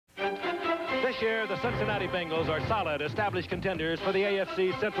This year, the Cincinnati Bengals are solid, established contenders for the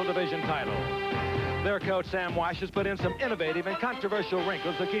AFC Central Division title. Their coach, Sam Wash, has put in some innovative and controversial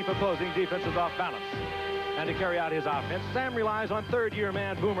wrinkles to keep opposing defenses off balance. And to carry out his offense, Sam relies on third-year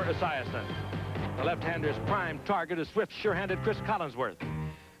man Boomer Esiason. The left-hander's prime target is swift, sure-handed Chris Collinsworth.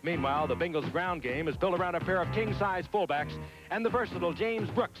 Meanwhile, the Bengals' ground game is built around a pair of king-size fullbacks and the versatile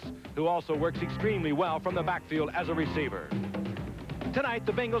James Brooks, who also works extremely well from the backfield as a receiver. Tonight,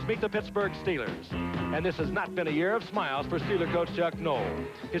 the Bengals meet the Pittsburgh Steelers. And this has not been a year of smiles for Steeler coach Chuck Noll.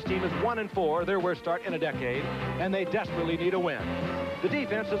 His team is 1-4, their worst start in a decade, and they desperately need a win. The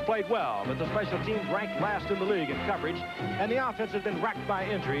defense has played well, but the special teams ranked last in the league in coverage, and the offense has been racked by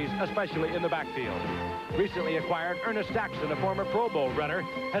injuries, especially in the backfield. Recently acquired Ernest Jackson, a former Pro Bowl runner,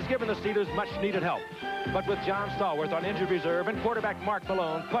 has given the Steelers much-needed help. But with John Stallworth on injured reserve and quarterback Mark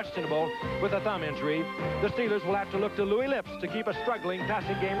Malone questionable with a thumb injury, the Steelers will have to look to Louis Lips to keep a struggling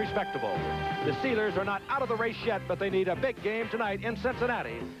passing game respectable. The Steelers are not out of the race yet, but they need a big game tonight in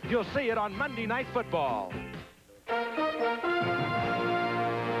Cincinnati. You'll see it on Monday Night Football.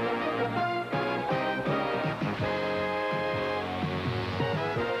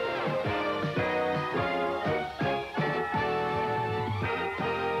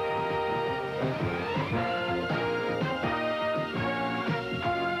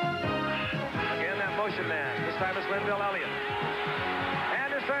 Man. This time it's Linville Elliott.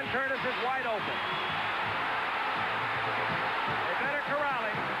 And his friend Curtis is wide open. They better corral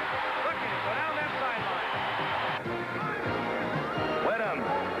him. Look at him go down that sideline. Whittam.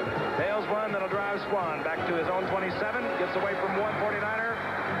 Tails one that'll drive Swan back to his own 27. Gets away from one 49er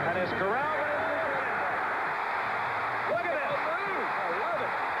and is corralled. Look at this. I love it.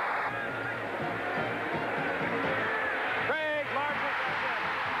 Craig Larson.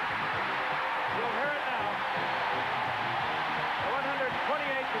 You'll hear it now. The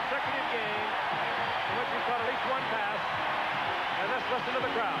 128th consecutive game in which he's caught at least one pass. And let's listen to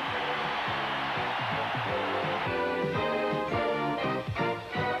the crowd.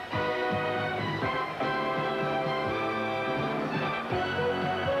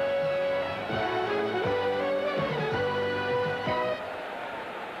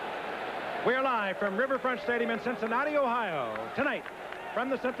 We are live from Riverfront Stadium in Cincinnati, Ohio. Tonight, from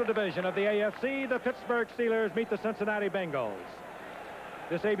the Central Division of the AFC, the Pittsburgh Steelers meet the Cincinnati Bengals.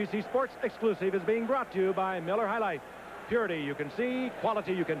 This ABC Sports exclusive is being brought to you by Miller High Life. Purity you can see,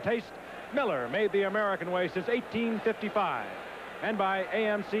 quality you can taste. Miller, made the American way since 1855. And by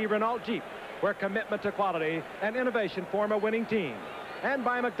AMC Renault Jeep, where commitment to quality and innovation form a winning team. And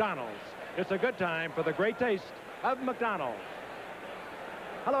by McDonald's. It's a good time for the great taste of McDonald's.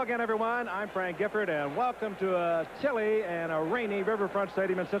 Hello again, everyone. I'm Frank Gifford, and welcome to a chilly and a rainy Riverfront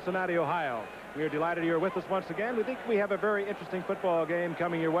Stadium in Cincinnati, Ohio. We are delighted you're with us once again. We think we have a very interesting football game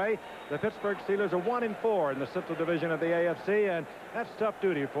coming your way. The Pittsburgh Steelers are 1-4 in the Central Division of the AFC, and that's tough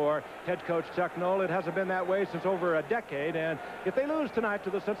duty for head coach Chuck Noll. It hasn't been that way since over a decade, and if they lose tonight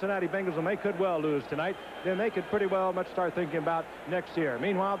to the Cincinnati Bengals, and they could well lose tonight, then they could pretty well much start thinking about next year.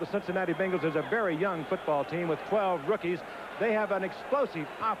 Meanwhile, the Cincinnati Bengals is a very young football team with 12 rookies. They have an explosive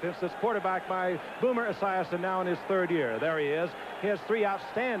offense that's quarterbacked by Boomer Esiason now in his third year. There he is. He has three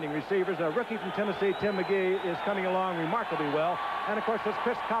outstanding receivers. A rookie from Tennessee, Tim McGee, is coming along remarkably well. And, of course, there's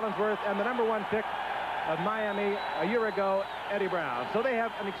Chris Collinsworth and the #1 pick of Miami a year ago, Eddie Brown. So they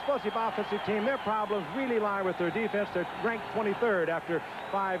have an explosive offensive team. Their problems really lie with their defense. They're ranked 23rd after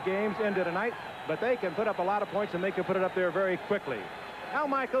 5 games into tonight. But they can put up a lot of points, and they can put it up there very quickly. Al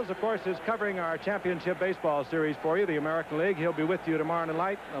Michaels, of course, is covering our championship baseball series for you, the American League. He'll be with you tomorrow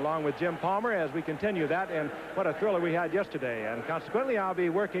night, along with Jim Palmer, as we continue that. And what a thriller we had yesterday. And consequently, I'll be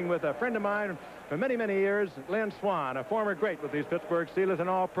working with a friend of mine for many, many years, Lynn Swan, a former great with these Pittsburgh Steelers and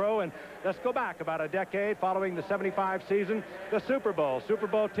All-Pro. And let's go back about a decade following the '75 season, the Super Bowl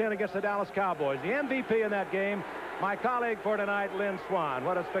 10 against the Dallas Cowboys. The MVP in that game, my colleague for tonight, Lynn Swan.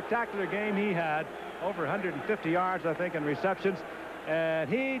 What a spectacular game he had. Over 150 yards, I think, in receptions. And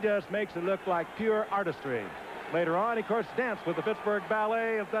he just makes it look like pure artistry. Later on, he, of course, danced with the Pittsburgh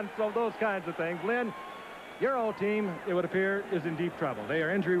Ballet, have done those kinds of things. Lynn, your old team, it would appear, is in deep trouble. They are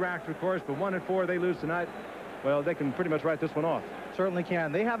injury-racked, of course, but 1-4, they lose tonight. Well, they can pretty much write this one off. Certainly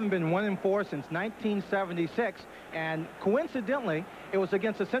can. They haven't been 1-4 since 1976, and coincidentally, it was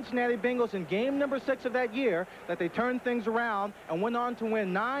against the Cincinnati Bengals in game number 6 of that year that they turned things around and went on to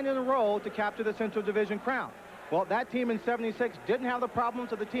win 9 in a row to capture the Central Division crown. Well, that team in '76 didn't have the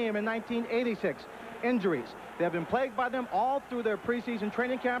problems of the team in 1986. Injuries. They have been plagued by them all through their preseason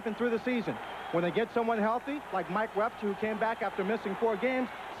training camp and through the season. When they get someone healthy, like Mike Webster, who came back after missing 4 games,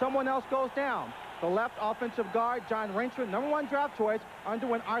 someone else goes down. The left offensive guard, John Rainford, #1 draft choice,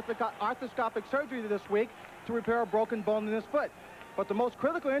 underwent arthroscopic surgery this week to repair a broken bone in his foot. But the most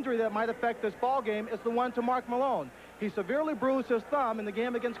critical injury that might affect this ball game is the one to Mark Malone. He severely bruised his thumb in the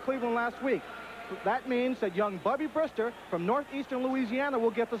game against Cleveland last week. That means that young Bubby Brister from northeastern Louisiana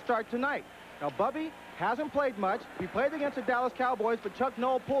will get the start tonight. Now, Bubby hasn't played much. He played against the Dallas Cowboys, but Chuck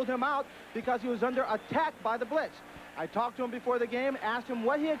Noll pulled him out because he was under attack by the blitz. I talked to him before the game, asked him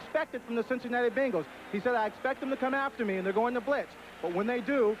what he expected from the Cincinnati Bengals. He said, I expect them to come after me, and they're going to blitz. But when they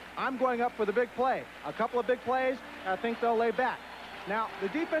do, I'm going up for the big play. A couple of big plays, I think they'll lay back. Now, the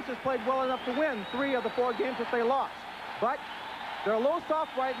defense has played well enough to win 3 of the 4 games that they lost. But they're a little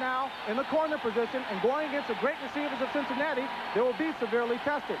soft right now in the corner position, and going against the great receivers of Cincinnati, they will be severely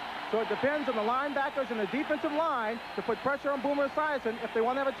tested. So it depends on the linebackers and the defensive line to put pressure on Boomer Esiason if they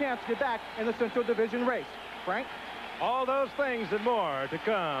want to have a chance to get back in the Central Division race. Frank? All those things and more to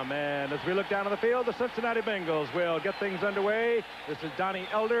come. And as we look down on the field, the Cincinnati Bengals will get things underway. This is Donnie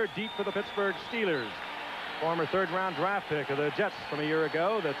Elder, deep for the Pittsburgh Steelers. Former 3rd-round draft pick of the Jets from a year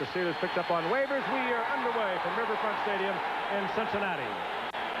ago that the Steelers picked up on waivers. We are underway from Riverfront Stadium in Cincinnati.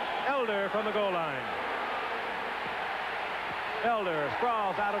 Elder from the goal line. Elder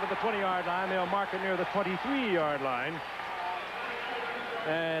sprawls out over the 20-yard line. They'll mark it near the 23-yard line.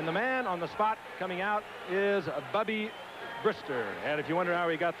 And the man on the spot coming out is Bubby Brister. And if you wonder how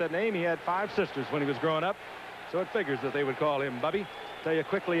he got that name, he had 5 sisters when he was growing up. So it figures that they would call him Bubby. Tell you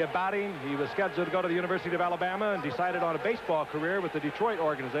quickly about him. He was scheduled to go to the University of Alabama and decided on a baseball career with the Detroit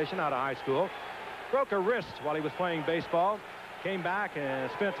organization out of high school. Broke a wrist while he was playing baseball. Came back and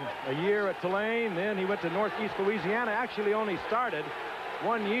spent a year at Tulane. Then he went to Northeast Louisiana. Actually only started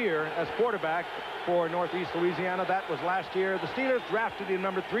 1 year as quarterback for Northeast Louisiana. That was last year. The Steelers drafted him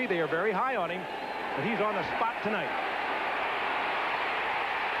 #3. They are very high on him, but he's on the spot tonight.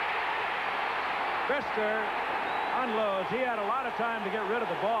 Brister unloads. He had a lot of time to get rid of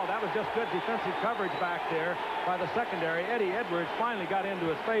the ball. That was just good defensive coverage back there by the secondary. Eddie Edwards finally got into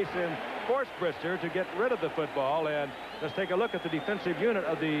his face and forced Brister to get rid of the football. And let's take a look at the defensive unit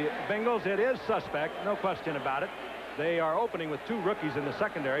of the Bengals. It is suspect, no question about it. They are opening with 2 rookies in the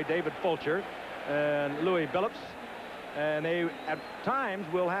secondary, David Fulcher and Louis Billups. And they, at times,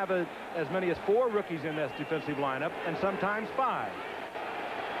 will have as many as 4 rookies in this defensive lineup, and sometimes 5.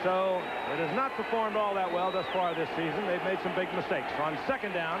 So it has not performed all that well thus far this season. They've made some big mistakes. On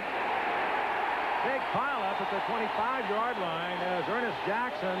 2nd down, big pile up at the 25-yard line as Ernest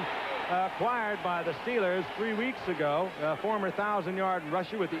Jackson, acquired by the Steelers 3 weeks ago, a former 1,000-yard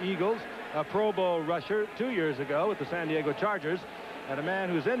rusher with the Eagles, a Pro Bowl rusher 2 years ago with the San Diego Chargers, and a man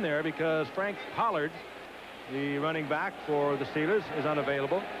who's in there because Frank Pollard, the running back for the Steelers, is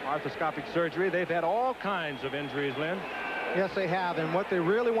unavailable. Arthroscopic surgery. They've had all kinds of injuries, Lynn. Yes, they have, and what they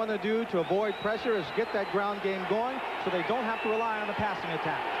really want to do to avoid pressure is get that ground game going so they don't have to rely on the passing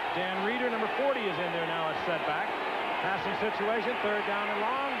attack. Dan Reeder, number 40, is in there now at setback. Passing situation, 3rd down and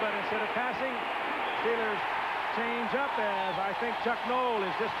long, but instead of passing, Steelers change up as I think Chuck Noll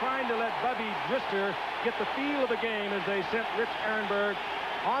is just trying to let Bubby Brister get the feel of the game as they sent Rich Ehrenberg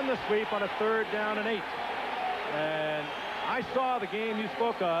on the sweep on a 3rd down and 8. And I saw the game you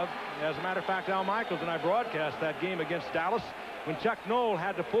spoke of. As a matter of fact, Al Michaels and I broadcast that game against Dallas when Chuck Noll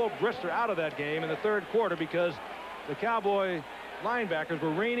had to pull Brister out of that game in the 3rd quarter because the Cowboy linebackers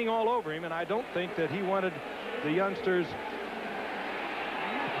were raining all over him, and I don't think that he wanted the youngster's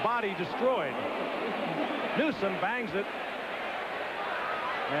body destroyed. Newsom bangs it,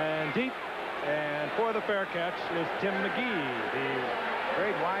 and deep, and for the fair catch is Tim McGee, the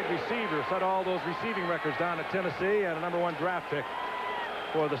great wide receiver, set all those receiving records down at Tennessee, and a #1 draft pick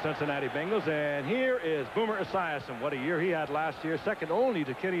for the Cincinnati Bengals. And here is Boomer Esiason. What a year he had last year, second only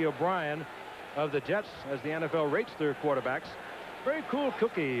to Kenny O'Brien of the Jets as the NFL rates their quarterbacks. Very cool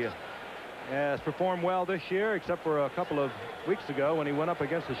cookie. Has performed well this year, except for a couple of weeks ago when he went up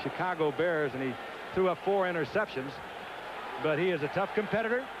against the Chicago Bears and he threw up 4 interceptions. But he is a tough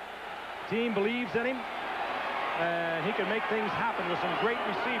competitor. Team believes in him. And he can make things happen with some great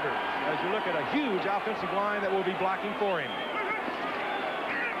receivers as you look at a huge offensive line that will be blocking for him.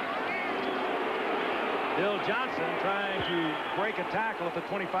 Bill Johnson trying to break a tackle at the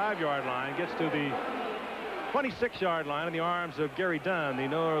 25-yard line, gets to the 26-yard line in the arms of Gary Dunn, the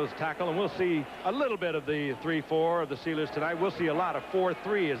nose tackle, and we'll see a little bit of the 3-4 of the Steelers tonight. We'll see a lot of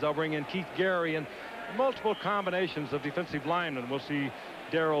 4-3 as they'll bring in Keith Gary and multiple combinations of defensive linemen. We'll see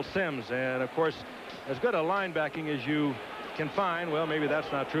Darrell Sims, and of course, as good a linebacking as you can find. Well, maybe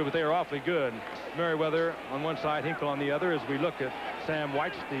that's not true, but they are awfully good. Merriweather on one side, Hinkle on the other, as we look at Sam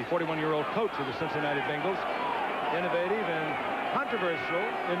White, the 41-year-old coach of the Cincinnati Bengals. Innovative and controversial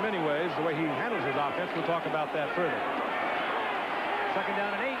in many ways, the way he handles his offense. We'll talk about that further. Second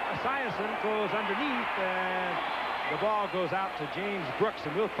down and 8. Esiason throws underneath, and the ball goes out to James Brooks,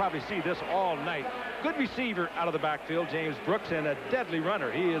 and we'll probably see this all night. Good receiver out of the backfield, James Brooks, and a deadly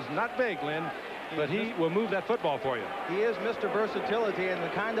runner. He is not big, Lynn, but he will move that football for you. He is Mr. Versatility, and the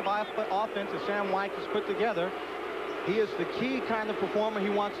kind of offense that Sam White has put together, he is the key kind of performer he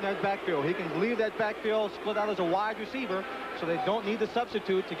wants in that backfield. He can leave that backfield split out as a wide receiver, so they don't need to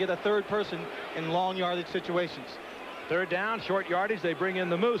substitute to get a third person in long yardage situations. Third down, short yardage. They bring in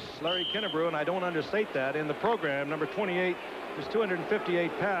the Moose, Larry Kennebrew, and I don't understate that. In the program, number 28 is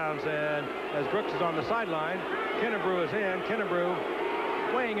 258 pounds, and as Brooks is on the sideline, Kennebrew is in. Kennebrew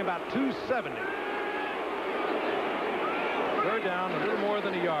weighing about 270. Third down, a little more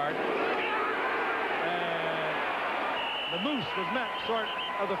than a yard. And the Moose was met short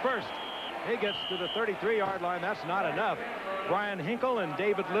of the first. He gets to the 33-yard line. That's not enough. Brian Hinkle and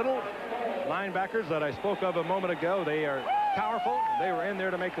David Little, linebackers that I spoke of a moment ago, they are powerful. They were in there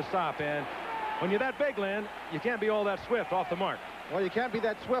to make the stop. And when you're that big, Lynn, you can't be all that swift off the mark. Well, you can't be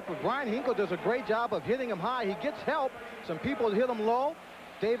that swift, but Brian Hinkle does a great job of hitting him high. He gets help. Some people hit him low.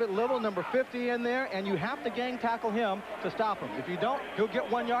 David Little, number 50, in there, and you have to gang tackle him to stop him. If you don't, he'll get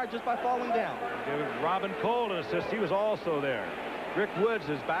 1 yard just by falling down. Give Robin Cole an assist. He was also there. Rick Woods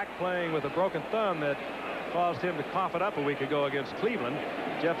is back playing with a broken thumb that caused him to cough it up a week ago against Cleveland.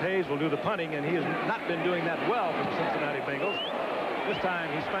 Jeff Hayes will do the punting, and he has not been doing that well for the Cincinnati Bengals. This time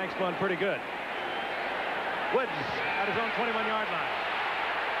he spanks one pretty good. Woods at his own 21-yard line.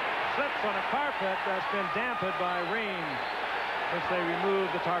 Slips on a carpet that's been dampened by rain since they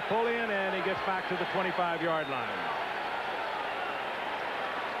removed the tarpaulin, and he gets back to the 25-yard line.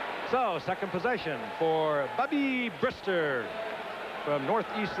 So, second possession for Bubby Brister from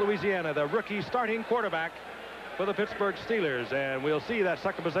Northeast Louisiana, the rookie starting quarterback for the Pittsburgh Steelers. And we'll see that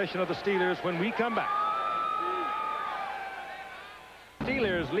second possession of the Steelers when we come back.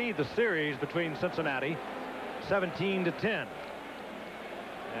 Steelers lead the series between Cincinnati 17-10.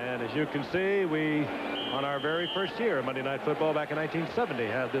 And as you can see, we, on our very first year of Monday Night Football back in 1970,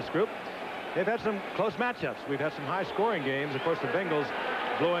 had this group. They've had some close matchups. We've had some high-scoring games. Of course, the Bengals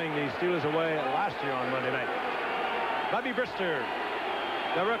blowing the Steelers away last year on Monday night. Bubby Brister,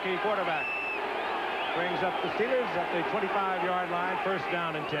 the rookie quarterback, brings up the Steelers at the 25-yard line, first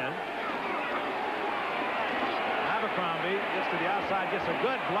down and 10. Abercrombie gets to the outside, gets a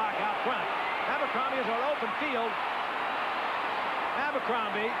good block out front. Abercrombie is on open field.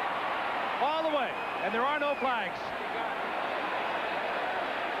 Abercrombie all the way, and there are no flags.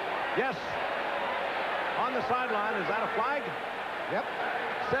 Yes, on the sideline. Is that a flag? Yep.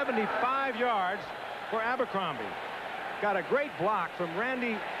 75 yards for Abercrombie. Got a great block from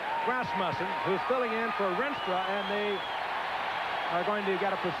Randy Rasmussen, who's filling in for Rinstra, and they are going to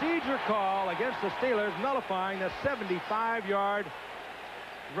get a procedure call against the Steelers, nullifying the 75-yard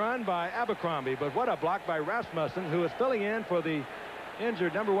run by Abercrombie. But what a block by Rasmussen, who is filling in for the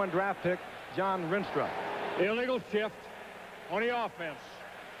injured #1 draft pick, John Rinstra. Illegal shift on the offense.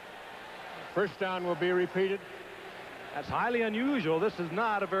 First down will be repeated. That's highly unusual. This is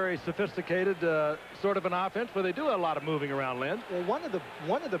not a very sophisticated sort of an offense where they do a lot of moving around, Lynn. Well,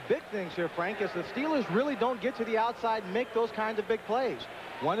 one of the big things here, Frank, is the Steelers really don't get to the outside and make those kinds of big plays.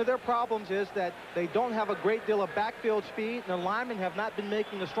 One of their problems is that they don't have a great deal of backfield speed, and the linemen have not been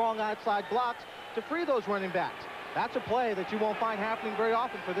making the strong outside blocks to free those running backs. That's a play that you won't find happening very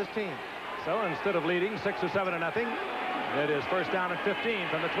often for this team. So instead of leading 6 or 7 to nothing, it is first down and 15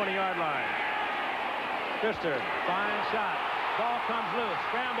 from the 20-yard line. Pfister, fine shot. Ball comes loose.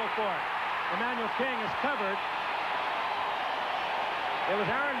 Scramble for it. Emmanuel King is covered. It was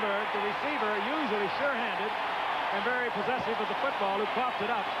Ehrenberg, the receiver, usually sure-handed and very possessive of the football, who coughed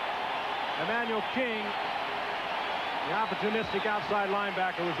it up. Emmanuel King, the opportunistic outside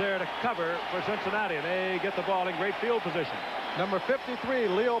linebacker, was there to cover for Cincinnati, and they get the ball in great field position. Number 53,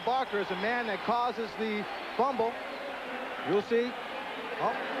 Leo Barker, is a man that causes the fumble. You'll see.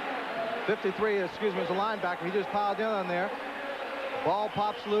 Oh, 53, excuse me, is a linebacker. He just piled in on there. Ball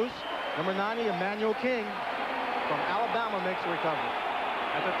pops loose. Number 90, Emmanuel King from Alabama, makes the recovery.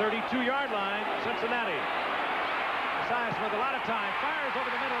 At the 32-yard line, Cincinnati. Esiason with a lot of time. Fires over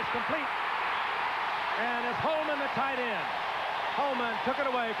the middle. It's complete. And it's Holman, the tight end. Holman took it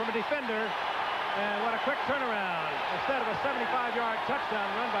away from a defender. And what a quick turnaround. Instead of a 75-yard touchdown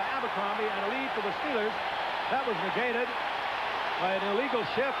run by Abercrombie and a lead for the Steelers, that was negated by an illegal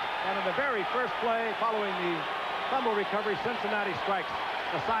shift. And in the very first play following the fumble recovery, Cincinnati strikes.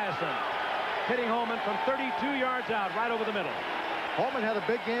 Esiason hitting Holman from 32 yards out, right over the middle. Holman had a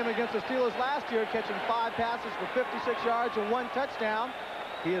big game against the Steelers last year, catching 5 passes for 56 yards and 1 touchdown.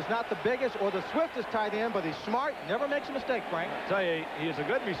 He is not the biggest or the swiftest tight end, but he's smart, never makes a mistake, Frank. I tell you, he is a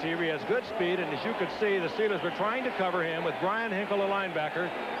good receiver. He has good speed, and as you could see, the Steelers were trying to cover him with Brian Hinkle, a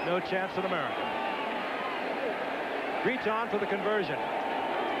linebacker. No chance in America. Reach on for the conversion.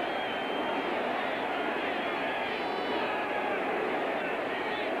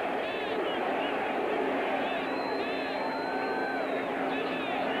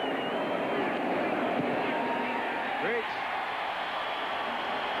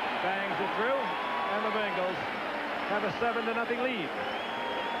 Bangs it through, and the Bengals have a 7-0 lead.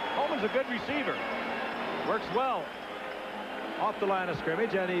 Holman's a good receiver. Works well off the line of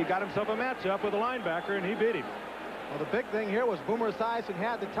scrimmage, and he got himself a matchup with a linebacker, and he beat him. Well, the big thing here was Boomer Esiason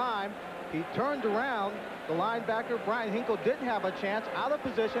had the time. He turned around. The linebacker, Brian Hinkle, didn't have a chance. Out of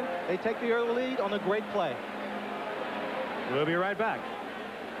position. They take the early lead on a great play. We'll be right back.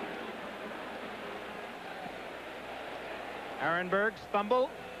 Arenberg's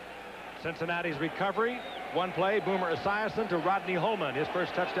fumble. Cincinnati's recovery. One play, Boomer Esiason to Rodney Holman, his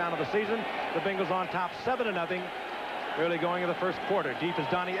first touchdown of the season. The Bengals on top 7-0. Early going in the first quarter. Deep is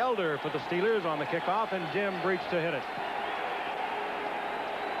Donnie Elder for the Steelers on the kickoff, and Jim Breach to hit it.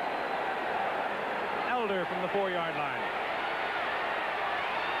 Elder from the 4-yard line.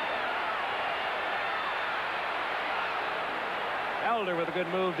 Elder with a good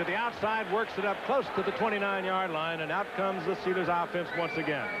move to the outside, works it up close to the 29-yard line, and out comes the Steelers offense once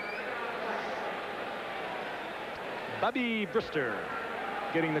again. Bubby Brister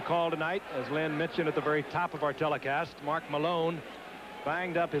getting the call tonight. As Lynn mentioned at the very top of our telecast, Mark Malone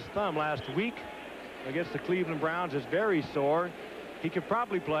banged up his thumb last week against the Cleveland Browns. Is very sore. He could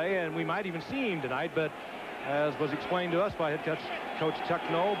probably play, and we might even see him tonight, but as was explained to us by head coach Chuck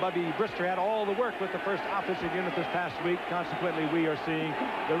Noll, Bubby Brister had all the work with the first offensive unit this past week. Consequently, we are seeing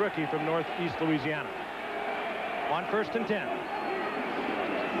the rookie from Northeast Louisiana on 1st and 10.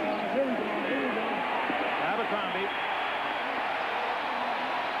 Abercrombie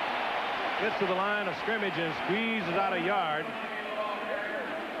gets to the line of scrimmage and squeezes out a yard.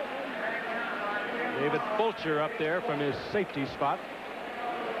 David Fulcher up there from his safety spot.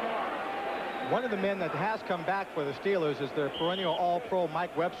 One of the men that has come back for the Steelers is their perennial All-Pro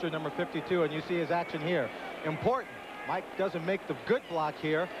Mike Webster, number 52, and you see his action here. Important. Mike doesn't make the good block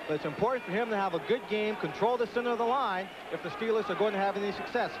here, but it's important for him to have a good game, control the center of the line if the Steelers are going to have any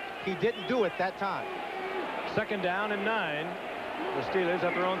success. He didn't do it that time. 2nd down and 9. The Steelers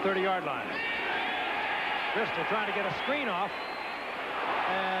at their own 30-yard line. Bristol trying to get a screen off,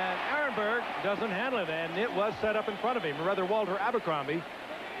 and Arenberg doesn't handle it, and it was set up in front of him, or rather Walter Abercrombie,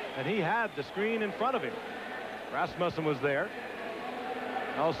 and he had the screen in front of him. Rasmussen was there.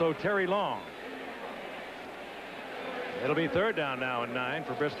 Also Terry Long. It'll be 3rd down now and 9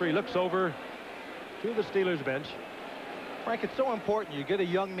 for Bristol. He looks over to the Steelers bench. Frank, it's so important. You get a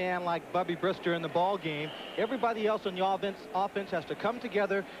young man like Bubby Brister in the ball game. Everybody else on the offense has to come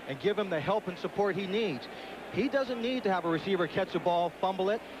together and give him the help and support he needs. He doesn't need to have a receiver catch the ball, fumble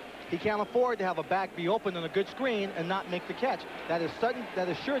it. He can't afford to have a back be open on a good screen and not make the catch. That is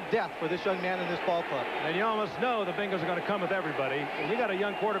sure death for this young man in this ball club. And you almost know the Bengals are going to come with everybody. When you got a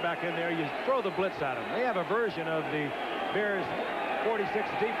young quarterback in there, you throw the blitz at him. They have a version of the Bears 46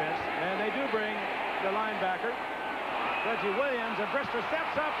 defense, and they do bring the linebacker, Reggie Williams, and Brister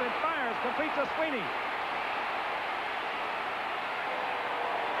steps up and fires, completes a Sweeney.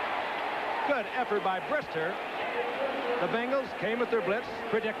 Good effort by Brister. The Bengals came with their blitz,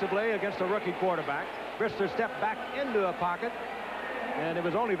 predictably, against a rookie quarterback. Brister stepped back into a pocket, and it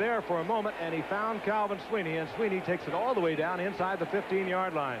was only there for a moment, and he found Calvin Sweeney, and Sweeney takes it all the way down inside the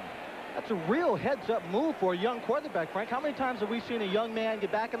 15-yard line. That's a real heads-up move for a young quarterback, Frank. How many times have we seen a young man get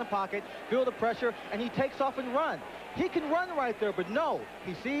back in the pocket, feel the pressure, and he takes off and run? He can run right there, but no.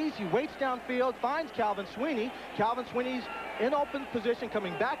 He sees, he waits downfield, finds Calvin Sweeney. Calvin Sweeney's in open position,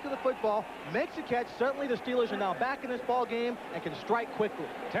 coming back to the football, makes a catch. Certainly the Steelers are now back in this ball game and can strike quickly.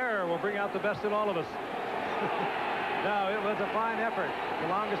 Terror will bring out the best in all of us. No, it was a fine effort. The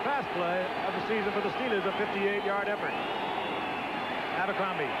longest pass play of the season for the Steelers, a 58-yard effort.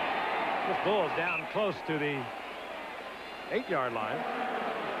 Abercrombie. This bull's down close to the 8-yard line.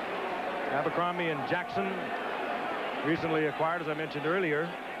 Abercrombie and Jackson, recently acquired, as I mentioned earlier,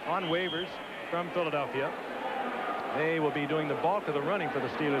 on waivers from Philadelphia. They will be doing the bulk of the running for the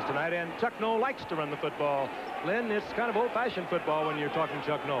Steelers tonight, and Chuck Noll likes to run the football. Lynn, it's kind of old-fashioned football when you're talking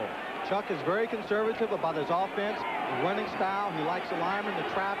Chuck Noll. Chuck is very conservative about his offense, the running style. He likes the linemen to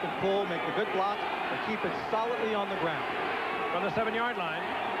trap and pull, make the good blocks, and keep it solidly on the ground. From the 7-yard line.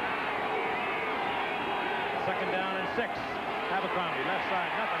 2nd down and 6. Abercrombie, left side,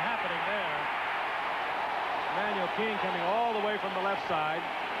 nothing happening there. Emmanuel King coming all the way from the left side.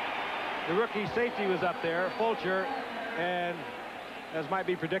 The rookie safety was up there, Fulcher, and as might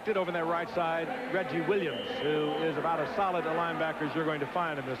be predicted, over that right side, Reggie Williams, who is about as solid a linebacker as you're going to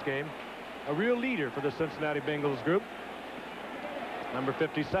find in this game. A real leader for the Cincinnati Bengals group. Number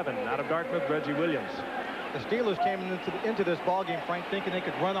 57, out of Dartmouth, Reggie Williams. The Steelers came into this ball game, Frank, thinking they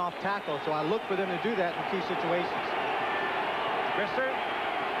could run off tackle, so I look for them to do that in key situations. Christer,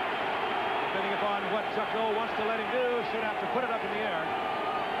 depending upon what Chuck Noll wants to let him do, should have to put it up in the air.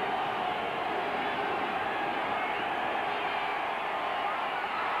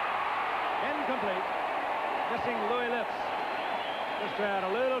 Incomplete. Missing Louis Lips. Just had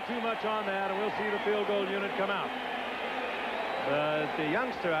a little too much on that, and we'll see the field goal unit come out. But the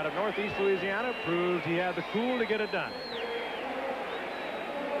youngster out of Northeast Louisiana proved he had the cool to get it done.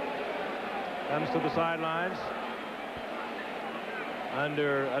 Comes to the sidelines.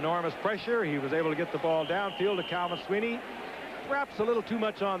 Under enormous pressure, he was able to get the ball downfield to Calvin Sweeney. Perhaps a little too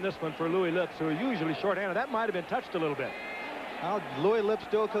much on this one for Louis Lips, who is usually shorthanded. That might have been touched a little bit. Well, Louis Lips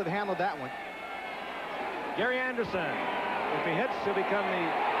still could have handled that one. Gary Anderson, if he hits, he'll become the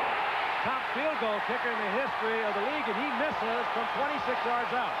top field goal kicker in the history of the league, and he misses from 26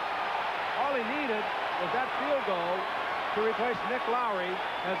 yards out. All he needed was that field goal to replace Nick Lowry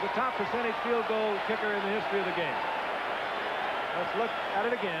as the top percentage field goal kicker in the history of the game. Let's look at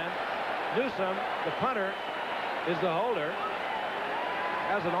it again. Newsome, the punter, is the holder.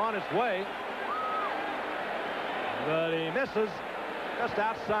 Has it on its way. But he misses just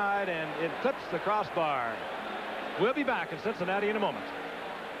outside, and it clips the crossbar. We'll be back in Cincinnati in a moment.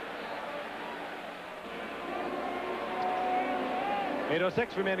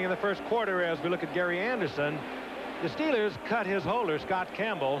 .806 remaining in the first quarter as we look at Gary Anderson. The Steelers cut his holder, Scott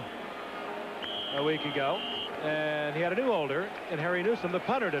Campbell, a week ago. And he had a new holder in Harry Newsome, the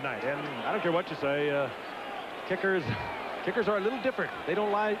punter, tonight. And I don't care what you say, kickers are a little different. They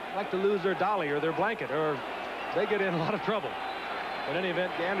don't like to lose their dolly or their blanket, or they get in a lot of trouble. In any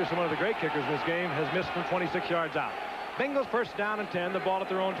event, Anderson, one of the great kickers in this game, has missed from 26 yards out. Bengals first down and 10, the ball at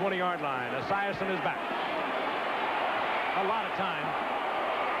their own 20-yard line. Esiason is back. A lot of time.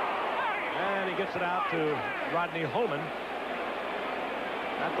 And he gets it out to Rodney Holman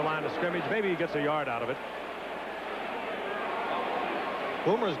at the line of scrimmage. Maybe he gets a yard out of it.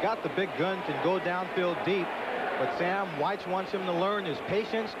 Boomer's got the big gun, can go downfield deep, but Sam Weitz wants him to learn his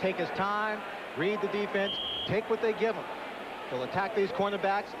patience, take his time, read the defense, take what they give him. He'll attack these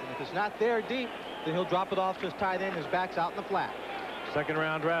cornerbacks, and if it's not there deep, then he'll drop it off to his tight end. His back's out in the flat.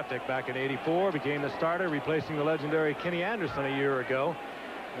 Second-round draft pick back in '84, became the starter, replacing the legendary Kenny Anderson a year ago.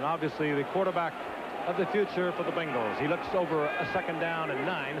 And obviously the quarterback of the future for the Bengals. He looks over a second down and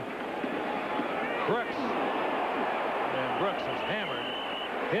 9. Brooks. And Brooks is hammered.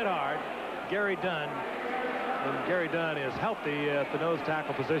 Hit hard. Gary Dunn. And Gary Dunn is healthy at the nose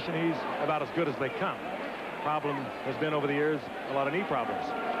tackle position. He's about as good as they come. Problem has been over the years a lot of knee problems.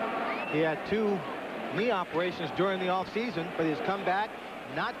 He had 2 knee operations during the offseason, but he's come back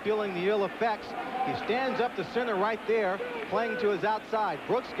not feeling the ill effects. He stands up the center right there, playing to his outside.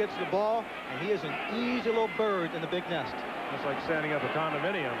 Brooks gets the ball, and he is an easy little bird in the big nest. It's like standing up a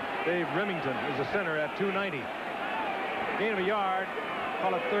condominium. Dave Remington is the center at 290. Gain of a yard.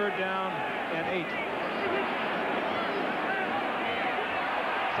 Call it third down and 8.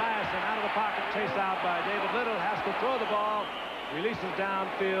 Esiason out of the pocket, chased out by David Little, has to throw the ball, releases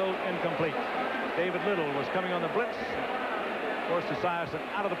downfield, incomplete. David Little was coming on the blitz, forced Esiason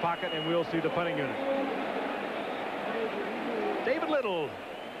out of the pocket, and we'll see the punting unit. David Little,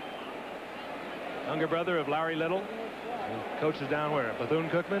 younger brother of Larry Little, who coaches down where?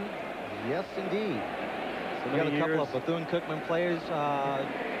 Bethune-Cookman? Yes, indeed. So we got a couple of Bethune-Cookman players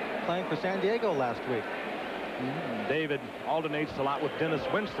playing for San Diego last week. David alternates a lot with Dennis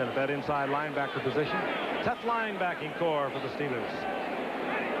Winston at that inside linebacker position. Tough linebacking core for the Steelers.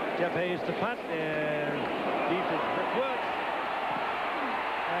 Jeff Hayes to punt, and deep is Rick Woods.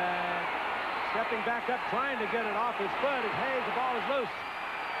 And stepping back up, trying to get it off his foot as Hayes, the ball is loose.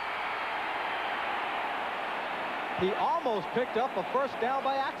 He almost picked up a first down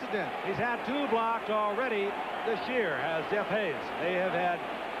by accident. He's had 2 blocked already this year, has Jeff Hayes. They have had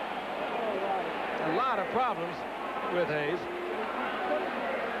a lot of problems with Hayes.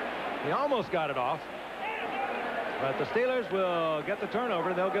 He almost got it off. But the Steelers will get the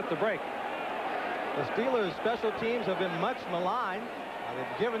turnover. They'll get the break. The Steelers' special teams have been much maligned.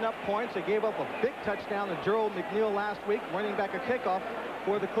 They've given up points. They gave up a big touchdown to Gerald McNeil last week, running back a kickoff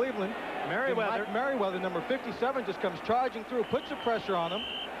for the Cleveland. Merriweather, number 57, just comes charging through, puts the pressure on him.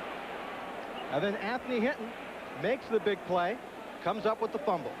 And then Anthony Hinton makes the big play, comes up with the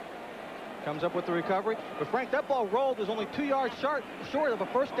fumble, comes up with the recovery. But Frank, that ball rolled was only 2 yards short of a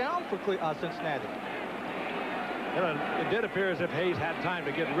first down for Cincinnati. It did appear as if Hayes had time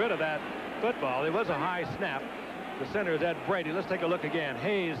to get rid of that football. It was a high snap. The center is Ed Brady. Let's take a look again.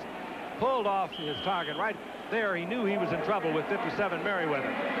 Hayes pulled off his target right there. He knew he was in trouble with 57 Merriweather,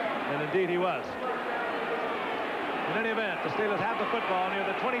 and indeed he was. In any event, the Steelers have the football near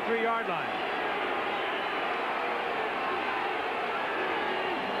the 23-yard line.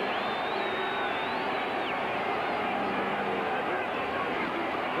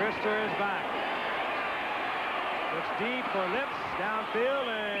 Brister is back. Looks deep for Lips, downfield,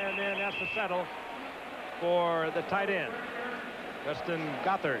 and then has to settle for the tight end, Justin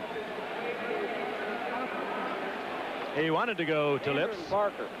Gothard. He wanted to go to Lips.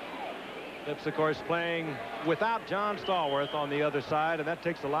 Parker. Lips, of course, playing without John Stallworth on the other side, and that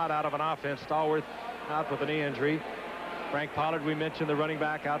takes a lot out of an offense. Stallworth out with a knee injury. Frank Pollard, we mentioned, the running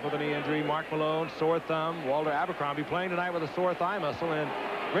back, out with a knee injury. Mark Malone, sore thumb. Walter Abercrombie playing tonight with a sore thigh muscle. And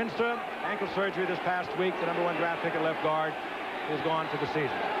Grinstrom, ankle surgery this past week. The #1 draft pick at left guard is gone for the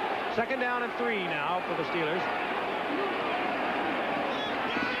season. 2nd down and 3 now for the Steelers.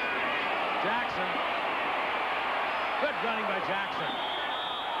 Jackson. Good running by Jackson.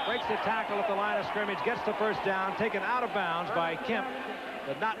 Breaks the tackle at the line of scrimmage, gets the first down, taken out of bounds by Kemp,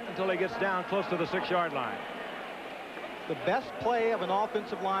 but not until he gets down close to the 6-yard line. The best play of an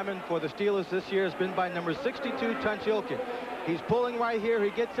offensive lineman for the Steelers this year has been by number 62, Tunch Ilkin. He's pulling right here.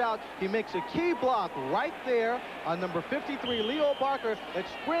 He gets out. He makes a key block right there on number 53, Leo Barker, that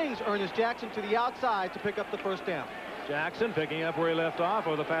springs Ernest Jackson to the outside to pick up the first down. Jackson picking up where he left off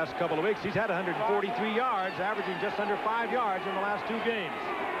over the past couple of weeks. He's had 143 yards, averaging just under 5 yards in the last 2 games.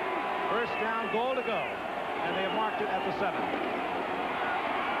 First down, goal to go, and they have marked it at the 7.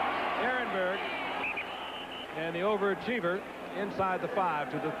 Ehrenberg and the overachiever inside the 5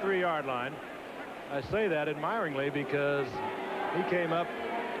 to the 3-yard line. I say that admiringly because he came up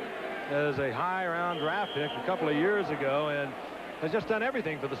as a high-round draft pick a couple of years ago and has just done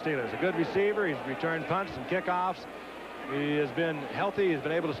everything for the Steelers. A good receiver. He's returned punts and kickoffs. He has been healthy. He's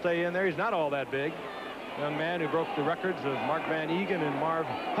been able to stay in there. He's not all that big. Young man who broke the records of Mark Van Egan and Marv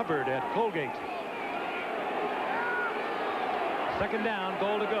Hubbard at Colgate. 2nd down,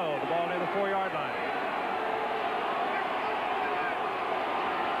 goal to go. The ball near the 4-yard line.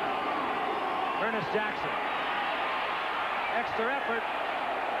 Ernest Jackson. Extra effort.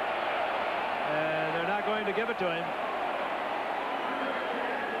 And they're not going to give it to him.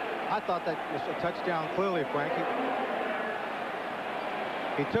 I thought that was a touchdown clearly, Frank.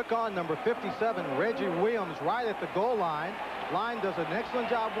 He took on number 57, Reggie Williams, right at the goal line. Line does an excellent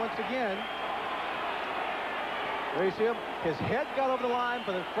job once again. There you see him. His head got over the line,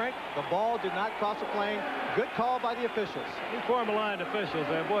 but Frank, the ball did not cross the plane. Good call by the officials. These former line officials,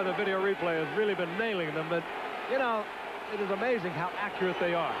 boy, the video replay has really been nailing them. But, you know, it is amazing how accurate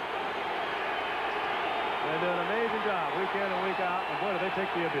they are. They do an amazing job week in and week out. And, boy, do they take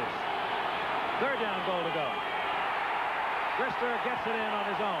the abuse. 3rd down, goal to go. Brister gets it in on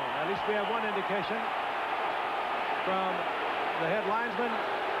his own. At least we have one indication from the head linesman.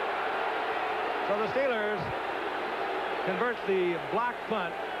 So the Steelers convert the block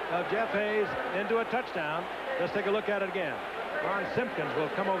punt of Jeff Hayes into a touchdown. Let's take a look at it again. Ron Simpkins will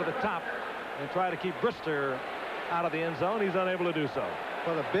come over the top and try to keep Brister out of the end zone. He's unable to do so.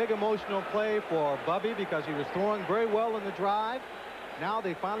 Well, a big emotional play for Bubby because he was throwing very well in the drive. Now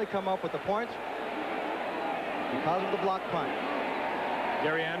they finally come up with the points because of the block punt.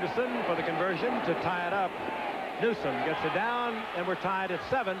 Gary Anderson for the conversion to tie it up. Newsom gets it down, and we're tied at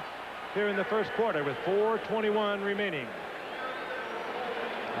 7 here in the first quarter with 4:21 remaining.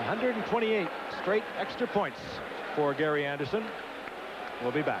 128 straight extra points for Gary Anderson.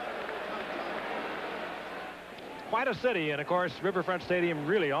 We'll be back. Quite a city, and of course Riverfront Stadium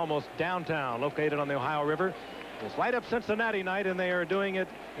really almost downtown, located on the Ohio River. It's light up Cincinnati night, and they are doing it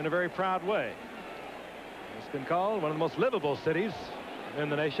in a very proud way. It's been called one of the most livable cities in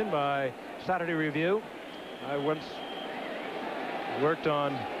the nation by Saturday Review. I once worked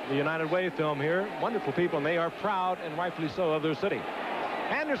on the United Way film here. Wonderful people, and they are proud, and rightfully so, of their city.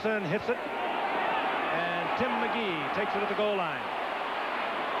 Anderson hits it, and Tim McGee takes it at the goal line.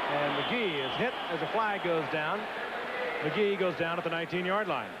 And McGee is hit as a flag goes down. McGee goes down at the 19-yard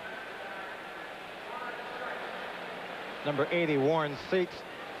line. Number 80, Warren Seeks,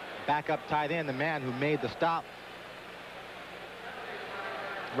 backup tight end, the man who made the stop.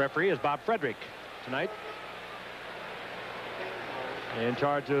 Referee is Bob Frederick tonight. In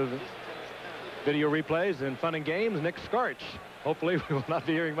charge of video replays and fun and games, Nick Scorch. Hopefully we will not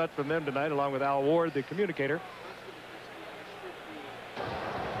be hearing much from them tonight, along with Al Ward, the communicator.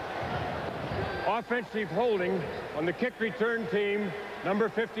 offensive holding on the kick return team, number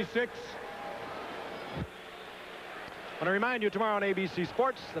 56. I want to remind you, tomorrow on ABC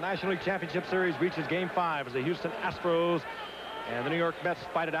Sports, the National League Championship Series reaches Game 5 as the Houston Astros and the New York Mets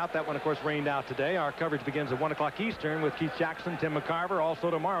fight it out. That one, of course, rained out today. Our coverage begins at 1 o'clock Eastern with Keith Jackson, Tim McCarver.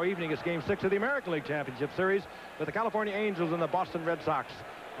 Also tomorrow evening is Game 6 of the American League Championship Series with the California Angels and the Boston Red Sox.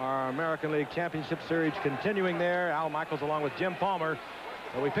 Our American League Championship Series continuing there. Al Michaels along with Jim Palmer.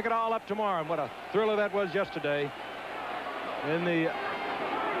 So we pick it all up tomorrow, and what a thriller that was yesterday in the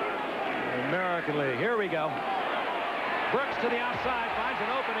American League. Here we go. Brooks to the outside, finds an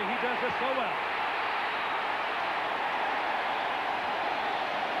opening. He does this so well.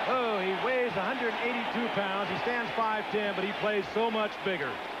 Oh, he weighs 182 pounds. He stands 5'10", but he plays so much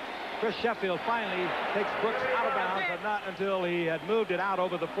bigger. Chris Sheffield finally takes Brooks out of bounds, but not until he had moved it out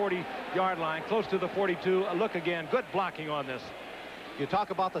over the 40-yard line, close to the 42. A look again. Good blocking on this. You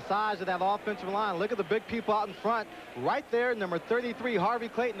talk about the size of that offensive line. Look at the big people out in front. Right there, number 33, Harvey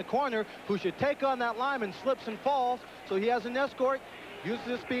Clayton, the corner, who should take on that lineman, slips and falls. So he has an escort, uses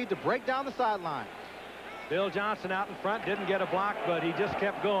his speed to break down the sideline. Bill Johnson out in front, didn't get a block, but he just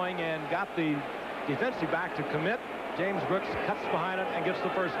kept going and got the defensive back to commit. James Brooks cuts behind it and gets the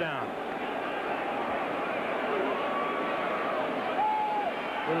first down.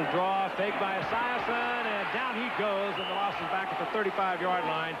 Little draw, fake by Esiason, and down he goes, and the loss is back at the 35-yard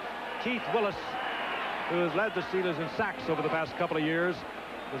line. Keith Willis, who has led the Steelers in sacks over the past couple of years,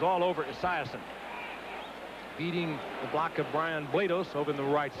 was all over Esiason, beating the block of Brian Blados over in the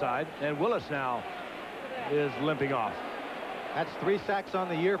right side, and Willis now is limping off. That's 3 sacks on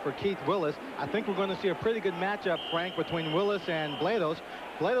the year for Keith Willis. I think we're going to see a pretty good matchup, Frank, between Willis and Blados.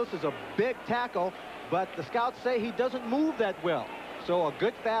 Blados is a big tackle, but the scouts say he doesn't move that well. So a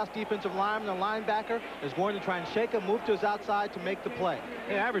good, fast defensive lineman, a linebacker, is going to try and shake him, move to his outside to make the play.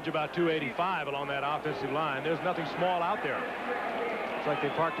 They average about 285 along that offensive line. There's nothing small out there. It's like they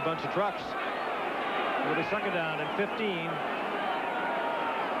parked a bunch of trucks. With a second down and 15.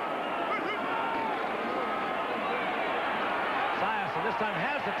 Esiason this time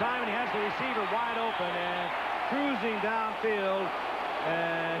has the time, and he has the receiver wide open and cruising downfield,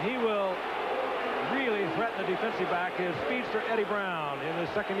 and he will really threaten the defensive back is speedster Eddie Brown in his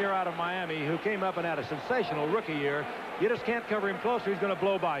second year out of Miami, who came up and had a sensational rookie year. You just can't cover him closer. He's going to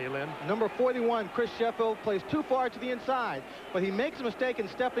blow by you, Lynn. Number 41, Chris Sheffield, plays too far to the inside, but he makes a mistake in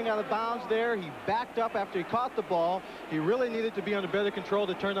stepping out of bounds there. He backed up after he caught the ball. He really needed to be under better control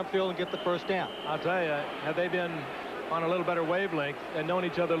to turn upfield and get the first down. I'll tell you, had they been on a little better wavelength and known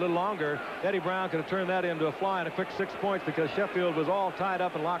each other a little longer, Eddie Brown could have turned that into a fly and a quick 6 points because Sheffield was all tied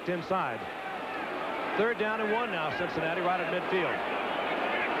up and locked inside. 3rd down and 1 now, Cincinnati, right at midfield.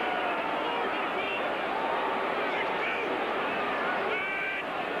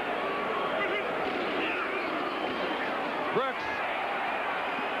 Brooks.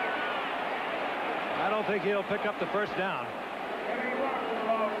 I don't think he'll pick up the first down.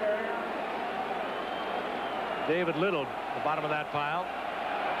 David Little, the bottom of that pile.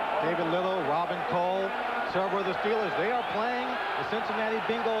 David Little, Robin Cole, several of the Steelers. They are playing the Cincinnati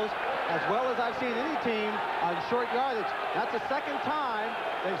Bengals as well as I've seen any team on short yardage. That's the second time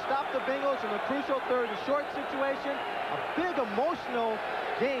they've stopped the Bengals in a crucial 3rd and short situation. A big emotional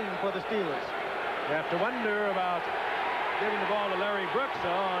game for the Steelers. You have to wonder about giving the ball to Larry Brooks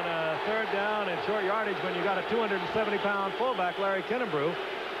on a 3rd down and short yardage when you got a 270-pound fullback, Larry Kinnebrew.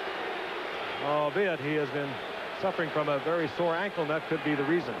 Albeit he has been suffering from a very sore ankle, and that could be the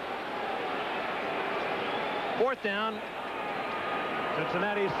reason. 4th down.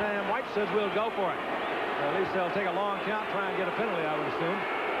 Cincinnati, Sam White says we'll go for it. At least they'll take a long count, try and get a penalty, I would assume.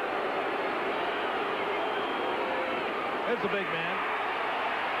 It's a big man.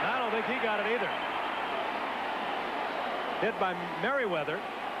 I don't think he got it either. Hit by Merriweather,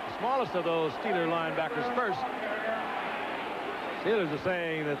 the smallest of those Steeler linebackers first. Steelers are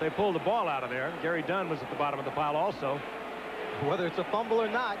saying that they pulled the ball out of there. Gary Dunn was at the bottom of the pile also. Whether it's a fumble or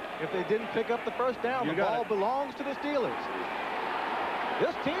not, if they didn't pick up the first down, the ball belongs to the Steelers.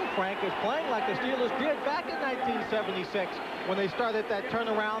 This team, Frank, is playing like the Steelers did back in 1976 when they started that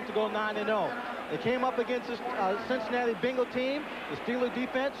turnaround to go 9-0. They came up against the Cincinnati Bengal team. The Steeler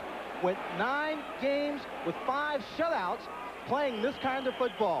defense went 9 games with 5 shutouts playing this kind of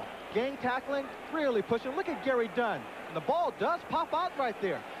football. Gang tackling, really pushing. Look at Gary Dunn. And the ball does pop out right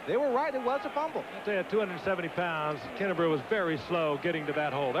there. They were right. It was a fumble. I'll tell you, at 270 pounds, Kinnebrew was very slow getting to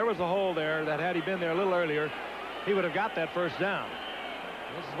that hole. There was a hole there that had he been there a little earlier, he would have got that first down.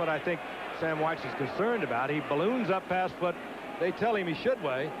 This is what I think Sam White is concerned about. He balloons up past what they tell him he should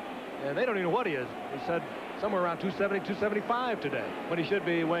weigh, and they don't even know what he is. He said somewhere around 270, 275 today, when he should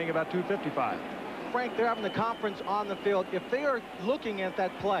be weighing about 255. Frank, they're having the conference on the field. If they are looking at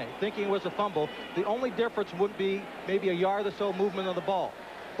that play, thinking it was a fumble, the only difference would be maybe a yard or so movement of the ball.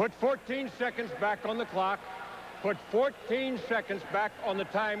 Put 14 seconds back on the clock. Put 14 seconds back on the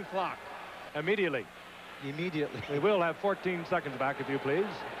time clock. Immediately. Immediately. We will have 14 seconds back, if you please.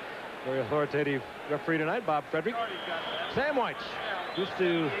 Very authoritative referee tonight, Bob Frederick. Sam White used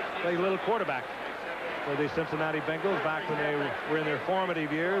to play a little quarterback for the Cincinnati Bengals back when they were in their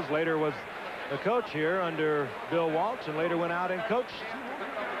formative years. Later was a coach here under Bill Walsh, and later went out and coached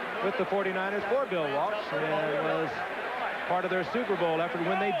with the 49ers for Bill Walsh, and was part of their Super Bowl effort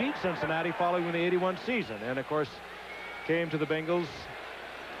when they beat Cincinnati following the '81 season, and of course came to the Bengals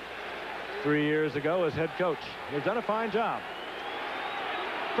 3 years ago as head coach. He's done a fine job.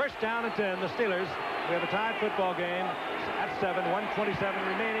 First down and 10, the Steelers. We have a tied football game at 7, 1:27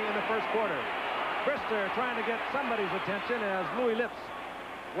 remaining in the first quarter. Brister trying to get somebody's attention as Louis Lips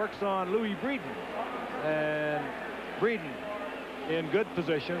works on Louis Breeden. And Breeden in good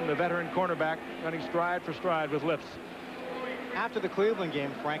position, the veteran cornerback running stride for stride with Lips. After the Cleveland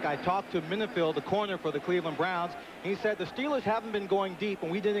game, Frank, I talked to Minifield, the corner for the Cleveland Browns. He said the Steelers haven't been going deep,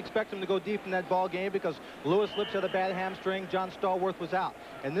 and we didn't expect them to go deep in that ball game because Louis Lips had a bad hamstring. John Stallworth was out.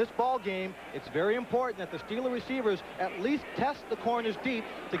 In this ball game, it's very important that the Steeler receivers at least test the corners deep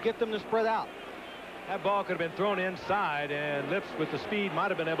to get them to spread out. That ball could have been thrown inside, and Lips with the speed might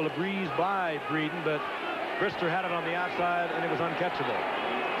have been able to breeze by Breeden, but Brister had it on the outside, and it was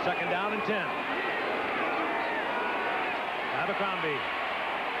uncatchable. Second down and 10. Abercrombie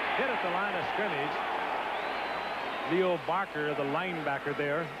hit at the line of scrimmage. Leo Barker, the linebacker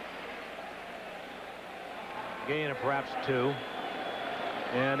there. Gain of perhaps 2.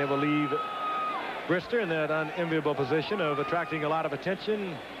 And it will leave Brister in that unenviable position of attracting a lot of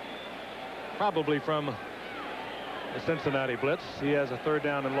attention, probably from the Cincinnati blitz. He has a third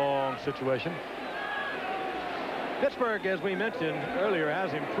down and long situation. Pittsburgh, as we mentioned earlier,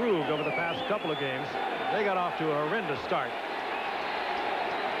 has improved over the past couple of games. They got off to a horrendous start.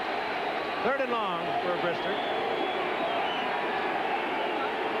 Third and long for Brister.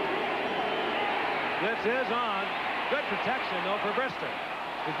 Blitz is on. Good protection, though, for Brister.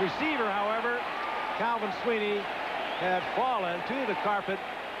 His receiver, however, Calvin Sweeney, had fallen to the carpet,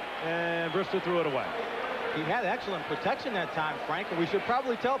 and Brister threw it away. He had excellent protection that time, Frank, and we should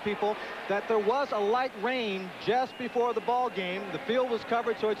probably tell people that there was a light rain just before the ball game. The field was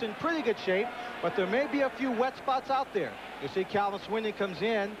covered, so it's in pretty good shape, but there may be a few wet spots out there. You see Calvin Sweeney comes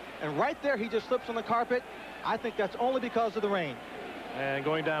in, and right there he just slips on the carpet. I think that's only because of the rain. And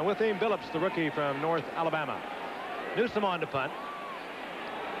going down with him, Billups, the rookie from North Alabama. Newsome on to punt.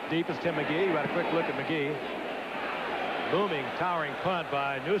 Deep is Tim McGee. You had a quick look at McGee. Booming, towering punt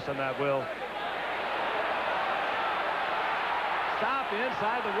by Newsome that will stop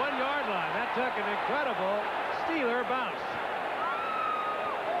inside the 1-yard line. That took an incredible Steeler bounce.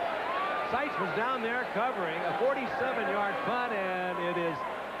 Seitz was down there covering a 47-yard punt, and it is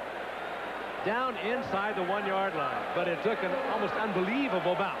down inside the 1-yard line. But it took an almost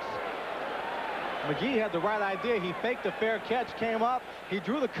unbelievable bounce. McGee had the right idea. He faked a fair catch, came up, he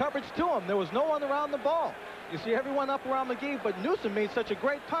drew the coverage to him. There was no one around the ball. You see everyone up around McGee, but Newsome made such a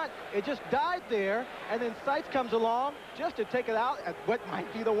great punt. It just died there, and then Seitz comes along just to take it out at what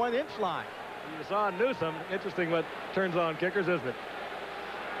might be the 1-inch line. You saw Newsome. Interesting what turns on kickers, isn't it?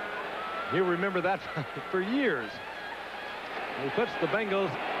 He'll remember that for years. He puts the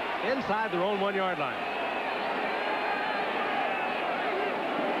Bengals inside their own 1-yard line.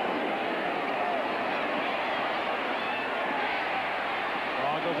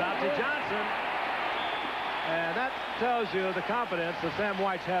 Ball goes out to Johnson. And that tells you the confidence that Sam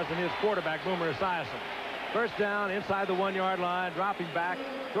White has in his quarterback, Boomer Esiason. First down inside the 1-yard line, dropping back,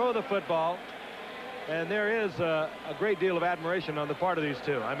 throw the football. And there is a great deal of admiration on the part of these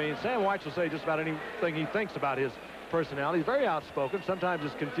two. I mean, Sam White will say just about anything he thinks about his personality. He's very outspoken. Sometimes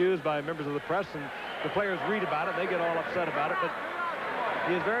is confused by members of the press, and the players read about it. They get all upset about it. But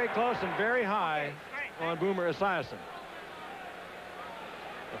he is very close and very high on Boomer Esiason.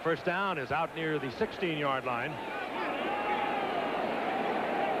 The first down is out near the 16-yard line.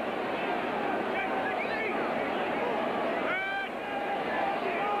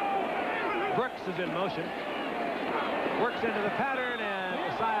 Brooks is in motion. Works into the pattern, and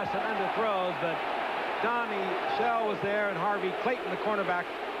Esiason underthrows, but Donnie Shell was there, and Harvey Clayton, the cornerback,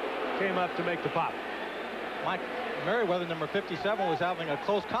 came up to make the pop. Mike Merriweather, number 57, was having a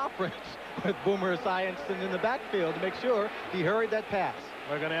close conference with Boomer Esiason in the backfield to make sure he hurried that pass.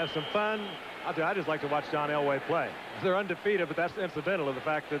 We're going to have some fun. I'll tell you, I just like to watch John Elway play. They're undefeated, but that's incidental to the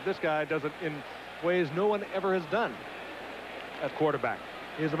fact that this guy does it in ways no one ever has done at quarterback.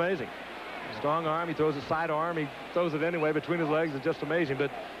 He's amazing. Strong arm. He throws a sidearm. He throws it anyway between his legs. It's just amazing. But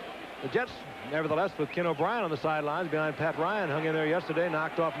the Jets, nevertheless, with Ken O'Brien on the sidelines behind Pat Ryan, hung in there yesterday,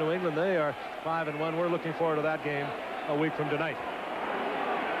 knocked off New England. They are 5-1. We're looking forward to that game a week from tonight.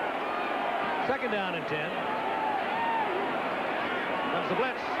 Second down and 10. Comes the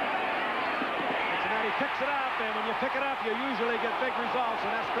blitz. Cincinnati picks it up, and when you pick it up, you usually get big results,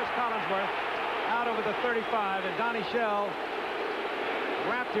 and that's Chris Collinsworth out over the 35, and Donnie Shell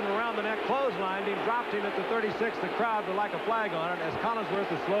wrapped him around the neck, clotheslined him, dropped him at the 36. The crowd would like a flag on it as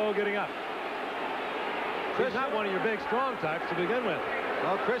Collinsworth is slow getting up. Chris, not one of your big, strong types to begin with.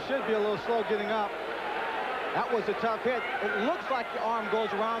 Well, Chris should be a little slow getting up. That was a tough hit. It looks like the arm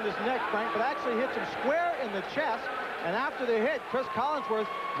goes around his neck, Frank, but actually hits him square in the chest. And after the hit, Chris Collinsworth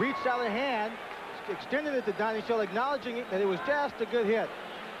reached out a hand, extended it to Donnie Shell, acknowledging it, that it was just a good hit.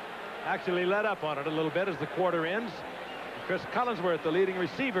 Actually let up on it a little bit as the quarter ends. Chris Collinsworth, the leading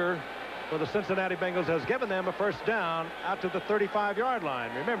receiver for the Cincinnati Bengals, has given them a first down out to the 35-yard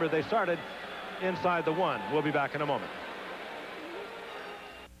line. Remember, they started inside the 1. We'll be back in a moment.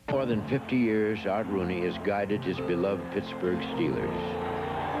 More than 50 years, Art Rooney has guided his beloved Pittsburgh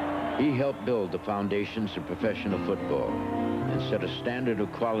Steelers. He helped build the foundations of professional football and set a standard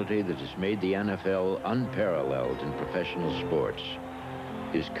of quality that has made the NFL unparalleled in professional sports.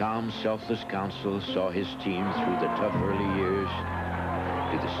 His calm, selfless counsel saw his team through the tough early years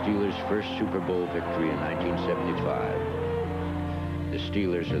to the Steelers' first Super Bowl victory in 1975. The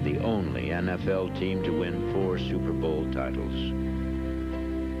Steelers are the only NFL team to win 4 Super Bowl titles.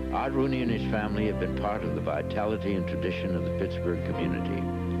 Art Rooney and his family have been part of the vitality and tradition of the Pittsburgh community.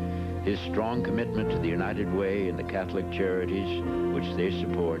 His strong commitment to the United Way and the Catholic charities which they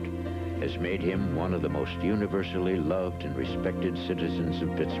support has made him one of the most universally loved and respected citizens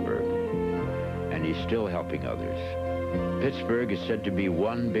of Pittsburgh. And he's still helping others. Pittsburgh is said to be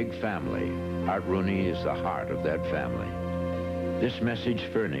one big family. Art Rooney is the heart of that family. This message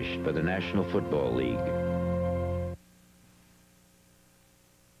furnished by the National Football League.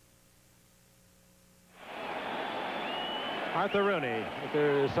 Arthur Rooney, if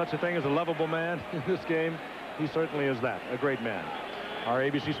there is such a thing as a lovable man in this game, he certainly is that, a great man. Our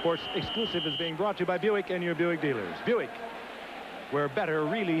ABC Sports exclusive is being brought to you by Buick and your Buick dealers. Buick, where better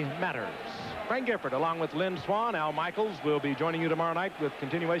really matters. Frank Gifford, along with Lynn Swan, Al Michaels, will be joining you tomorrow night with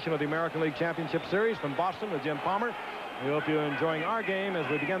continuation of the American League Championship Series from Boston with Jim Palmer. We hope you're enjoying our game as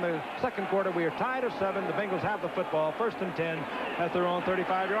we begin the second quarter. We are tied at 7. The Bengals have the football, 1st and 10 at their own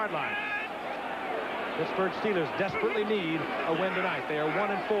 35-yard line. Pittsburgh Steelers desperately need a win tonight. They are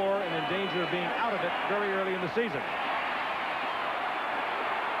 1-4 and in danger of being out of it very early in the season.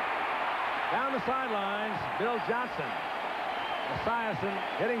 Down the sidelines, Bill Johnson. Esiason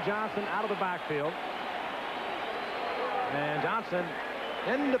hitting Johnson out of the backfield. And Johnson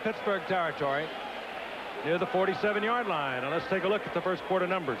into Pittsburgh territory near the 47-yard line. And let's take a look at the first quarter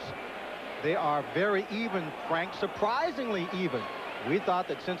numbers. They are very even, Frank, surprisingly even. We thought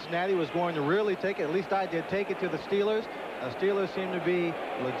that Cincinnati was going to really take it, at least I did, take it to the Steelers. The Steelers seem to be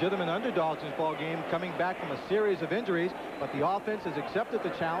legitimate underdogs in this ball game, coming back from a series of injuries, but the offense has accepted the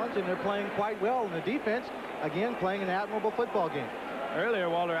challenge, and they're playing quite well. And the defense, again, playing an admirable football game.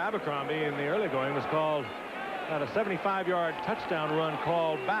 Earlier, Walter Abercrombie in the early going was called at a 75-yard touchdown run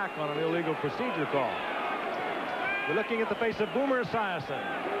called back on an illegal procedure call. We're looking at the face of Boomer Esiason,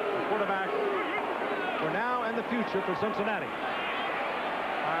 the quarterback for now and the future for Cincinnati.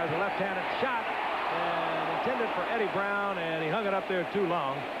 Fires a left-handed shot and intended for Eddie Brown, and he hung it up there too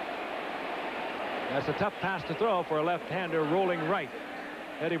long. That's a tough pass to throw for a left-hander rolling right.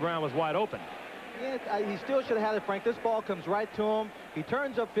 Eddie Brown was wide open. Yeah, he still should have had it, Frank. This ball comes right to him. He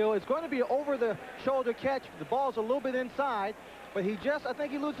turns upfield. It's going to be an over-the-shoulder catch. The ball's a little bit inside, but I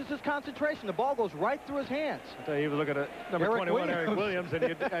think he loses his concentration. The ball goes right through his hands. I tell you, he was looking at number 21, Eric Williams,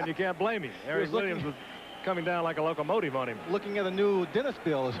 and you can't blame him. Eric Williams was coming down like a locomotive on him. Looking at a new dentist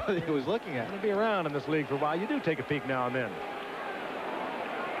bill is what he was looking at. Going to be around in this league for a while. You do take a peek now and then.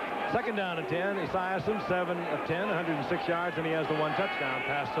 Second down and 10. Esiason, 7 of 10, 106 yards, and he has the 1 touchdown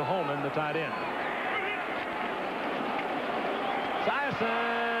pass to Holman, the tight end.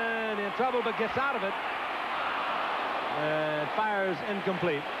 Esiason in trouble, but gets out of it. And fires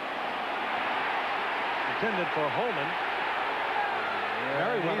incomplete. Intended for Holman.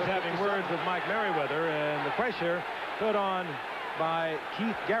 He's having words with Mike Merriweather, and the pressure put on by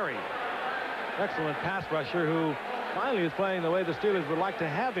Keith Gary. Excellent pass rusher who finally is playing the way the Steelers would like to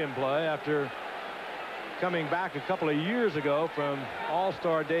have him play after coming back a couple of years ago from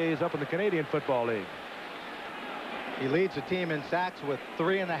all-star days up in the Canadian Football League. He leads the team in sacks with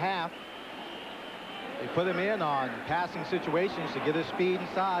 3.5. They put him in on passing situations to get his speed and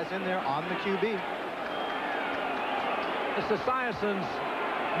size in there on the QB. It's the Esiason's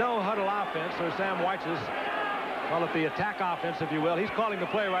no-huddle offense, or Sam Weitz's, call it the attack offense, if you will. He's calling the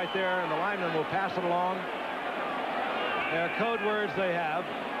play right there, and the lineman will pass it along. They're code words they have.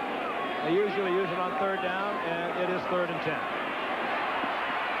 They usually use it on third down, and it is 3rd and 10.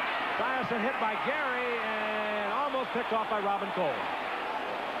 Esiason hit by Gary and almost picked off by Robin Cole.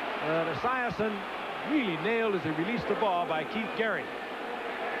 Esiason really nailed as he released the ball by Keith Gary.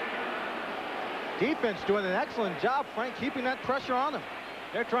 Defense doing an excellent job, Frank, keeping that pressure on him.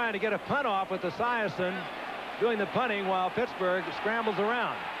 They're trying to get a punt off with Esiason doing the punting while Pittsburgh scrambles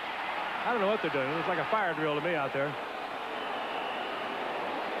around. I don't know what they're doing. It looks like a fire drill to me out there.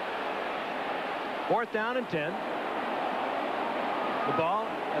 4th down and 10. The ball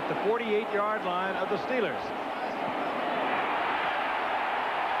at the 48-yard line of the Steelers.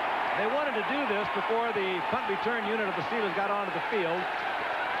 They wanted to do this before the punt return unit of the Steelers got onto the field.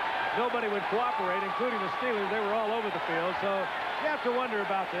 Nobody would cooperate, including the Steelers. They were all over the field, so you have to wonder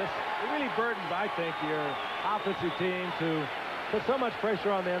about this. It really burdens, I think, your offensive team to put so much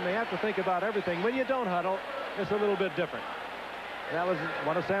pressure on them. They have to think about everything. When you don't huddle, it's a little bit different. That was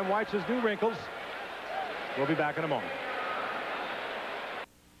one of Sam Weitz's new wrinkles. We'll be back in a moment.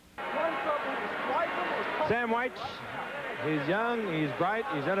 Sam Weitz, he's young, he's bright,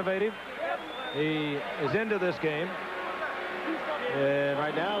 he's innovative. He is into this game. And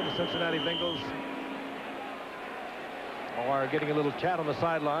right now, the Cincinnati Bengals are getting a little chat on the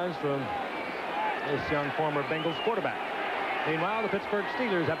sidelines from this young former Bengals quarterback. Meanwhile, the Pittsburgh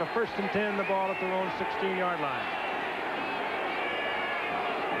Steelers have a 1st and 10, the ball at their own 16-yard line.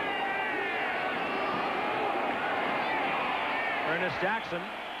 Ernest Jackson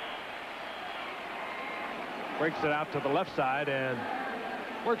breaks it out to the left side and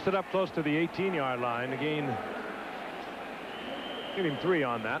works it up close to the 18-yard line. Again, give him 3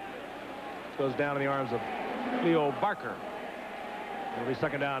 on that. Goes down in the arms of Leo Barker. It'll be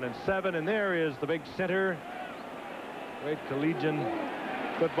 2nd down and 7, and there is the big center. Great collegiate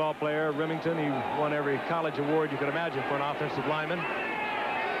football player, Remington. He won every college award you could imagine for an offensive lineman.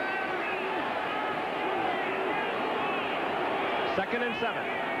 2nd and 7.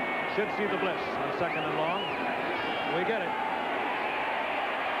 Should see the blitz on 2nd and long. We get it.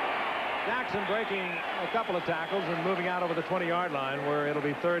 Jackson breaking a couple of tackles and moving out over the 20-yard line, where it'll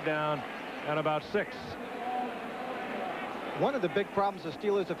be 3rd down and about 6. One of the big problems the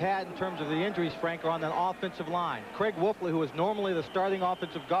Steelers have had in terms of the injuries, Frank, are on that offensive line. Craig Wolfley, who is normally the starting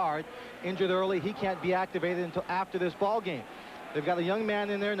offensive guard, injured early. He can't be activated until after this ball game. They've got a young man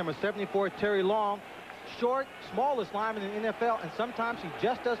in there, number 74, Terry Long. Short, smallest lineman in the NFL, and sometimes he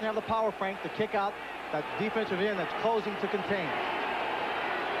just doesn't have the power, Frank, to kick out that defensive end that's closing to contain.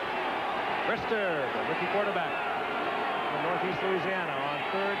 Brister, the rookie quarterback from Northeast Louisiana, on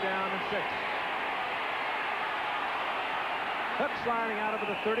 3rd down and 6. Hook sliding out over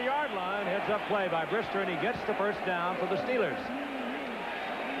the 30-yard line. Heads up play by Brister, and he gets the 1st down for the Steelers.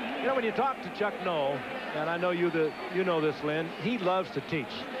 You know, when you talk to Chuck Noll, and I know you know this, Lynn, he loves to teach.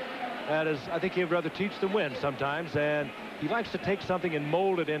 That is, I think he'd rather teach than win sometimes, and he likes to take something and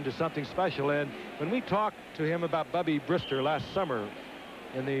mold it into something special. And when we talked to him about Bubby Brister last summer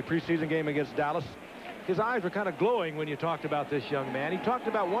in the preseason game against Dallas, his eyes were kind of glowing when you talked about this young man. He talked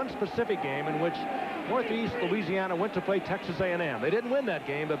about one specific game in which Northeast Louisiana went to play Texas A&M. They didn't win that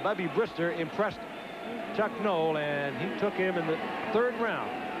game, but Bubby Brister impressed Chuck Noll, and he took him in the 3rd round.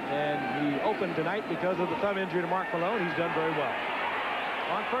 And he opened tonight because of the thumb injury to Mark Malone. He's done very well.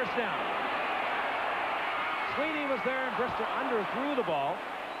 On 1st down, Sweeney was there, and Brister underthrew the ball.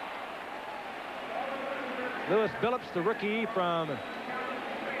 Lewis Billups, the rookie from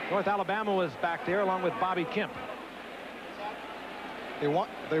North Alabama, was back there along with Bobby Kemp. They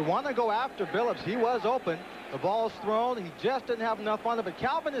want to go after Billups. He was open. The ball's thrown. He just didn't have enough on it. But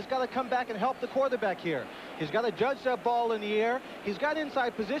Calvin has got to come back and help the quarterback here. He's got to judge that ball in the air. He's got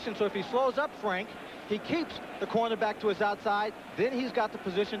inside position, so if he slows up, Frank, he keeps the cornerback to his outside. Then he's got the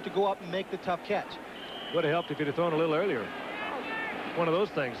position to go up and make the tough catch. Would have helped if he'd have thrown a little earlier. One of those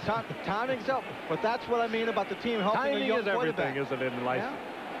things. Timing's up. But that's what I mean about the team helping the young quarterback. Timing is everything, isn't it, in life?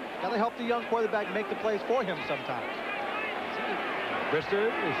 Yeah. Got to help the young quarterback make the plays for him sometimes.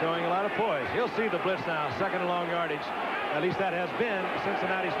 Brister is showing a lot of poise. He'll see the blitz now, 2nd and long yardage. At least that has been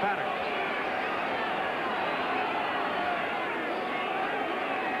Cincinnati's pattern.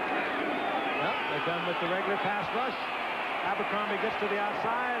 Well, they come with the regular pass rush. Abercrombie gets to the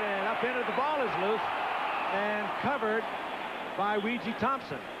outside, and up into the ball is loose and covered by Ouija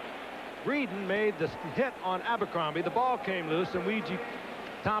Thompson. Breeden made the hit on Abercrombie. The ball came loose, and Ouija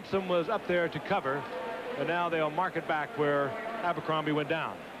Thompson was up there to cover. but now they'll mark it back where Abercrombie went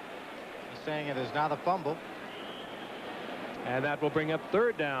down. He's saying it is not a fumble. And that will bring up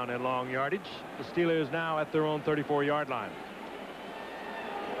 3rd down in long yardage. The Steelers now at their own 34-yard line.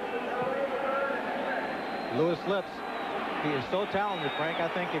 Louis Lips, he is so talented, Frank. I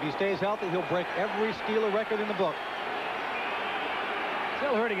think if he stays healthy, he'll break every Steeler record in the book.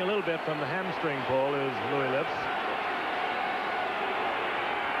 Still hurting a little bit from the hamstring pull is Louis Lips.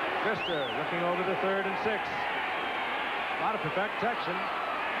 Pfister looking over the 3rd and 6. A lot of protection,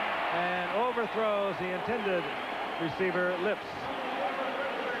 and overthrows the intended receiver, Lips.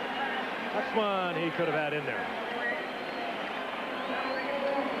 That's one he could have had in there.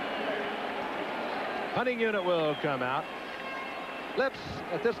 Punting unit will come out. Lips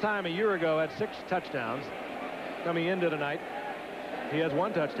at this time a year ago had 6 touchdowns. Coming into tonight, he has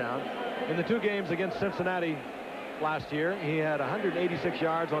 1 touchdown. In the 2 games against Cincinnati last year, he had 186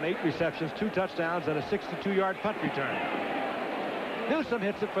 yards on 8 receptions, 2 touchdowns, and a 62-yard punt return. Newsome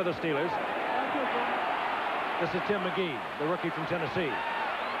hits it for the Steelers. This is Tim McGee, the rookie from Tennessee.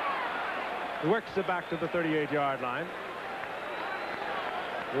 He works it back to the 38-yard line.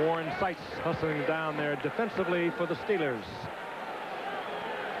 Warren Seitz hustling down there defensively for the Steelers.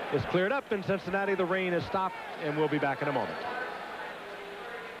 It's cleared up in Cincinnati. The rain has stopped, and we'll be back in a moment.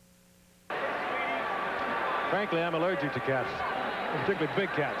 Frankly, I'm allergic to cats, particularly big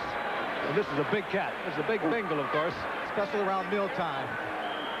cats. And this is a big cat. This is a big Bengal, of course. Especially around mealtime.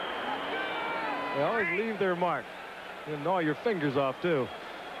 They always leave their mark. You gnaw your fingers off, too.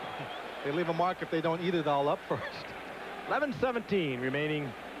 They leave a mark if they don't eat it all up first. 11-17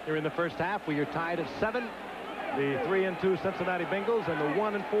 remaining here in the first half. We are tied at 7. The 3-2 Cincinnati Bengals and the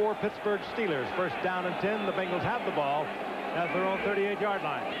 1-4 Pittsburgh Steelers. First down and 10. The Bengals have the ball at their own 38-yard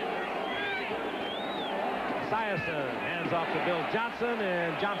line. Esiason hands off to Bill Johnson,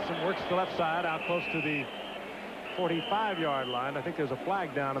 and Johnson works the left side out close to the 45-yard line. I think there's a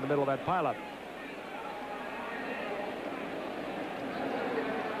flag down in the middle of that pileup.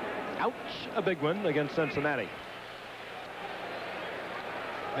 Ouch, a big one against Cincinnati.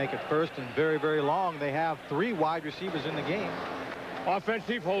 Make it first and very, very long. They have 3 wide receivers in the game.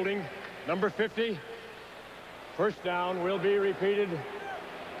 Offensive holding, number 50. First down will be repeated.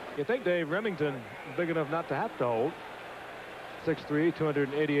 You think Dave Remington is big enough not to have to hold. 6'3",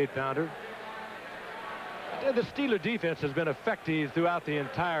 288-pounder. The Steeler defense has been effective throughout the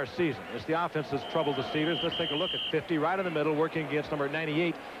entire season. As the offense has troubled the Steelers. Let's take a look at 50 right in the middle, working against number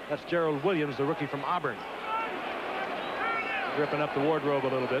 98. That's Gerald Williams, the rookie from Auburn. Ripping up the wardrobe a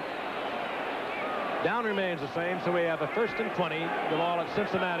little bit. Down remains the same, so we have a 1st and 20. The ball at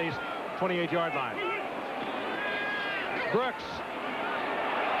Cincinnati's 28-yard line. Brooks.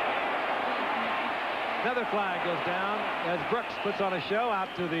 Another flag goes down as Brooks puts on a show out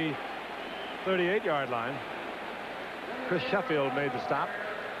to the 38-yard line. Chris Sheffield made the stop.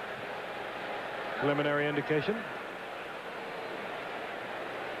 Preliminary indication.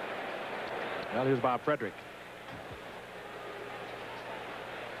 Well, here's Bob Frederick.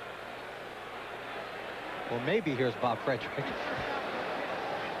 Well, maybe here's Bob Frederick.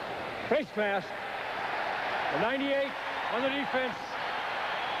 Face mask. The 98 on the defense.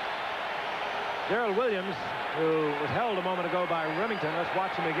 Gerald Williams, who was held a moment ago by Remington. Let's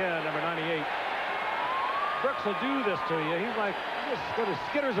watch him again, number 98. Brooks will do this to you. He's like, just sort of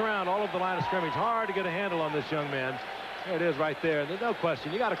skitters around all over the line of scrimmage. Hard to get a handle on this young man. There it is right there. There's no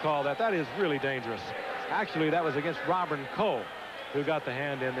question. You got to call that. That is really dangerous. Actually, that was against Robin Cole, who got the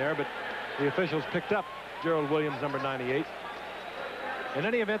hand in there, but the officials picked up Gerald Williams, number 98. In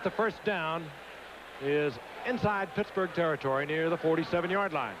any event, the first down is inside Pittsburgh territory near the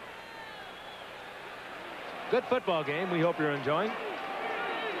 47-yard line. Good football game we hope you're enjoying.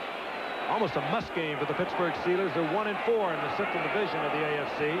 Almost a must game for the Pittsburgh Steelers. They're 1-4 in the Central Division of the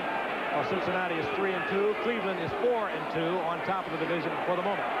AFC. While Cincinnati is 3-2. Cleveland is 4-2 on top of the division for the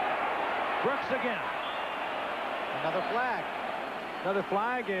moment. Brooks again. Another flag. Another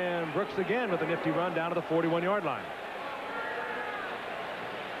flag, and Brooks again with a nifty run down to the 41-yard line.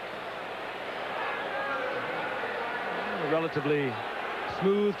 A relatively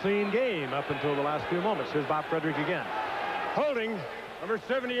smooth, clean game up until the last few moments. Here's Bob Frederick again. Holding, number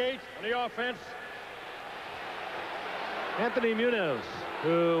 78 on the offense. Anthony Munoz,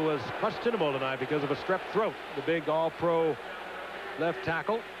 who was questionable tonight because of a strep throat. The big all-pro left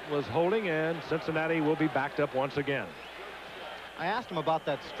tackle was holding, and Cincinnati will be backed up once again. I asked him about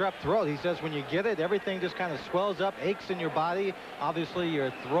that strep throat. He says when you get it, everything just kind of swells up, aches in your body. Obviously,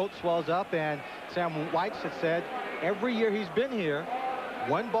 your throat swells up, and Sam White had said every year he's been here,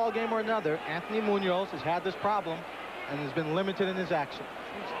 one ball game or another, Anthony Munoz has had this problem and has been limited in his action.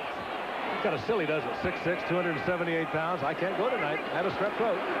 Got a silly, does it? 6'6", 278 pounds. I can't go tonight. I had a strep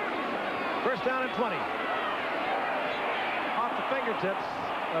throat. First down and 20. Off the fingertips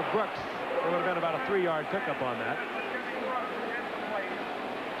of Brooks. There would have been about a 3-yard pickup on that.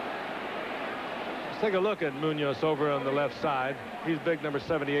 Let's take a look at Munoz over on the left side. He's big, number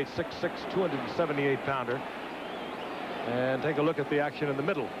 78, 6'6", 278 pounder. And take a look at the action in the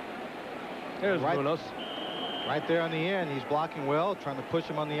middle. Here's Munoz. Right there on the end. He's blocking well, trying to push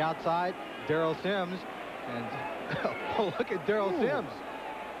him on the outside. Darrell Sims. And oh, look at Darrell Sims.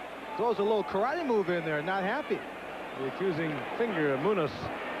 Throws a little karate move in there. Not happy. The accusing finger of Munoz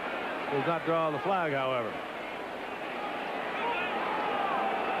does not draw the flag, however.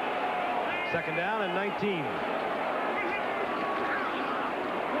 Second down and 19.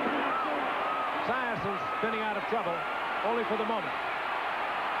 Esiason spinning out of trouble, only for the moment.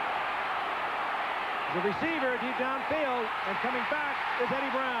 The receiver deep downfield, and coming back is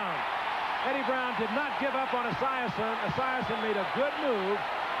Eddie Brown. Eddie Brown did not give up on Esiason. Esiason made a good move.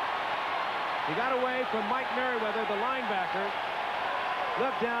 He got away from Mike Merriweather, the linebacker.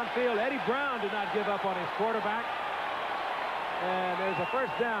 Looked downfield. Eddie Brown did not give up on his quarterback. And there's a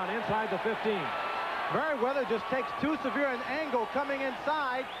first down inside the 15. Merriweather just takes too severe an angle coming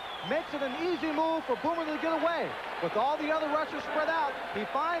inside. Makes it an easy move for Boomer to get away. With all the other rushers spread out, he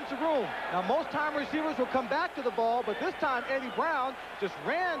finds the room. Now, most time receivers will come back to the ball, but this time Eddie Brown just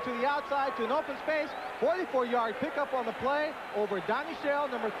ran to the outside to an open space. 44-yard pickup on the play over Donnie Shell,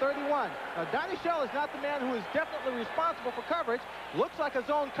 number 31. Now, Donnie Shell is not the man who is definitely responsible for coverage. Looks like a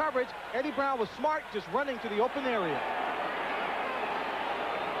zone coverage. Eddie Brown was smart, just running to the open area.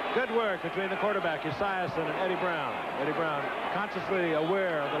 Good work between the quarterback, Esiason, and Eddie Brown. Eddie Brown, consciously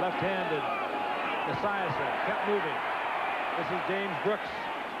aware of the left-handed Esiason, kept moving. This is James Brooks,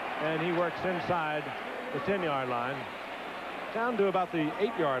 and he works inside the 10-yard line, down to about the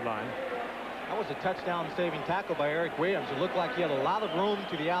 8-yard line. That was a touchdown-saving tackle by Eric Williams. It looked like he had a lot of room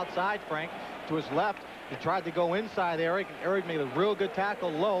to the outside, Frank, to his left. He tried to go inside Eric, and Eric made a real good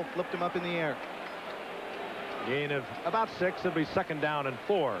tackle low, flipped him up in the air. Gain of about 6. It'll be second down and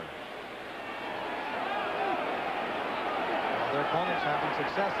 4. Their opponents having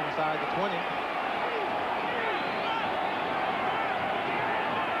success inside the 20.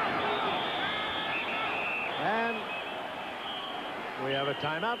 And we have a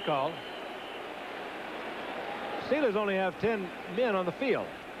timeout call. Steelers only have 10 men on the field.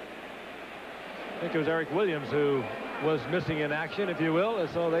 I think it was Eric Williams who was missing in action, if you will, and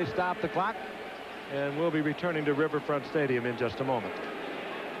so they stopped the clock. And we'll be returning to Riverfront Stadium in just a moment.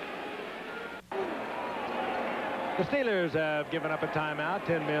 The Steelers have given up a timeout.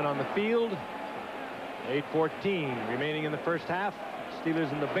 10 men on the field. 8:14 remaining in the first half.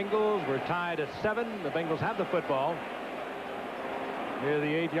 Steelers and the Bengals were tied at 7. The Bengals have the football near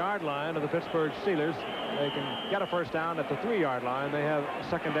the 8-yard line of the Pittsburgh Steelers. They can get a first down at the 3-yard line. They have a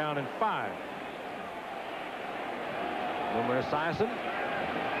second down and 5. Boomer Esiason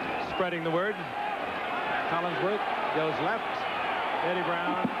spreading the word. Collinsworth goes left. Eddie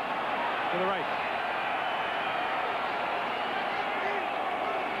Brown to the right.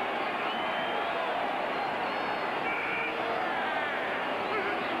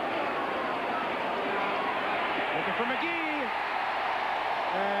 Looking for McGee.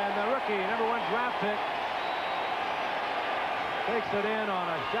 And the rookie, number 1 draft pick, takes it in on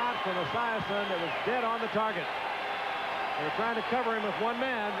a shot from Esiason that was dead on the target. They were trying to cover him with one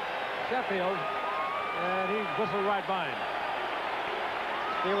man, Sheffield. And he whistled right by him.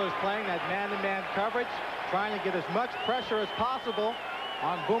 Steelers playing that man-to-man coverage, trying to get as much pressure as possible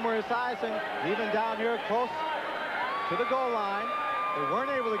on Boomer Esiason, even down here close to the goal line. They weren't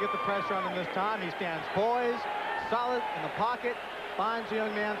able to get the pressure on him this time. He stands poised, solid in the pocket, finds the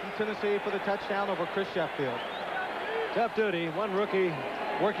young man from Tennessee for the touchdown over Chris Sheffield. Tough duty. One rookie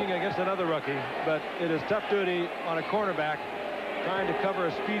working against another rookie, but it is tough duty on a cornerback trying to cover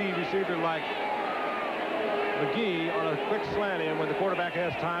a speedy receiver like McGee on a quick slant in when the quarterback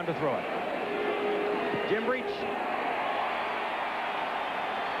has time to throw it. Jim Breach.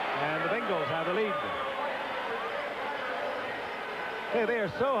 And the Bengals have the lead. Hey, they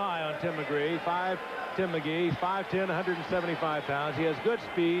are so high on Tim McGee. Tim McGee, 5'10", 175 pounds. He has good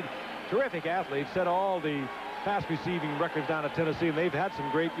speed, terrific athlete, set all the pass receiving records down at Tennessee, and they've had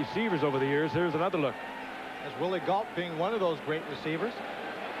some great receivers over the years. Here's another look. As Willie Galt being one of those great receivers.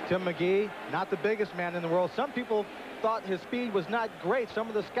 Tim McGee, not the biggest man in the world. Some people thought his speed was not great. Some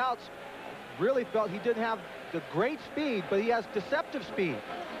of the scouts really felt he didn't have the great speed, but he has deceptive speed.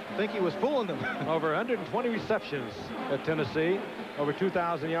 I think he was fooling them. Over 120 receptions at Tennessee, over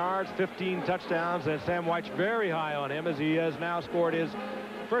 2,000 yards, 15 touchdowns, and Sam White's very high on him as he has now scored his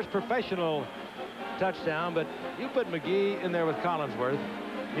first professional touchdown, but you put McGee in there with Collinsworth.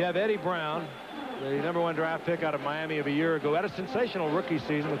 You have Eddie Brown, the #1 draft pick out of Miami of a year ago, had a sensational rookie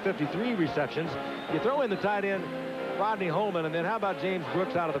season with 53 receptions. You throw in the tight end Rodney Holman, and then how about James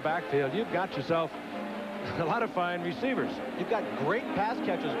Brooks out of the backfield? You've got yourself a lot of fine receivers. You've got great pass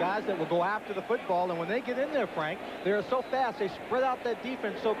catchers, guys that will go after the football, and when they get in there, Frank, they're so fast, they spread out that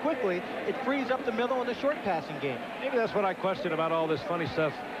defense so quickly, it frees up the middle in the short passing game. Maybe that's what I question about all this funny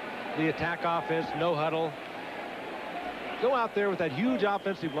stuff. The attack offense, no huddle. Go out there with that huge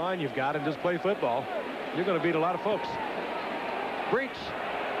offensive line you've got and just play football. You're going to beat a lot of folks. Breach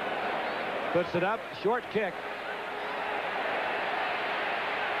puts it up, short kick.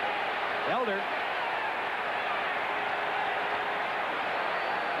 Elder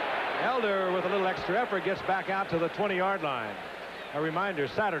with a little extra effort gets back out to the 20-yard line. A reminder,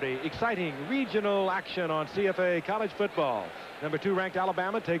 Saturday, exciting regional action on CFA college football. #2 ranked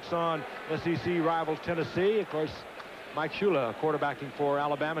Alabama takes on SEC rivals Tennessee. Of course, Mike Shula quarterbacking for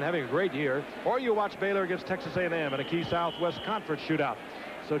Alabama and having a great year. Or you watch Baylor against Texas A&M in a key Southwest Conference shootout.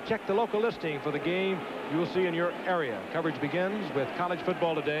 So check the local listing for the game you will see in your area. Coverage begins with college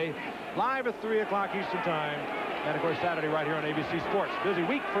football today, live at 3 o'clock Eastern Time. And, of course, Saturday right here on ABC Sports. Busy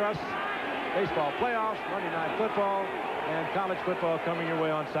week for us. Baseball playoffs, Monday Night Football, and college football coming your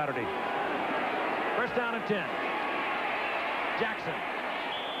way on Saturday. First down and 10. Jackson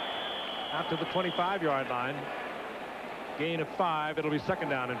out to the 25-yard line. Gain of 5. It'll be second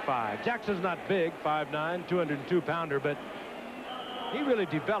down and 5. Jackson's not big, 5'9", 202-pounder, but he really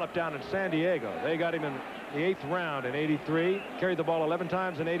developed down in San Diego. They got him in the 8th round in '83, carried the ball 11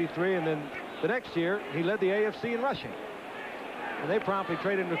 times in '83, and then the next year he led the AFC in rushing. And they promptly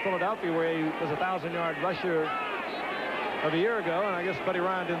traded him to Philadelphia, where he was a 1,000-yard rusher of a year ago, and I guess Buddy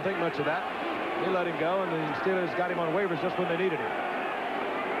Ryan didn't think much of that. He let him go, and the Steelers got him on waivers just when they needed him.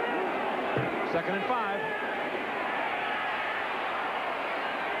 Second and 5.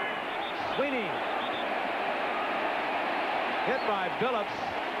 Sweeney hit by Billups,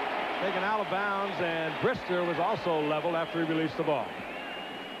 taken out of bounds, and Brister was also leveled after he released the ball.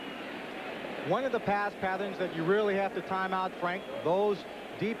 One of the pass patterns that you really have to time out, Frank, those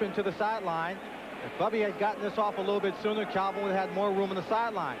deep into the sideline. If Bubby had gotten this off a little bit sooner, Calvin would have had more room on the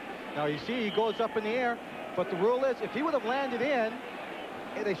sideline. Now you see he goes up in the air, but the rule is if he would have landed in,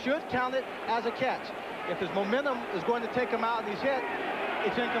 they should count it as a catch. If his momentum is going to take him out and he's hit,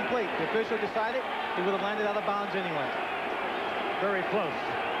 it's incomplete. The official decided he would have landed out of bounds anyway. Very close.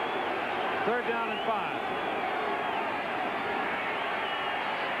 Third down and 5.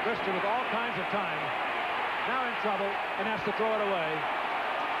 Brister with all kinds of time. Now in trouble and has to throw it away.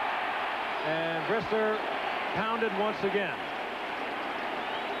 And Brister pounded once again.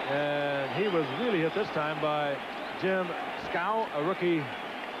 And he was really hit this time by Jim Scow, a rookie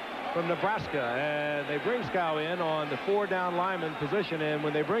from Nebraska. And they bring Scow in on the 4-down lineman position. And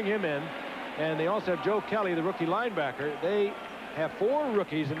when they bring him in, and they also have Joe Kelly, the rookie linebacker, they have 4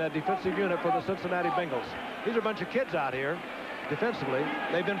 rookies in that defensive unit for the Cincinnati Bengals. These are a bunch of kids out here defensively.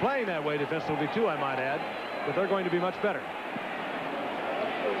 They've been playing that way defensively too, I might add, but they're going to be much better.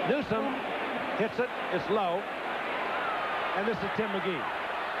 Newsom hits it. It's low. And this is Tim McGee.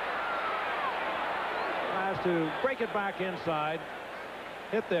 Tries to break it back inside.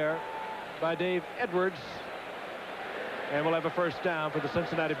 Hit there by Dave Edwards. And we'll have a first down for the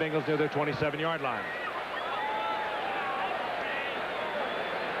Cincinnati Bengals near their 27-yard line.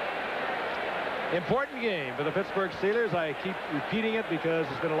 Important game for the Pittsburgh Steelers. I keep repeating it because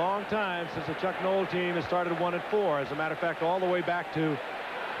it's been a long time since the Chuck Noll team has started 1-4. As a matter of fact, all the way back to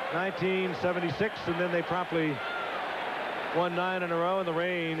 1976, and then they promptly won 9 in a row. And the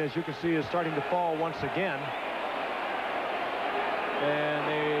rain, as you can see, is starting to fall once again. And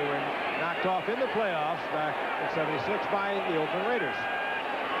they were knocked off in the playoffs back in '76 by the Oakland Raiders.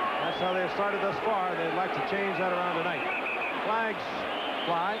 That's how they've started thus far. They'd like to change that around tonight. Flags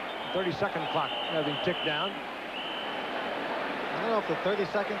fly. 30-second clock having ticked down. I don't know if the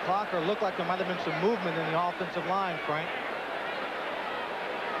 30-second clock or looked like there might have been some movement in the offensive line, Frank.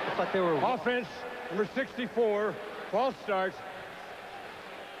 Looks like they were... Offense, number 64, false starts.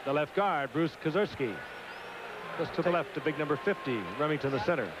 The left guard, Bruce Kozerski. Just to the left, the big number 50, Remington the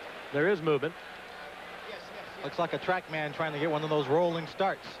center. There is movement. Looks like a track man trying to get one of those rolling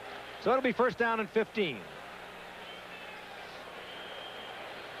starts. So it'll be first down and 15.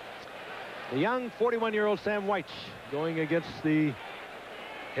 The young 41-year-old Sam White going against the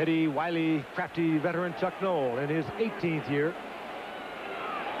heady, wily, crafty veteran Chuck Noll in his 18th year.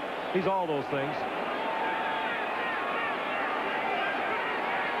 He's all those things.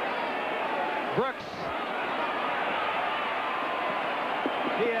 Brooks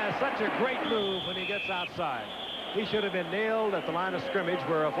He has such a great move when he gets outside. He should have been nailed at the line of scrimmage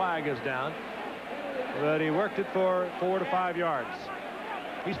where a flag is down, but he worked it for 4 to 5 yards.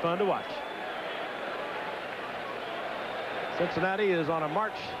 He's fun to watch. Cincinnati is on a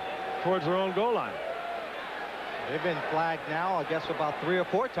march towards their own goal line. They've been flagged now, I guess, about 3 or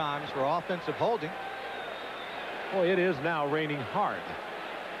 4 times for offensive holding. Boy, it is now raining hard.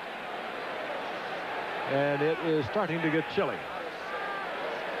 And it is starting to get chilly.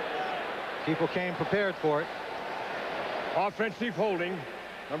 People came prepared for it. Offensive holding,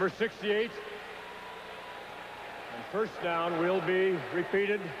 number 68. And first down will be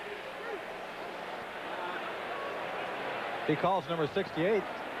repeated. He calls number 68.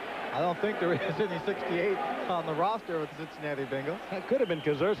 I don't think there is any 68 on the roster with the Cincinnati Bengals. That could have been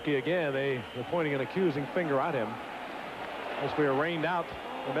Kozerski again. They were pointing an accusing finger at him. As we are rained out,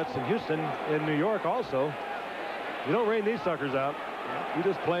 the Mets in Houston, in New York also. You don't rain these suckers out. You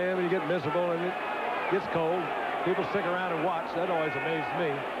just play them and you get miserable and it gets cold. People stick around and watch. That always amazed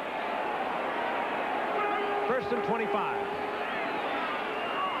me. First and 25.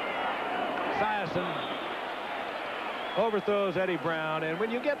 Siason overthrows Eddie Brown, and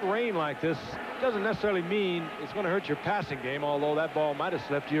when you get rain like this, it doesn't necessarily mean it's going to hurt your passing game, although that ball might have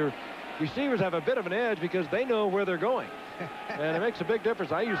slipped. Your receivers have a bit of an edge because they know where they're going, and it makes a big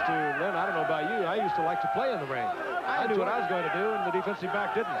difference. I used to, Lynn, I don't know about you, I used to like to play in the rain. I knew what I was going to do, and the defensive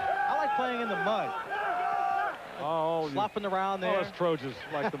back didn't. I like playing in the mud. Oh, Flopping around there. Oh, us Trojans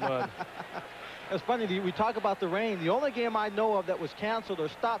like the mud. It's funny, we talk about the rain. The only game I know of that was canceled or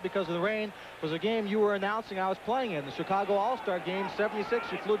stopped because of the rain was a game you were announcing I was playing in, the Chicago All-Star game,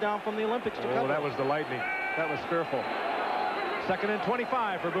 76. You flew down from the Olympics to cover. Oh, that was the lightning. That was fearful. Second and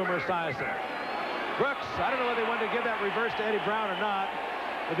 25 for Boomer Esiason. Brooks, I don't know whether they wanted to give that reverse to Eddie Brown or not.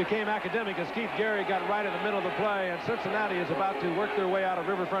 It became academic as Keith Gary got right in the middle of the play, and Cincinnati is about to work their way out of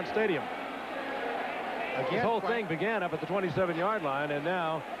Riverfront Stadium. This whole thing began up at the 27-yard line, and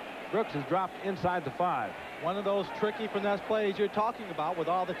now Brooks has dropped inside the 5. One of those tricky finesse plays you're talking about with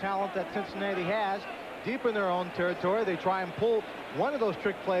all the talent that Cincinnati has deep in their own territory. They try and pull one of those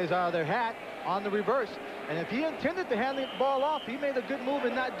trick plays out of their hat on the reverse. And if he intended to hand the ball off, he made a good move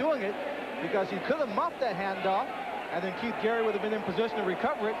in not doing it because he could have muffed that handoff, and then Keith Gary would have been in position to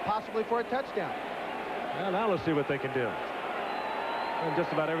recover it, possibly for a touchdown. Well, now let's see what they can do. And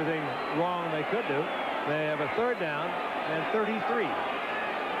just about everything wrong they could do. They have a 3rd down and 33.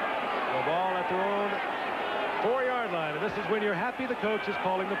 The ball at their own 4-yard line, and this is when you're happy the coach is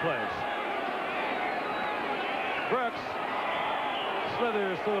calling the plays. Brooks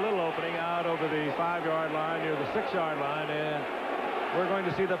slithers through a little opening out over the 5-yard line near the 6-yard line, and we're going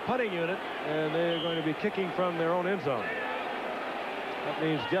to see the punting unit, and they're going to be kicking from their own end zone. That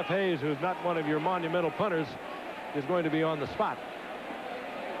means Jeff Hayes, who's not one of your monumental punters, is going to be on the spot.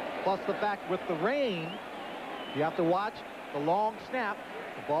 Plus the fact with the rain, you have to watch the long snap.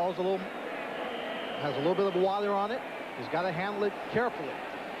 The ball's has a little bit of water on it. He's got to handle it carefully.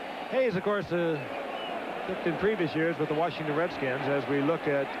 Hayes, of course, kicked in previous years with the Washington Redskins. As we look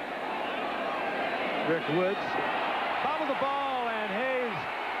at Rick Woods, bobble the ball, and Hayes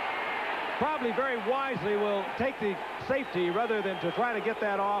probably very wisely will take the safety rather than to try to get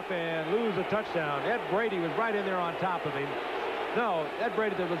that off and lose a touchdown. Ed Brady was right in there on top of him. No, Ed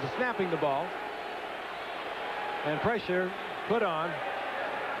Brady was snapping the ball, and pressure put on.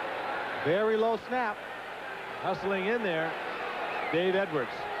 Very low snap. Hustling in there, Dave Edwards.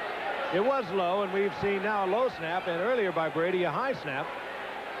 It was low, and we've seen now a low snap, and earlier by Brady a high snap.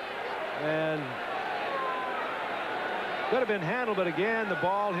 And could have been handled, but again the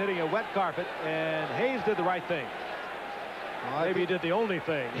ball hitting a wet carpet, and Hayes did the right thing. Maybe he did the only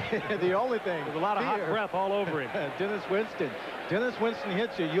thing. The only thing. There's a lot of hot breath all over him. Dennis Winston. Dennis Winston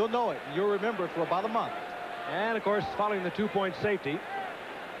hits you. You'll know it. You'll remember it for about a month. And, of course, following the 2-point safety,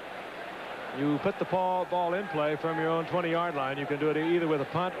 you put the ball in play from your own 20-yard line. You can do it either with a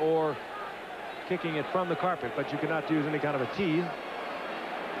punt or kicking it from the carpet, but you cannot use any kind of a tee.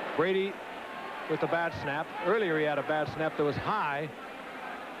 Brady with a bad snap. Earlier he had a bad snap that was high,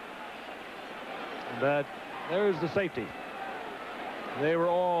 but there's the safety. They were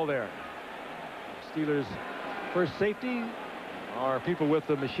all there. Steelers' first safety are people with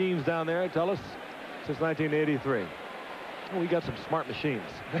the machines down there, tell us, since 1983. Oh, we got some smart machines.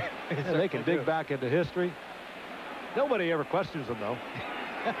 They can dig back into history. Nobody ever questions them, though.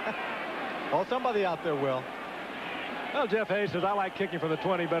 Well, somebody out there will. Well, Jeff Hayes says, I like kicking from the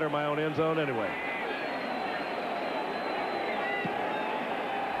 20 better in my own end zone anyway.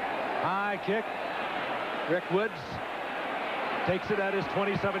 High kick. Rick Woods takes it at his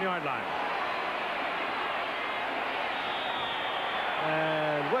 27-yard line.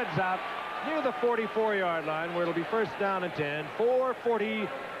 And spreads out near the 44-yard line, where it'll be first down and 10. 4:40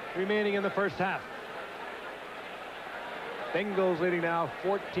 remaining in the first half. Bengals leading now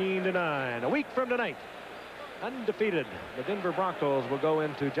 14-9. A week from tonight, undefeated, the Denver Broncos will go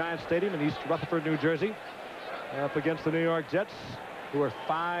into Giant Stadium in East Rutherford, New Jersey, up against the New York Jets, who are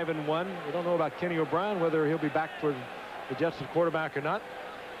 5-1. We don't know about Kenny O'Brien, whether he'll be back for the Jets at quarterback or not.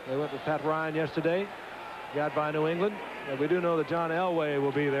 They went with Pat Ryan yesterday, got by New England. And we do know that John Elway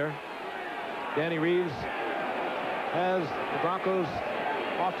will be there. Danny Reeves has the Broncos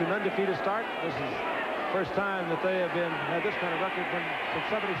off to an undefeated start. This is the first time that they have had this kind of record since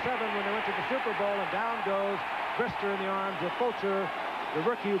 '77, when they went to the Super Bowl. And down goes Brister in the arms of Fulcher, the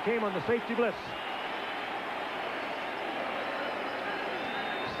rookie who came on the safety blitz.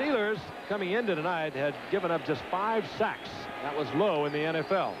 Steelers, coming into tonight, had given up just 5 sacks. That was low in the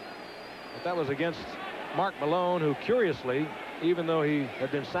NFL. But that was against Mark Malone, who curiously, even though he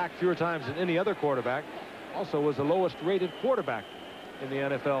had been sacked fewer times than any other quarterback, also was the lowest rated quarterback in the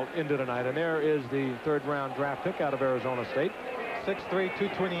NFL into tonight. And there is the 3rd-round draft pick out of Arizona State. 6'3",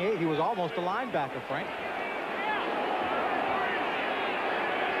 228. He was almost a linebacker, Frank.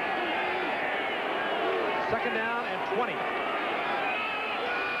 Second down and 20.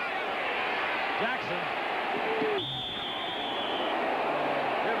 Jackson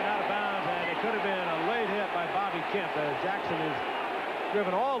driven out of bounds, and it could have been a late hit by Bobby Kemp, as Jackson is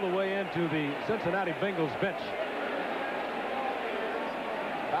driven all the way into the Cincinnati Bengals bench.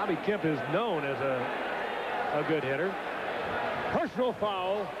 Bobby Kemp is known as a good hitter. Personal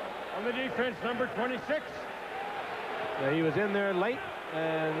foul on the defense, number 26. Yeah, he was in there late,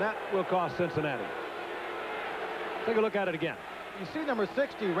 and that will cost Cincinnati. Take a look at it again. You see number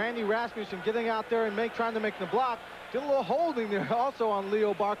 60, Randy Rasmussen, getting out there and trying to make the block. Did a little holding there also on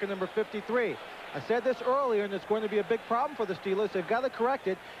Leo Barker, number 53. I said this earlier, and it's going to be a big problem for the Steelers. They've got to correct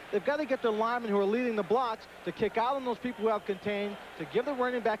it. They've got to get their linemen who are leading the blocks to kick out on those people who have contained, to give the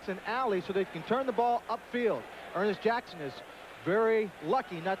running backs an alley so they can turn the ball upfield. Ernest Jackson is very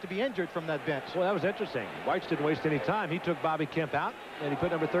lucky not to be injured from that bench. Well, that was interesting. Whites didn't waste any time. He took Bobby Kemp out, and he put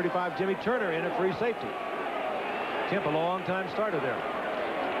number 35, Jimmy Turner, in at free safety. Kemp, a long-time starter there.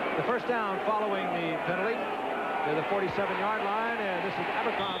 The first down following the penalty to the 47-yard line, and this is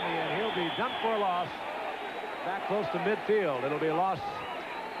Abercrombie, and he'll be dumped for a loss back close to midfield. It'll be a loss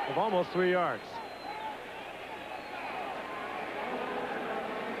of almost 3 yards.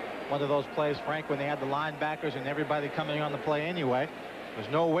 One of those plays, Frank, when they had the linebackers and everybody coming on the play anyway. There's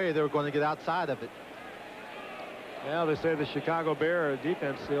no way they were going to get outside of it. Well, they say the Chicago Bear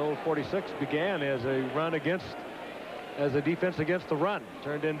defense, the old 46, began as a defense against the run.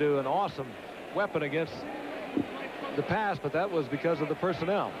 Turned into an awesome weapon against the pass, but that was because of the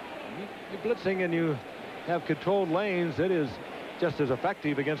personnel. You're blitzing and you have controlled lanes. It is just as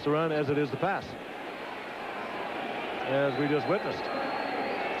effective against the run as it is the pass, as we just witnessed.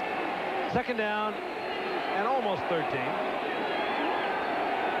 Second down and almost 13.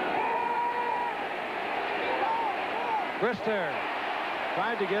 Brister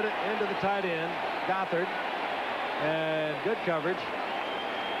tried to get it into the tight end, Gothard, and good coverage.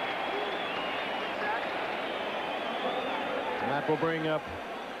 And that will bring up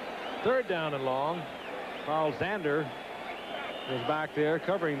 3rd down and long. Carl Zander is back there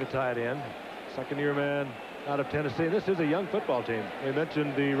covering the tight end. Second-year man out of Tennessee. This is a young football team. We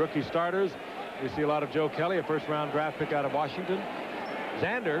mentioned the rookie starters. We see a lot of Joe Kelly, a first-round draft pick out of Washington.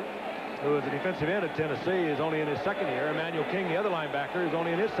 Zander, who is a defensive end at Tennessee, is only in his 2nd year. Emmanuel King, the other linebacker, is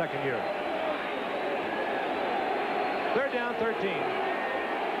only in his 2nd year. 3rd down, 13.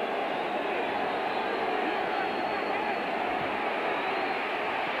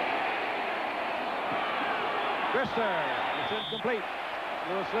 Brister, it's incomplete.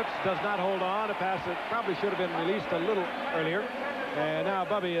 Lewis Lips does not hold on. A pass that probably should have been released a little earlier. And now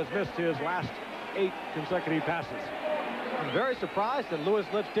Bubby has missed his last 8 consecutive passes. I'm very surprised that Lewis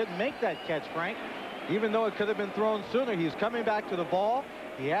Lips didn't make that catch, Frank. Even though it could have been thrown sooner, he's coming back to the ball.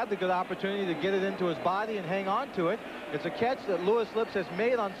 He had the good opportunity to get it into his body and hang on to it. It's a catch that Lewis Lips has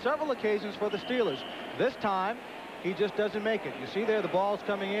made on several occasions for the Steelers. This time, he just doesn't make it. You see there, the ball's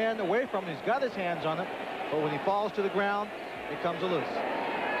coming in away from him. He's got his hands on it, but when he falls to the ground, it comes loose.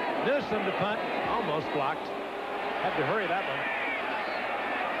 Newsom to punt, almost blocked. Had to hurry that one.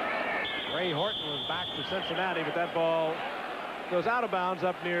 Ray Horton was back to Cincinnati, but that ball goes out of bounds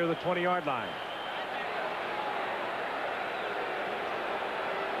up near the 20-yard line.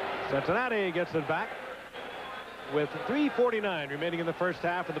 Cincinnati gets it back with 3:49 remaining in the first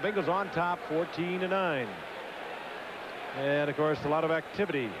half, and the Bengals on top 14-9. And of course, a lot of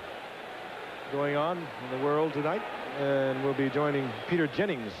activity going on in the world tonight. and we'll be joining Peter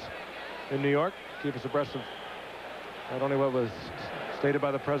Jennings in New York. Keep us abreast of not only what was stated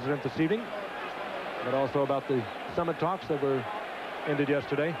by the president this evening, but also about the summit talks that were ended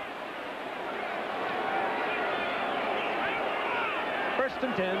yesterday. First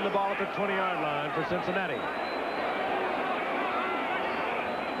and 10, the ball at the 20-yard line for Cincinnati.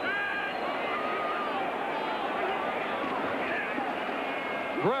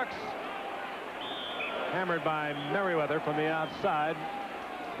 Brooks, hammered by Merriweather from the outside,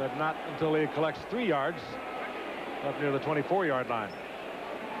 but not until he collects 3 yards up near the 24-yard line.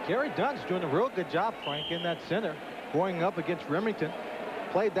 Gary Dunn's doing a real good job, Frank, in that center, going up against Remington.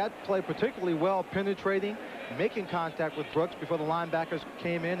 Played that play particularly well, penetrating, making contact with Brooks before the linebackers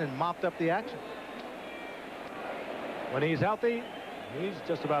came in and mopped up the action. When he's healthy, he's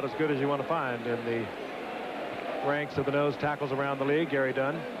just about as good as you want to find in the ranks of the nose tackles around the league, Gary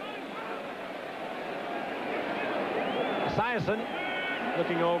Dunn. Esiason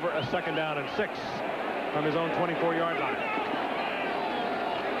looking over a 2nd down and 6 from his own 24-yard line.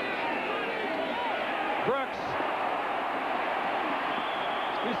 Brooks.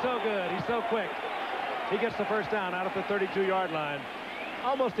 He's so good. He's so quick. He gets the first down out of the 32-yard line.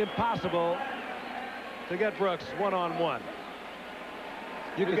 Almost impossible to get Brooks one-on-one.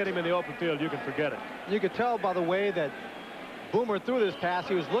 You can get him in the open field, you can forget it. You could tell by the way that Boomer threw this pass.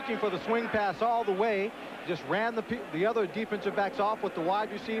 He was looking for the swing pass all the way. Just ran the other defensive backs off with the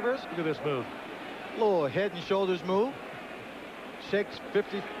wide receivers. Look at this move. Little head and shoulders move. Shakes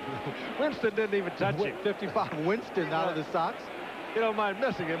 50. Winston didn't even touch him. 55 Winston out of the socks. You don't mind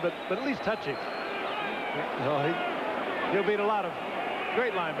missing him, but at least touch him. He'll beat a lot of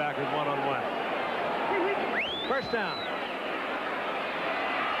great linebackers one-on-one. First down.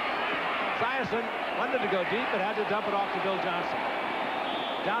 Esiason wanted to go deep, but had to dump it off to Bill Johnson.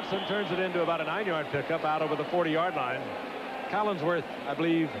 Johnson turns it into about a 9-yard pickup out over the 40-yard line. Collinsworth, I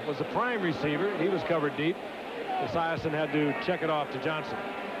believe, was the prime receiver. He was covered deep. Esiason had to check it off to Johnson.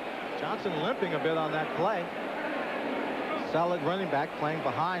 Johnson limping a bit on that play. Solid running back playing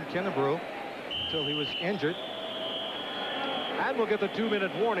behind Kennebrew until he was injured. And we'll get the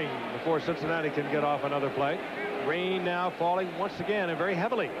 2-minute warning before Cincinnati can get off another play. Rain now falling once again and very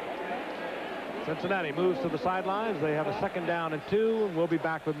heavily. Cincinnati moves to the sidelines. They have a 2nd down and 2, and we'll be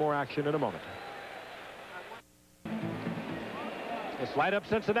back with more action in a moment. It's light up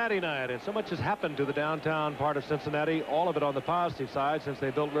Cincinnati night, and so much has happened to the downtown part of Cincinnati, all of it on the positive side since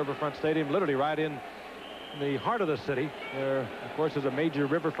they built Riverfront Stadium, literally right in the heart of the city. There, of course, is a major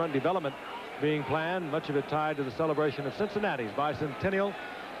riverfront development being planned, much of it tied to the celebration of Cincinnati's bicentennial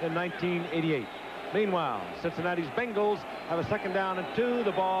in 1988. Meanwhile, Cincinnati's Bengals have a 2nd down and 2.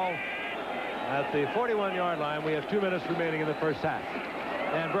 The ball at the 41-yard line. We have 2 minutes remaining in the first half.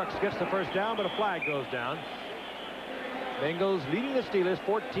 And Brooks gets the first down, but a flag goes down. Bengals leading the Steelers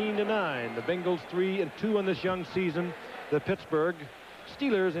 14-9. The Bengals 3-2 in this young season. The Pittsburgh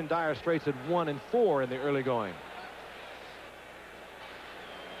Steelers in dire straits at 1-4 in the early going.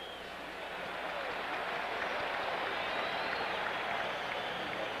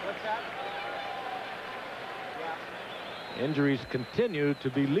 What's that? Yeah. Injuries continue to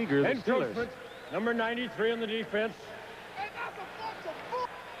beleaguer the Steelers. Encroachment, number 93 on the defense.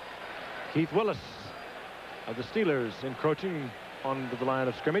 Keith Willis of the Steelers encroaching onto the line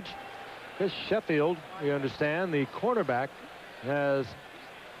of scrimmage. Chris Sheffield, we understand, the cornerback, has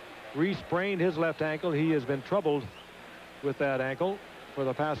re-sprained his left ankle. He has been troubled with that ankle for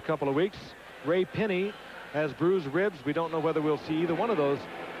the past couple of weeks. Ray Penny has bruised ribs. We don't know whether we'll see either one of those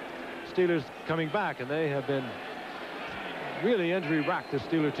Steelers coming back, and they have been really injury-racked, this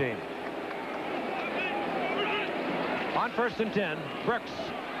Steeler team. On 1st and 10, Brooks.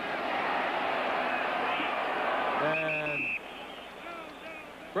 And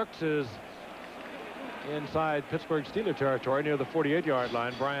Brooks is inside Pittsburgh Steeler territory near the 48-yard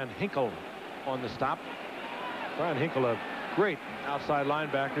line. Brian Hinkle on the stop. Brian Hinkle, a great outside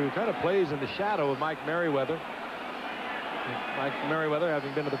linebacker who kind of plays in the shadow of Mike Merriweather. Mike Merriweather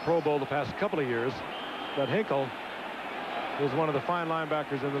having been to the Pro Bowl the past couple of years. But Hinkle is one of the fine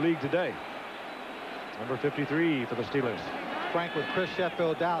linebackers in the league today. Number 53 for the Steelers. Frank, with Chris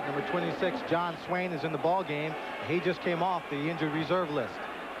Sheffield out, number 26, John Swain, is in the ball game. He just came off the injured reserve list.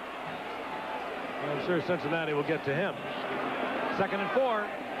 I'm sure Cincinnati will get to him. 2nd and 4,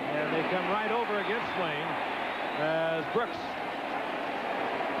 and they come right over against Swain as Brooks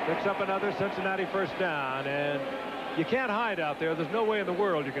picks up another Cincinnati first down. And you can't hide out there. There's no way in the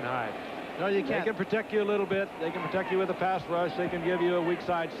world you can hide. No, you can't. They can protect you a little bit. They can protect you with a pass rush. They can give you a weak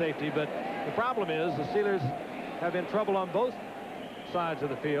side safety. But the problem is the Steelers have been trouble on both sides of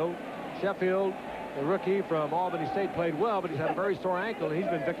the field. Sheffield the rookie from Albany State, played well, but he's had a very sore ankle, and he's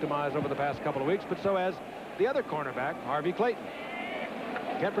been victimized over the past couple of weeks, but so has the other cornerback, Harvey Clayton.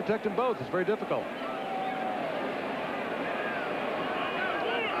 Can't protect them both. It's very difficult.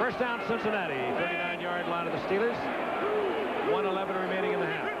 First down, Cincinnati. 39-yard line of the Steelers. 1:11 remaining in the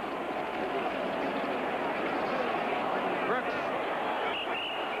half. Brooks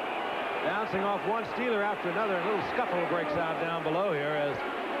bouncing off one Steeler after another. A little scuffle breaks out down below here as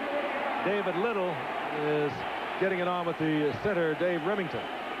David Little is getting it on with the center, Dave Remington.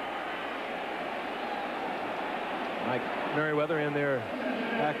 Mike Merriweather in there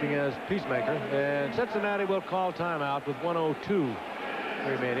acting as peacemaker. And Cincinnati will call timeout with 1:02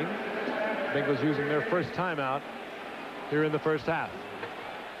 remaining. Bengals using their first timeout here in the first half.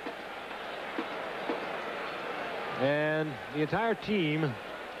 And the entire team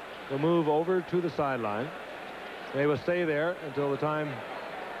will move over to the sideline. They will stay there until the time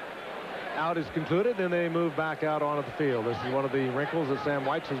out is concluded, then they move back out onto the field. This is one of the wrinkles that Sam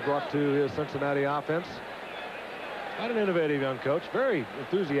White has brought to his Cincinnati offense. Quite an innovative young coach, very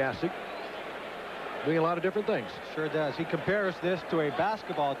enthusiastic, doing a lot of different things. Sure does. He compares this to a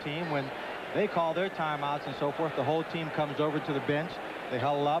basketball team when they call their timeouts and so forth. The whole team comes over to the bench. They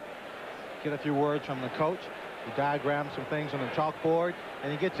huddle up, get a few words from the coach. He diagrams some things on the chalkboard,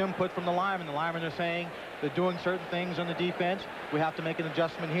 and he gets input from the linemen. The linemen are saying they're doing certain things on the defense. We have to make an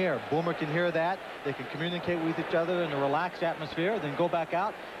adjustment here. Boomer can hear that. They can communicate with each other in a relaxed atmosphere, then go back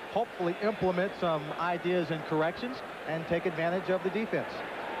out, hopefully implement some ideas and corrections, and take advantage of the defense.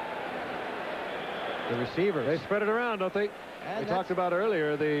 The receivers. They spread it around, don't they? We talked about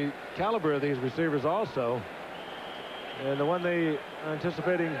earlier the caliber of these receivers also. And the one they are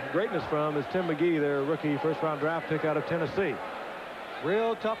anticipating greatness from is Tim McGee, their rookie first-round draft pick out of Tennessee.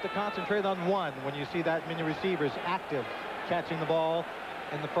 Real tough to concentrate on one when you see that many receivers active, catching the ball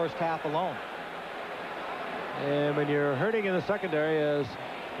in the first half alone. And when you're hurting in the secondary, as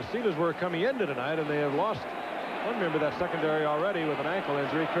the Steelers were coming into tonight, and they have lost one member of that secondary already with an ankle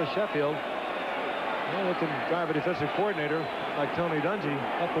injury, Chris Sheffield. Well, it can drive a defensive coordinator like Tony Dungy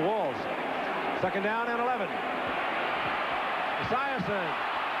up the walls. Second down and 11. Esiason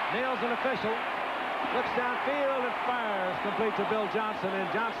nails an official, looks downfield and fires complete to Bill Johnson,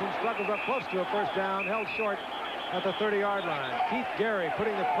 and Johnson struggles up close to a first down, held short at the 30-yard line. Keith Gary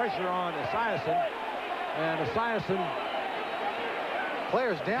putting the pressure on Esiason, and Esiason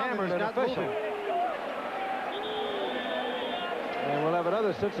players down, hammers an official. And we'll have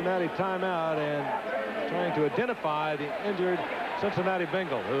another Cincinnati timeout and trying to identify the injured Cincinnati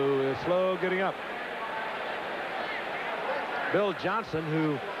Bengal, who is slow getting up. Bill Johnson,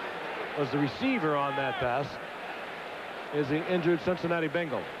 who was the receiver on that pass, is the injured Cincinnati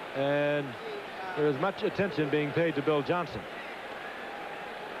Bengal. And there is much attention being paid to Bill Johnson.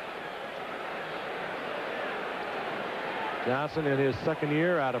 Johnson in his second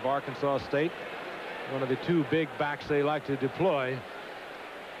year out of Arkansas State. One of the two big backs they like to deploy,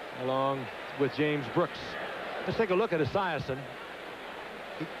 along with James Brooks. Let's take a look at Esiason.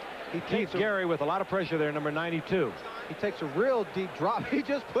 He keeps Gary with a lot of pressure there, number 92. He takes a real deep drop. He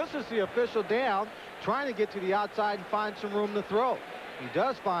just pushes the official down, trying to get to the outside and find some room to throw. He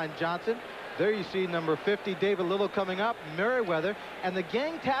does find Johnson. There you see number 50, David Little, coming up, Merriweather, and the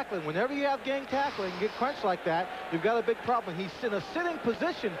gang tackling. Whenever you have gang tackling, get crunched like that, you've got a big problem. He's in a sitting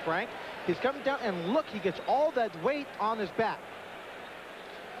position, Frank. He's coming down, and look, he gets all that weight on his back.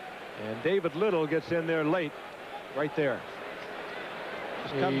 And David Little gets in there late, right there.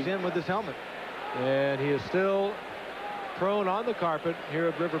 Just comes in with his helmet. And he is still prone on the carpet here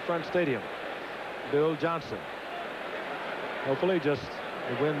at Riverfront Stadium. Bill Johnson. Hopefully just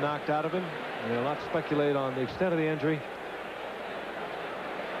the wind knocked out of him. We'll not speculate on the extent of the injury,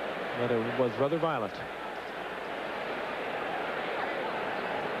 but it was rather violent.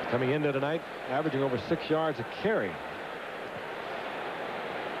 Coming into tonight, averaging over 6 yards a carry.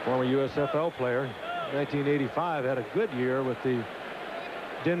 Former USFL player, 1985, had a good year with the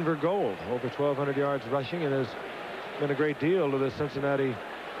Denver Gold, over 1,200 yards rushing, and has been a great deal to the Cincinnati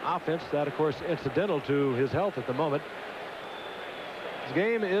offense. That, of course, incidental to his health at the moment. This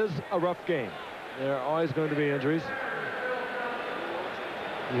game is a rough game. There are always going to be injuries.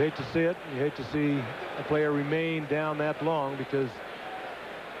 You hate to see it. You hate to see a player remain down that long because,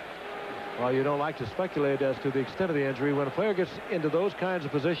 while you don't like to speculate as to the extent of the injury, when a player gets into those kinds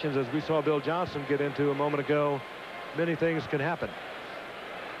of positions, as we saw Bill Johnson get into a moment ago, many things can happen.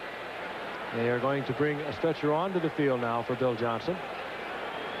 They are going to bring a stretcher onto the field now for Bill Johnson.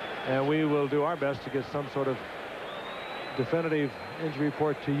 And we will do our best to get some sort of definitive injury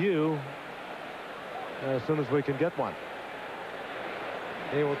report to you as soon as we can get one.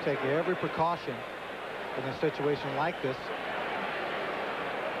 They will take every precaution in a situation like this.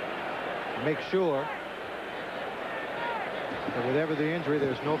 Make sure that whatever the injury,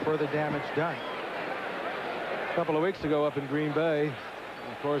 there's no further damage done. A couple of weeks ago up in Green Bay,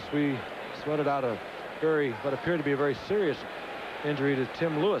 of course, we sweated out what appeared to be a very serious injury to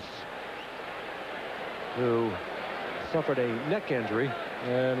Tim Lewis, who suffered a neck injury,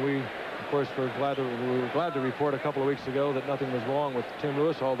 and we, of course, were glad to report a couple of weeks ago that nothing was wrong with Tim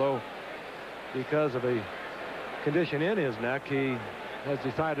Lewis, although because of a condition in his neck, he has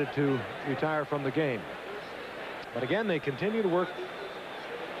decided to retire from the game. But again, they continue to work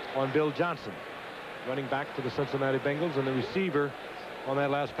on Bill Johnson, running back for the Cincinnati Bengals, and the receiver on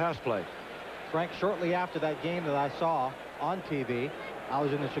that last pass play. Frank, shortly after that game that I saw on TV, I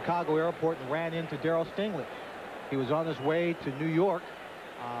was in the Chicago airport and ran into Darryl Stingley. He was on his way to New York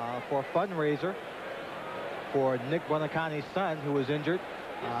for a fundraiser for Nick Buoniconti's son, who was injured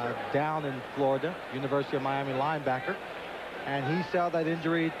down in Florida, University of Miami linebacker. And he saw that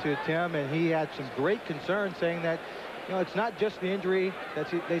injury to Tim, and he had some great concern, saying that, you know, it's not just the injury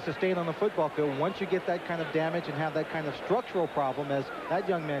that they sustain on the football field. Once you get that kind of damage and have that kind of structural problem as that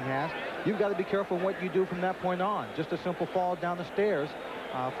young man has, you've got to be careful what you do from that point on. Just a simple fall down the stairs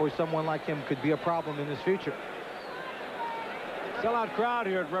for someone like him could be a problem in his future. Sellout crowd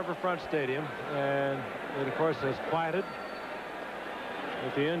here at Riverfront Stadium, and it, of course, has quieted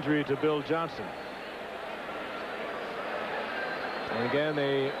with the injury to Bill Johnson. And again,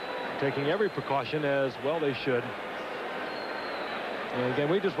 they taking every precaution, as well they should. And again,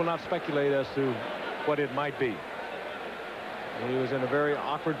 we just will not speculate as to what it might be. He was in a very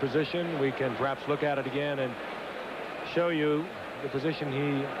awkward position. We can perhaps look at it again and show you the position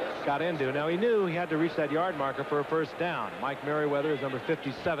he got into. Now, he knew he had to reach that yard marker for a first down. Mike Merriweather is number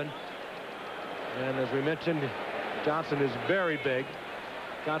 57. And as we mentioned, Johnson is very big.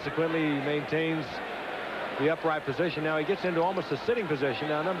 Consequently, he maintains the upright position. Now he gets into almost a sitting position.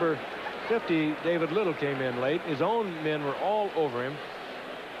 Now number 50, David Little, came in late. His own men were all over him,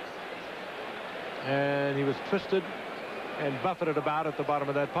 and he was twisted and buffeted about at the bottom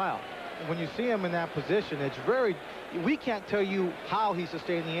of that pile. When you see him in that position, it's very, we can't tell you how he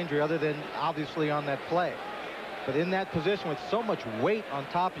sustained the injury other than obviously on that play. But in that position with so much weight on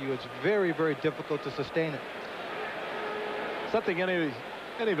top of you, it's very, very difficult to sustain it. Something any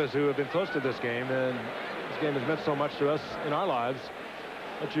of us who have been close to this game, and this game has meant so much to us in our lives,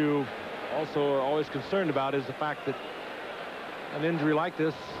 what you also are always concerned about is the fact that an injury like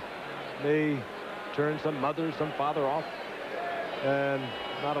this may turn some mother, some father off and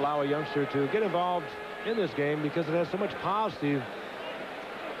not allow a youngster to get involved in this game, because it has so much positive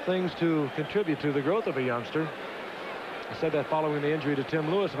things to contribute to the growth of a youngster. I said that following the injury to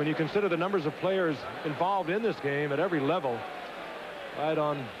Tim Lewis. When you consider the numbers of players involved in this game at every level, right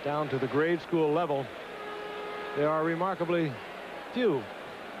on down to the grade school level, there are remarkably few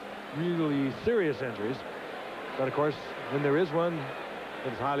really serious injuries. But of course, when there is one,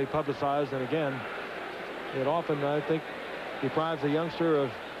 it's highly publicized, and again, it often, I think, deprives a youngster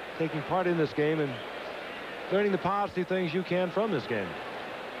of taking part in this game and learning the positive things you can from this game.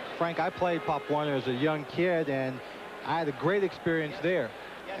 Frank, I played Pop Warner as a young kid, and I had a great experience there.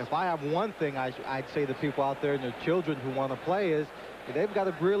 If I have one thing I'd say to people out there and their children who want to play is they've got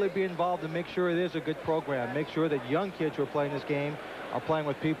to really be involved and make sure it is a good program. Make sure that young kids who are playing this game are playing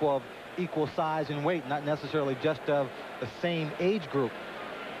with people of equal size and weight, not necessarily just of the same age group.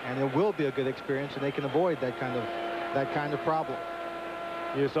 And it will be a good experience, and they can avoid that kind of problem.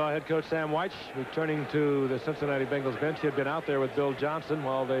 You saw head coach Sam Weich returning to the Cincinnati Bengals bench. He had been out there with Bill Johnson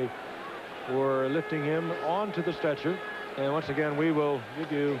while they were lifting him onto the stretcher. And once again, we will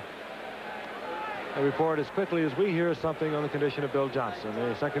give you a report as quickly as we hear something on the condition of Bill Johnson,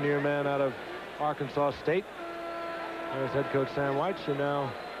 a second-year man out of Arkansas State. There's head coach Sam Weich, and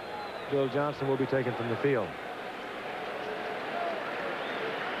now Bill Johnson will be taken from the field.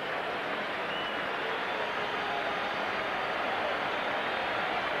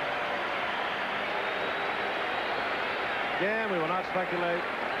 Again, we will not speculate.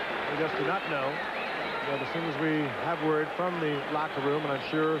 We just do not know. But as soon as we have word from the locker room, and I'm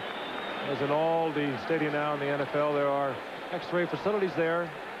sure, as in all the stadium now in the NFL, there are X-ray facilities there,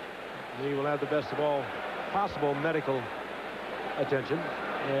 we will have the best of all possible medical attention,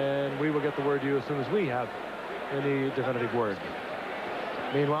 and we will get the word to you as soon as we have any definitive word.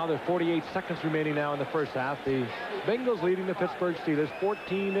 Meanwhile, there are 48 seconds remaining now in the first half. The Bengals leading the Pittsburgh Steelers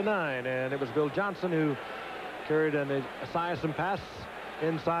 14-9, and it was Bill Johnson who carried an Esiason pass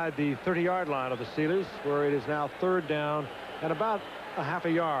inside the 30-yard line of the Steelers, where it is now third down and about a half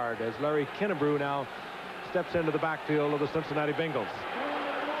a yard as Larry Kennebrew now steps into the backfield of the Cincinnati Bengals.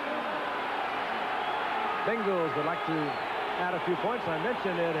 Bengals would like to add a few points. I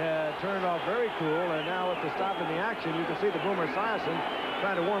mentioned it had turned off very cool, and now with the stop in the action, you can see the Boomer Esiason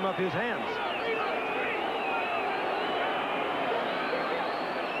trying to warm up his hands.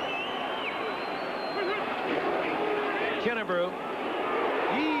 Kennebrew,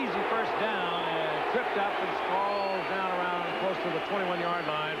 easy first down, and tripped up and falls down around close to the 21-yard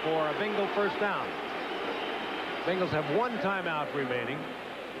line for a Bengal first down. Bengals have one timeout remaining.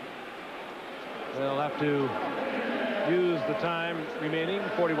 They'll have to use the time remaining,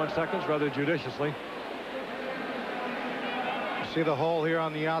 41 seconds, rather judiciously. You see the hole here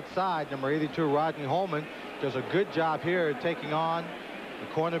on the outside. Number 82, Rodney Holman, does a good job here taking on the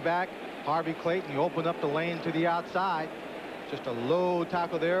cornerback, Harvey Clayton. You open up the lane to the outside. Just a low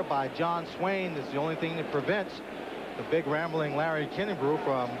tackle there by John Swain. That's the only thing that prevents the big rambling Larry Kennebrew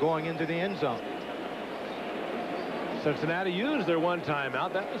from going into the end zone. Cincinnati used their one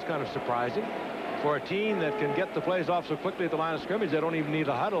timeout. That was kind of surprising. For a team that can get the plays off so quickly at the line of scrimmage, they don't even need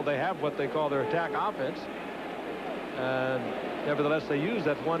a huddle. They have what they call their attack offense. And nevertheless, they use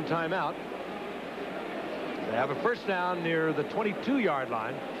that one timeout. They have a first down near the 22-yard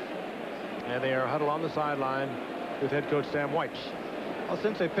line. And they are huddled on the sideline with head coach Sam White. Well,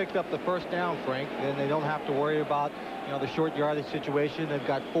 since they picked up the first down, Frank, then they don't have to worry about, the short yardage situation. They've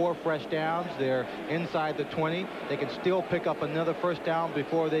got 4 fresh downs. They're inside the 20. They can still pick up another first down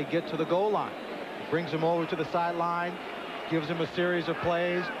before they get to the goal line. Brings him over to the sideline, gives him a series of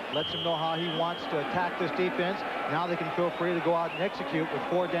plays, lets him know how he wants to attack this defense. Now they can feel free to go out and execute with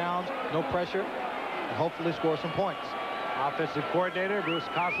 4 downs, no pressure, and hopefully score some points. Offensive coordinator Bruce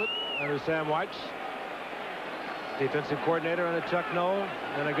Coslett under Sam White. Defensive coordinator under Chuck Noll,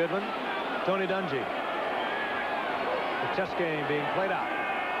 and a good one, Tony Dungy. The chess game being played out.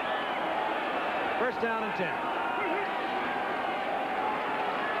 First down and 10.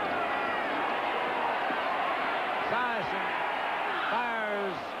 Esiason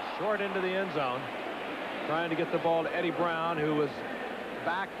fires short into the end zone, trying to get the ball to Eddie Brown, who was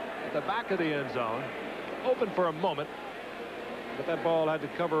back at the back of the end zone, open for a moment, but that ball had to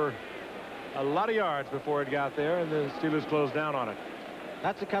cover a lot of yards before it got there, and the Steelers closed down on it.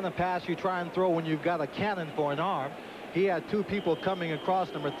 That's the kind of pass you try and throw when you've got a cannon for an arm. He had 2 people coming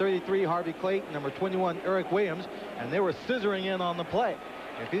across, number 33, Harvey Clayton, number 21, Eric Williams, and they were scissoring in on the play.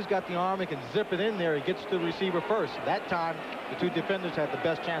 If he's got the arm, he can zip it in there. He gets to the receiver first. That time, the 2 defenders had the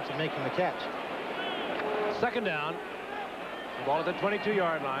best chance of making the catch. Second down. The ball at the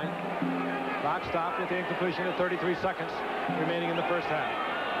 22-yard line. Clock stopped with the incompletion at 33 seconds remaining in the first half.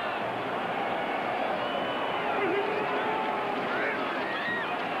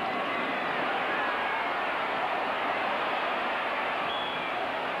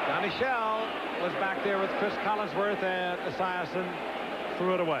 Donnie Shell was back there with Chris Collinsworth, and Esiason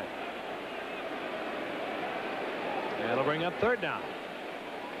threw it away. And it'll bring up third down.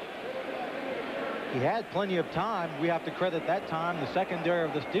 He had plenty of time. We have to credit that time the secondary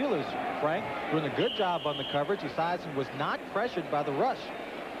of the Steelers, Frank, doing a good job on the coverage. Esiason was not pressured by the rush.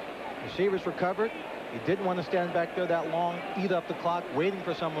 Receivers recovered. He didn't want to stand back there that long, eat up the clock, waiting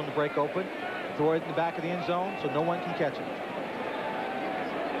for someone to break open, throw it in the back of the end zone so no one can catch it.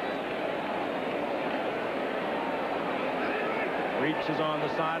 Reach is on the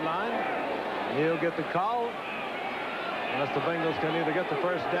sideline. He'll get the call unless the Bengals can either get the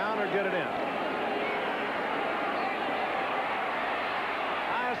first down or get it in.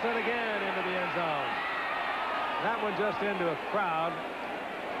 Esiason again into the end zone. That one just into a crowd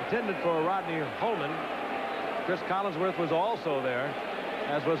intended for Rodney Holman. Chris Collinsworth was also there,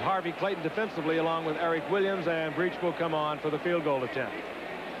 as was Harvey Clayton defensively, along with Eric Williams, and Breach will come on for the field goal attempt.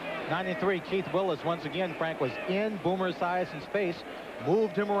 93, Keith Willis, once again, Frank, was in Boomer Esiason's face,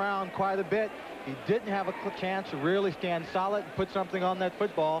 moved him around quite a bit. He didn't have a chance to really stand solid and put something on that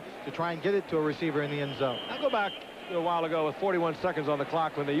football to try and get it to a receiver in the end zone. I'll go back a while ago with 41 seconds on the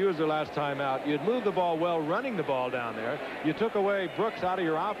clock when they used their last timeout. You'd moved the ball well running the ball down there. You took away Brooks out of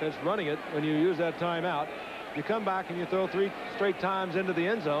your offense running it when you use that timeout. You come back and you throw 3 straight times into the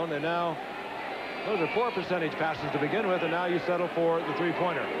end zone, and now those are poor percentage passes to begin with, and now you settle for the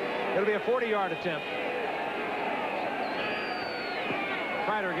 3-pointer. It'll be a 40-yard attempt.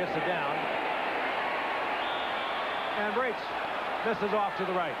 Kreider gets it down. And Breach misses off to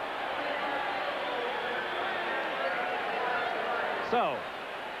the right. So,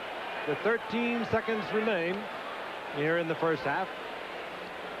 the 13 seconds remain here in the first half.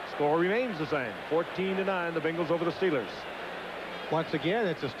 Score remains the same, 14-9, the Bengals over the Steelers. Once again,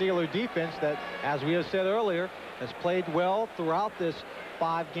 it's a Steeler defense that, as we have said earlier, has played well throughout this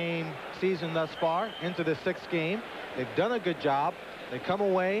 5-game season thus far into the 6th game. They've done a good job They come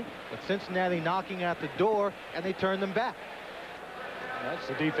away with Cincinnati knocking at the door, and they turn them back. That's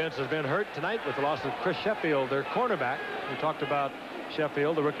the defense has been hurt tonight with the loss of Chris Sheffield, their cornerback. We talked about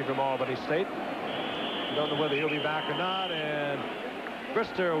Sheffield, the rookie from Albany State. We don't know whether he'll be back or not, and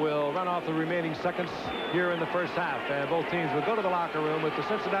Brister will run off the remaining seconds here in the first half, and both teams will go to the locker room with the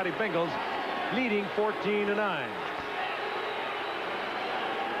Cincinnati Bengals leading 14-9.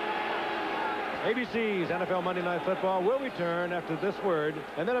 ABC's NFL Monday Night Football will return after this word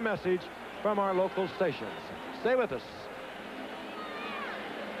and then a message from our local stations. Stay with us.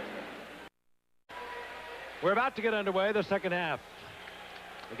 We're about to get underway, the second half.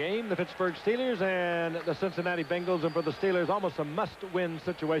 The game, the Pittsburgh Steelers and the Cincinnati Bengals, and for the Steelers, almost a must-win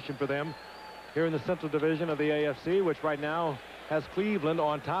situation for them here in the Central Division of the AFC, which right now has Cleveland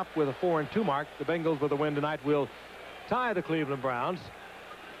on top with a 4-2 mark. The Bengals, with a win tonight, will tie the Cleveland Browns.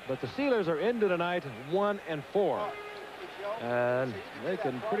 But the Steelers are into tonight 1-4. And they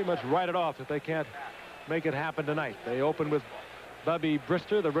can pretty much write it off if they can't make it happen tonight. They open with Bubby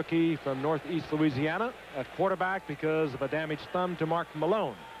Brister, the rookie from Northeast Louisiana, at quarterback because of a damaged thumb to Mark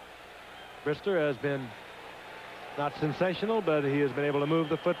Malone. Brister has been not sensational, but he has been able to move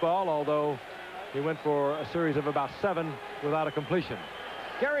the football, although he went for a series of about 7 without a completion.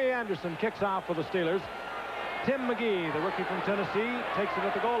 Gary Anderson kicks off for the Steelers. Tim McGee, the rookie from Tennessee, takes it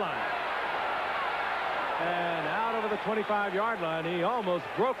at the goal line. And out over the 25-yard line, he almost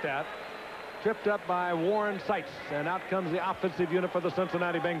broke that. Tripped up by Warren Seitz, and out comes the offensive unit for the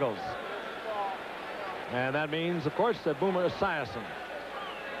Cincinnati Bengals. And that means, of course, that Boomer Esiason,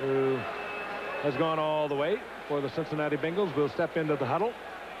 who has gone all the way for the Cincinnati Bengals, will step into the huddle.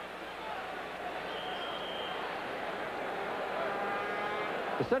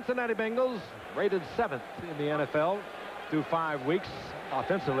 The Cincinnati Bengals rated 7th in the NFL through 5 weeks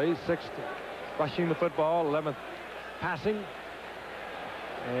offensively, 6th rushing the football, 11th passing,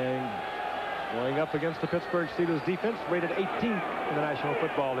 and going up against the Pittsburgh Steelers defense, rated 18th in the National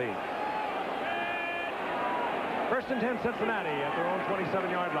Football League. 1st and 10 Cincinnati at their own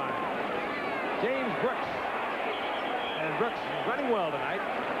 27-yard line. James Brooks. And Brooks running well tonight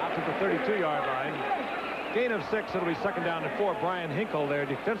out to the 32-yard line. Gain of 6. It'll be 2nd down and 4. Brian Hinkle there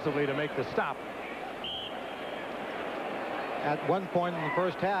defensively to make the stop. At one point in the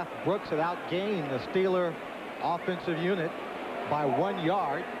first half, Brooks had outgained the Steeler offensive unit by 1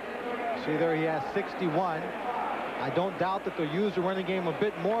 yard. See there, he has 61. I don't doubt that they'll use the running game a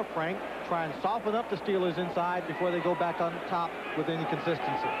bit more, Frank. Try and soften up the Steelers inside before they go back on top with any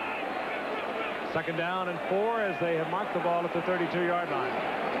consistency. 2nd down and 4 as they have marked the ball at the 32-yard line.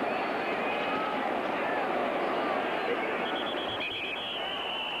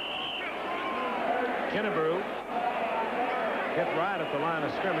 Kennebrew hit right at the line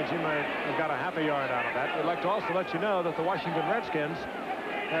of scrimmage. He might have got a half a yard out of that. We'd like to also let you know that the Washington Redskins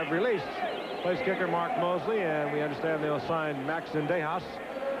have released place kicker Mark Mosley, and we understand they'll sign Max Zendejas,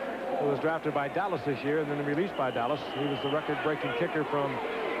 who was drafted by Dallas this year and then released by Dallas. He was the record-breaking kicker from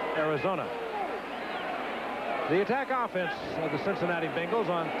Arizona. The attack offense of the Cincinnati Bengals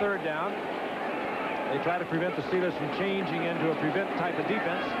on 3rd down. They try to prevent the Steelers from changing into a prevent type of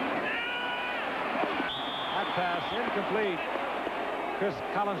defense. That pass incomplete. Chris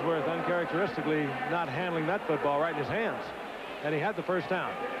Collinsworth uncharacteristically not handling that football right in his hands. And he had the 1st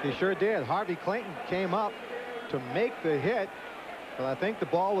down. He sure did. Harvey Clayton came up to make the hit, but I think the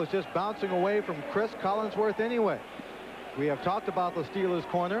ball was just bouncing away from Chris Collinsworth anyway. We have talked about the Steelers'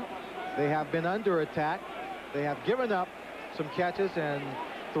 corner. They have been under attack. They have given up some catches and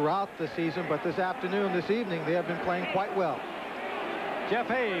throughout the season, but this afternoon, this evening, they have been playing quite well. Jeff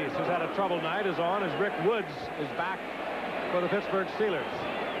Hayes, who's had a troubled night, is on as Rick Woods is back for the Pittsburgh Steelers.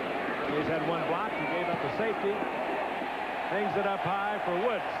 He's had 1 block. He gave up the safety. Hangs it up high for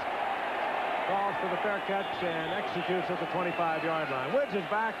Woods. Calls for the fair catch and executes at the 25-yard line. Woods is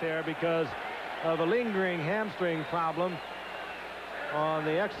back there because of a lingering hamstring problem on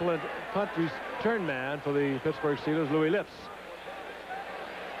the excellent punt return man for the Pittsburgh Steelers, Louis Lipps.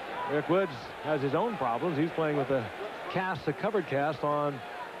 Rick Woods has his own problems. He's playing with a cast, a covered cast on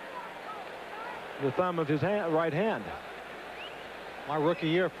the thumb of his right hand. My rookie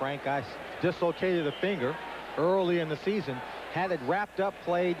year, Frank, I dislocated a finger early in the season, had it wrapped up,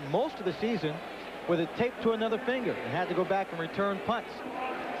 played most of the season with it taped to another finger, and had to go back and return punts.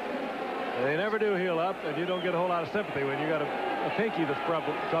 They never do heal up, and you don't get a whole lot of sympathy when you got a pinky that's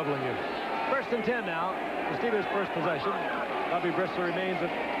troubling you. 1st and 10 now. The Steelers' first possession. Bubby Brister remains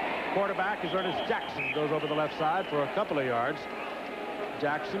at quarterback as Ernest Jackson goes over the left side for a couple of yards.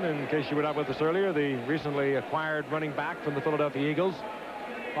 Jackson, in case you were not with us earlier, the recently acquired running back from the Philadelphia Eagles,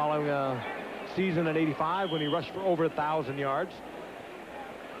 following a season in '85 when he rushed for over 1,000 yards.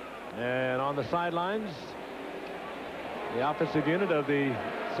 And on the sidelines, the offensive unit of the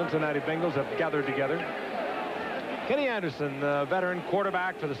Cincinnati Bengals have gathered together. Kenny Anderson, the veteran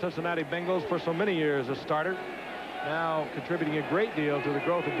quarterback for the Cincinnati Bengals for so many years, a starter, now contributing a great deal to the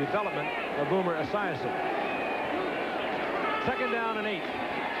growth and development of Boomer Esiason. 2nd down and 8.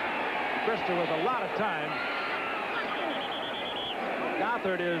 Brister with a lot of time.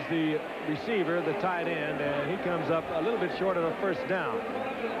 Gothard is the receiver, the tight end, and he comes up a little bit short of a 1st down.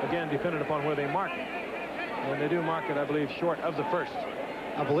 Again, dependent upon where they mark it. And they do mark it, I believe, short of the 1st.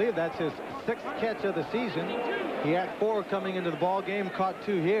 I believe that's his 6th catch of the season. He had 4 coming into the ball game, caught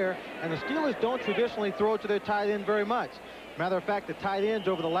 2 here. And the Steelers don't traditionally throw to their tight end very much. Matter of fact, the tight ends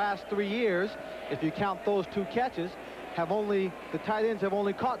over the last 3 years, if you count those 2 catches, the tight ends have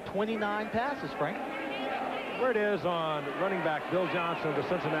only caught 29 passes, Frank. Where it is on running back Bill Johnson of the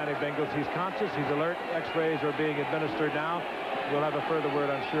Cincinnati Bengals. He's conscious, he's alert. X-rays are being administered now. We'll have a further word,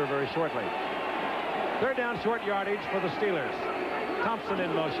 I'm sure, very shortly. 3rd down, short yardage for the Steelers. Thompson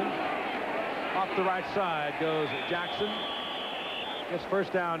in motion. Off the right side goes Jackson. Gets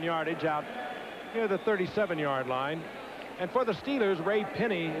 1st down yardage out near the 37-yard line. And for the Steelers, Ray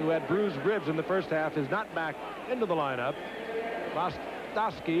Penny, who had bruised ribs in the 1st half, is not back into the lineup.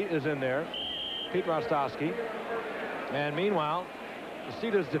 Rostowski is in there. Pete Rostowski. And meanwhile, the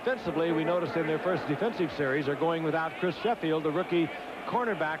Steelers defensively, we noticed in their first defensive series, are going without Chris Sheffield, the rookie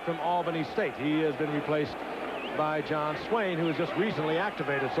cornerback from Albany State. He has been replaced by John Swain, who was just recently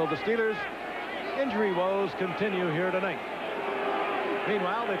activated. So the Steelers' injury woes continue here tonight.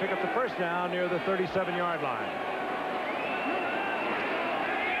 Meanwhile, they pick up the 1st down near the 37-yard line.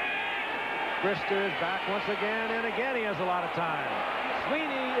 Brister is back once again, and again he has a lot of time.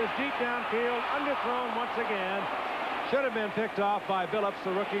 Sweeney is deep downfield, underthrown once again. Should have been picked off by Billups,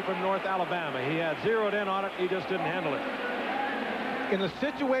 the rookie from North Alabama. He had zeroed in on it. He just didn't handle it. In a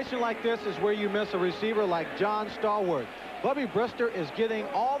situation like this is where you miss a receiver like John Stallworth. Bubby Brister is getting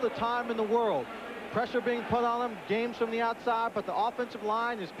all the time in the world. Pressure being put on him, games from the outside, but the offensive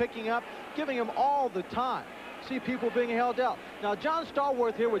line is picking up, giving him all the time. See people being held out. Now, John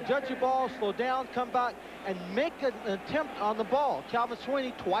Stallworth here would judge the ball, slow down, come back, and make an attempt on the ball. Calvin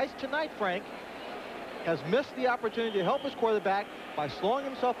Sweeney, twice tonight, Frank, has missed the opportunity to help his quarterback by slowing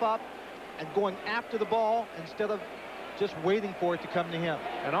himself up and going after the ball instead of just waiting for it to come to him.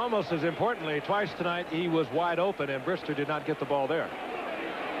 And almost as importantly, twice tonight he was wide open, and Brister did not get the ball there.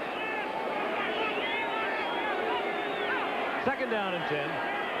 2nd down and 10.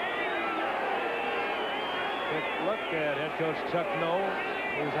 Quick look at head coach Chuck Noll,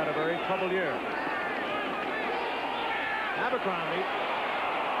 who's had a very troubled year. Abercrombie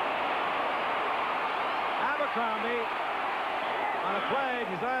on a play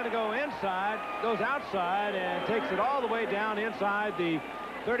designed to go inside, goes outside and takes it all the way down inside the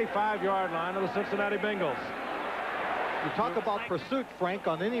 35-yard line of the Cincinnati Bengals. You talk about pursuit, Frank,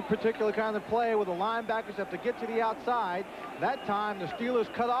 on any particular kind of play where the linebackers have to get to the outside. That time, the Steelers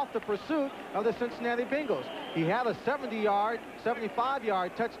cut off the pursuit of the Cincinnati Bengals. He had a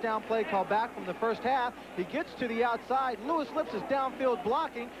 75-yard touchdown play called back from the 1st half. He gets to the outside. Lewis Lips is downfield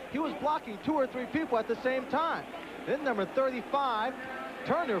blocking. He was blocking 2 or 3 people at the same time. Then number 35,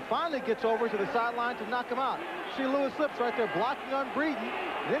 Turner, finally gets over to the sideline to knock him out. See Lewis Lips right there blocking on Breeden.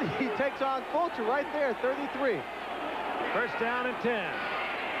 Then he takes on Fulcher right there, 33. 1st down and 10.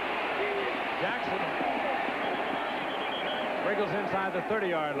 Jackson wriggles inside the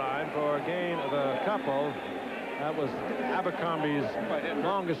 30-yard line for a gain of a couple. That was Abercrombie's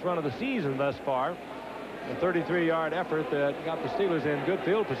longest run of the season thus far. A 33-yard effort that got the Steelers in good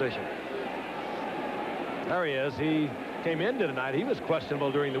field position. There he is. He came into tonight. He was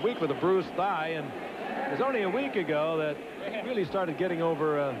questionable during the week with a bruised thigh, and it was only a week ago that he really started getting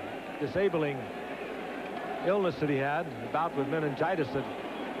over a disabling illness that he had, a bout with meningitis that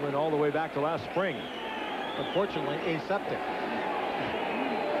went all the way back to last spring. Unfortunately, aseptic.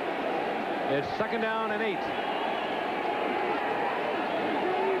 It's 2nd down and 8.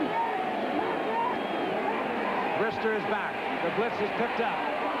 Brister is back. The blitz is picked up.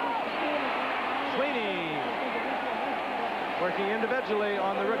 Sweeney working individually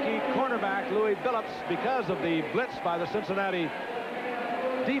on the rookie cornerback, Louis Billups, because of the blitz by the Cincinnati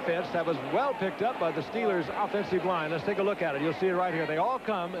defense that was well picked up by the Steelers offensive line. Let's take a look at it. You'll see it right here. They all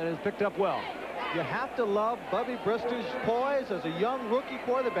come, and it's picked up well. You have to love Bubby Brister's poise as a young rookie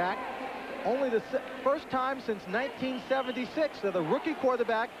quarterback. Only the first time since 1976 that a rookie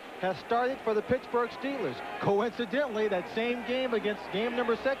quarterback has started for the Pittsburgh Steelers. Coincidentally, that same game against game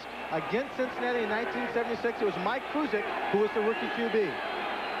number 6 against Cincinnati in 1976, it was Mike Kruzik who was the rookie QB.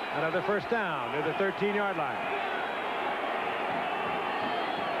 Another 1st down near the 13-yard line.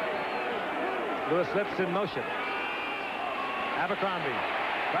 Lewis slips in motion. Abercrombie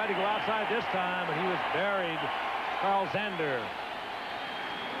tried to go outside this time, but he was buried. Carl Zander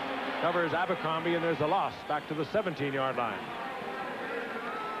covers Abercrombie, and there's a loss back to the 17-yard line.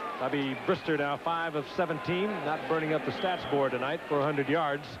 Bobby Brister now 5 of 17, not burning up the stats board tonight for 100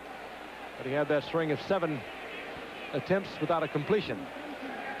 yards. But he had that string of 7 attempts without a completion.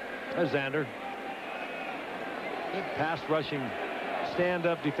 There's Zander. Good pass rushing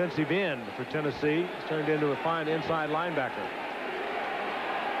stand-up defensive end for Tennessee. He's turned into a fine inside linebacker.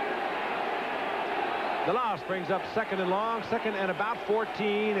 The loss brings up 2nd and long, 2nd and about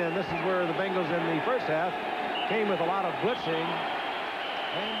 14, and this is where the Bengals in the first half came with a lot of blitzing.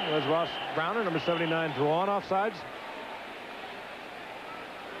 And was Ross Browner, number 79, drawn offsides.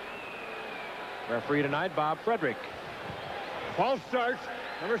 Referee tonight, Bob Frederick. False start,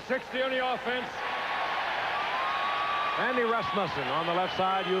 number 60 on the offense. Andy Rasmussen on the left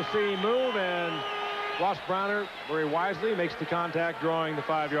side. You'll see him move, and Ross Browner very wisely makes the contact, drawing the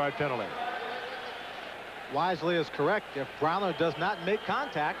 5-yard penalty. Wisely is correct. If Browner does not make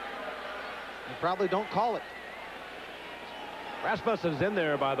contact, you probably don't call it. Rasmussen's in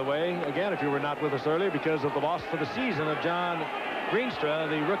there, by the way, again, if you were not with us earlier, because of the loss for the season of John Greenstra,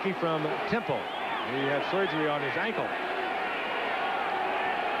 the rookie from Temple. He had surgery on his ankle.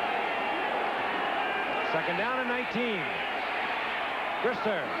 2nd down and 19.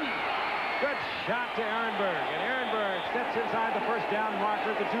 Brister. Good shot to Ehrenberg, and Ehrenberg steps inside the first down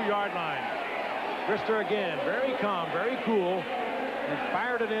marker at the 2-yard line. Brister again, very calm, very cool, and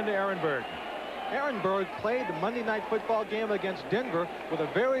fired it into Ehrenberg. Ehrenberg played the Monday Night Football game against Denver with a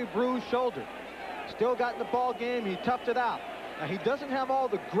very bruised shoulder. Still got in the ball game. He toughed it out. Now, he doesn't have all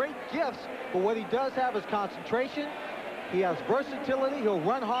the great gifts, but what he does have is concentration. He has versatility. He'll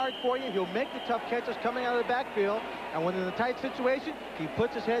run hard for you. He'll make the tough catches coming out of the backfield. And when in a tight situation, he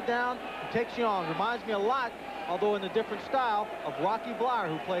puts his head down and takes you on. Reminds me a lot, although in a different style, of Rocky Bleier,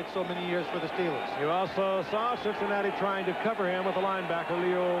 who played so many years for the Steelers. You also saw Cincinnati trying to cover him with a linebacker,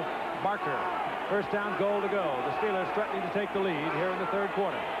 Leo Barker. First down, goal to go. The Steelers threatening to take the lead here in the 3rd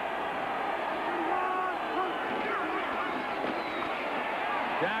quarter.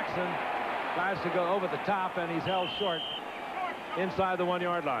 Jackson tries to go over the top, and he's held short inside the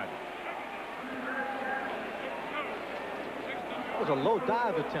 1-yard line. That was a low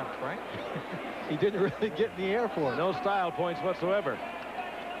dive attempt, Frank. He didn't really get in the air for it. No style points whatsoever.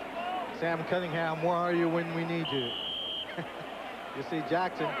 Sam Cunningham, where are you when we need you? You see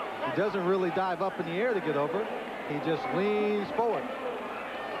Jackson, he doesn't really dive up in the air to get over. He just leans forward.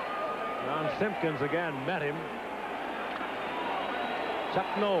 Ron Simpkins again met him. Chuck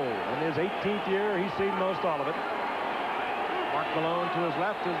Noll, in his 18th year, he's seen most all of it. Mark Malone to his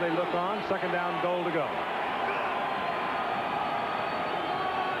left as they look on. 2nd down, goal to go.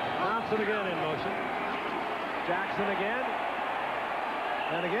 Johnson again in motion. Jackson again.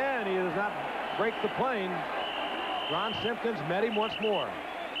 And again, he does not break the plane. Ron Simpkins met him once more.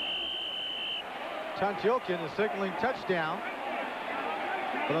 Tuntilkin is signaling touchdown.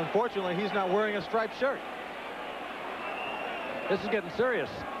 But unfortunately, he's not wearing a striped shirt. This is getting serious.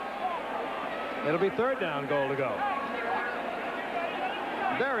 It'll be 3rd down, goal to go.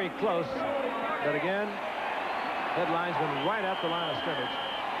 Very close. But again, headlines went right at the line of scrimmage.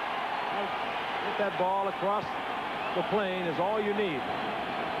 Get that ball across the plane is all you need.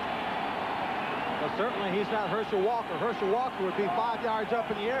 Well, certainly he's not Herschel Walker. Herschel Walker would be 5 yards up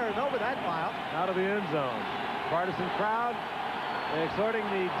in the air and over that mile. Out of the end zone. Partisan crowd exhorting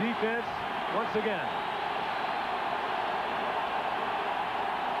the defense once again.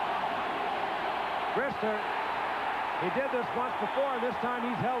 Brister, he did this once before, and this time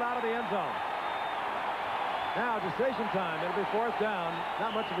he's held out of the end zone. Now, decision time. It'll be 4th down.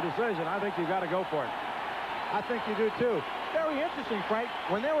 Not much of a decision. I think you've got to go for it. I think you do, too. Very interesting, Frank.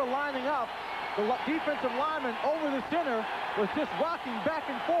 When they were lining up, the defensive lineman over the center was just rocking back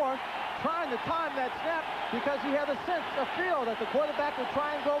and forth, trying to time that snap because he had a sense, a feel that the quarterback would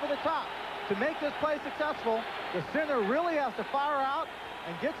try and go over the top. To make this play successful, the center really has to fire out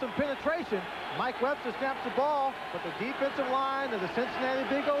and get some penetration. Mike Webster snaps the ball, but the defensive line of the Cincinnati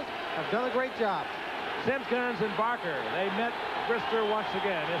Bengals have done a great job. Simpkins and Barker, they met Brister once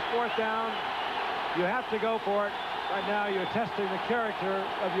again. It's 4th down. You have to go for it. Right now, you're testing the character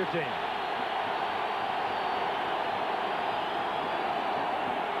of your team.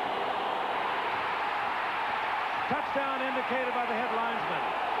 Touchdown indicated by the head linesman.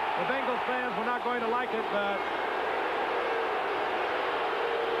 The Bengals fans were not going to like it, but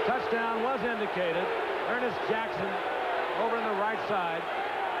touchdown was indicated. Ernest Jackson over on the right side.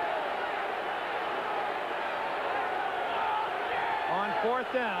 On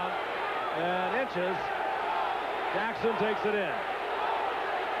 4th down, and inches. Jackson takes it in.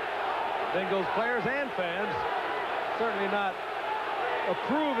 Bengals players and fans certainly not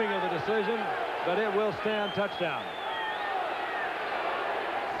approving of the decision, but it will stand touchdown.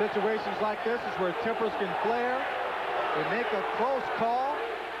 Situations like this is where tempers can flare. They make a close call.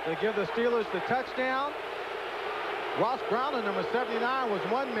 They give the Steelers the touchdown. Ross Brownlee, number 79, was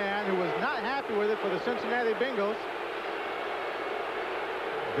one man who was not happy with it for the Cincinnati Bengals.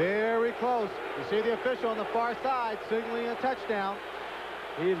 Very close. You see the official on the far side signaling a touchdown.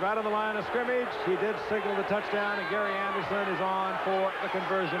 He's right on the line of scrimmage. He did signal the touchdown, and Gary Anderson is on for the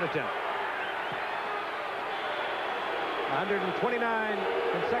conversion attempt. 129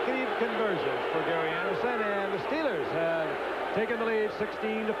 consecutive conversions for Gary Anderson, and the Steelers have taken the lead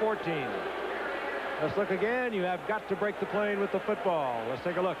 16-14. Let's look again. You have got to break the plane with the football. Let's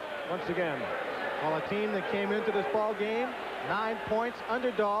take a look once again. Well, a team that came into this ball game 9 points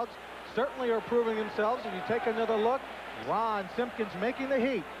underdogs certainly are proving themselves. If you take another look, Ron Simpkins making the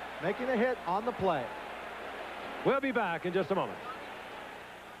hit on the play. We'll be back in just a moment.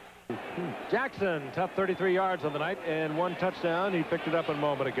 Jackson, tough 33 yards on the night and one touchdown. He picked it up a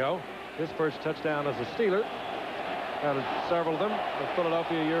moment ago. His first touchdown as a Steeler. Had several of them with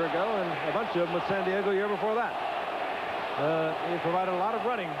Philadelphia a year ago and a bunch of them with San Diego a year before that. He provided a lot of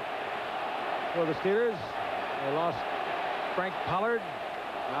running for the Steelers. They lost Frank Pollard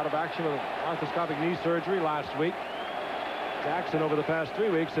out of action with arthroscopic knee surgery last week. Jackson over the past 3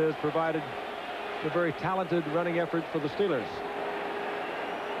 weeks has provided a very talented running effort for the Steelers.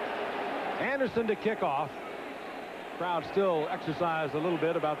 Anderson to kick off. Crowd still exercised a little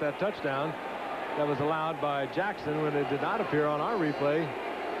bit about that touchdown that was allowed by Jackson when it did not appear on our replay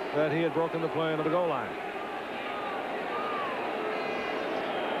that he had broken the play into the goal line.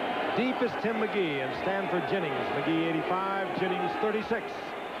 Deep is Tim McGee and Stanford Jennings. McGee 85, Jennings 36.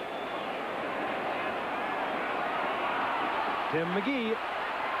 Tim McGee.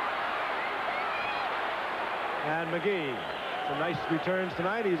 And McGee. Some nice returns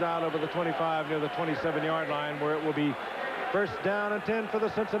tonight. He's out over the 25 near the 27-yard line where it will be first down and 10 for the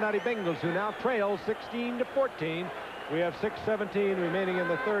Cincinnati Bengals, who now trail 16-14. We have 6:17 remaining in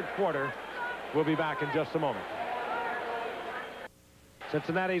the third quarter. We'll be back in just a moment.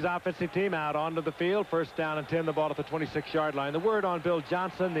 Cincinnati's offensive team out onto the field. First down and 10, the ball at the 26-yard line. The word on Bill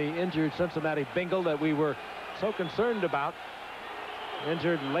Johnson, the injured Cincinnati Bengal that we were so concerned about.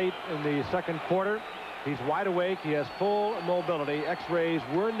 Injured late in the second quarter. He's wide awake. He has full mobility. X-rays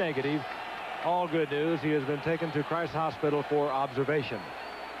were negative. All good news. He has been taken to Christ Hospital for observation.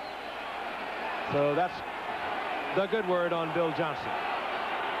 So that's the good word on Bill Johnson.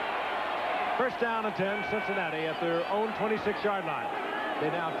 First down and 10, Cincinnati at their own 26-yard line. They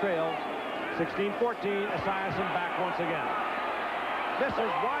now trail 16-14. Esiason back once again. This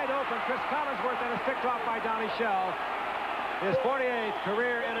is wide open. Chris Collinsworth, and is picked off by Donnie Shell. His 48th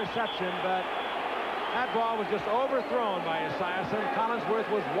career interception, but that ball was just overthrown by Esiason. Collinsworth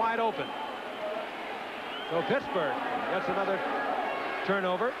was wide open. So Pittsburgh gets another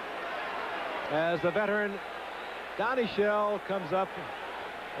turnover as the veteran Donnie Shell comes up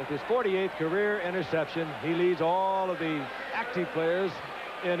with his 48th career interception. He leads all of the active players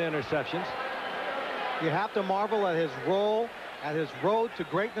in interceptions. You have to marvel at his role, at his road to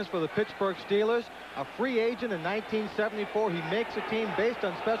greatness for the Pittsburgh Steelers. A free agent in 1974, he makes a team based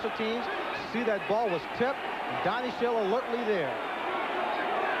on special teams. See, that ball was tipped, and Donnie Shell alertly there.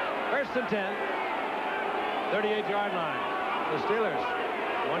 First and 10, 38-yard line. The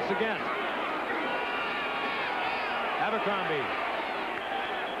Steelers once again. Abercrombie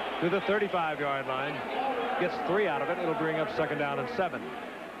to the 35-yard line. Gets 3 out of it. It'll bring up second down and 7.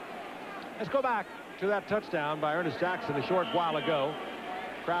 Let's go back to that touchdown by Ernest Jackson a short while ago.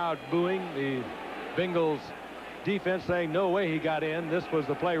 Crowd booing. The Bengals defense saying no way he got in. This was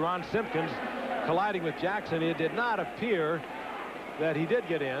the play. Ron Simpkins colliding with Jackson. It did not appear that he did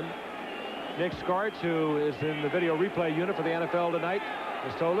get in. Nick Scarch, who is in the video replay unit for the NFL tonight,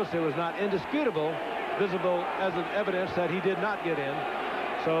 has told us it was not indisputable, visible as of evidence that he did not get in,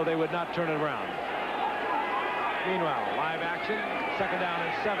 so they would not turn it around. Meanwhile, live action, second down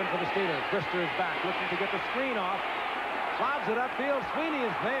and 7 for the Steelers. Brister is back, looking to get the screen off. Lobs it upfield. Sweeney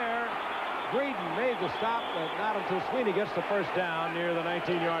is there. Breeden made the stop, but not until Sweeney gets the first down near the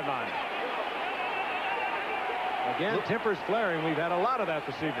 19-yard line. Again, tempers flaring. We've had a lot of that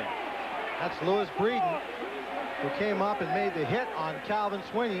this evening. That's Lewis Breeden, who came up and made the hit on Calvin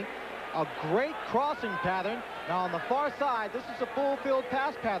Sweeney. A great crossing pattern. Now on the far side, this is a full field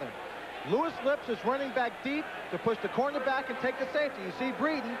pass pattern. Lewis Lips is running back deep to push the cornerback and take the safety. You see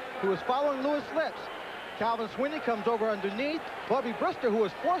Breeden, who is following Lewis Lips, Calvin Sweeney comes over underneath. Bubby Brister, who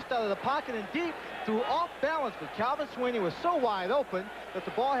was forced out of the pocket and deep, threw off balance, but Calvin Sweeney was so wide open that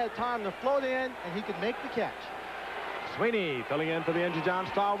the ball had time to float in, and he could make the catch. Sweeney filling in for the injured John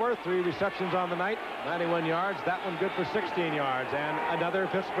Stallworth. 3 receptions on the night, 91 yards. That one good for 16 yards. And another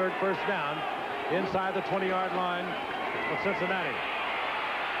Pittsburgh first down inside the 20-yard line of Cincinnati.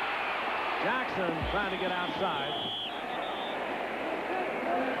 Jackson trying to get outside.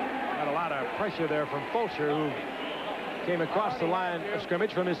 Got a lot of pressure there from Fulcher, who came across the line of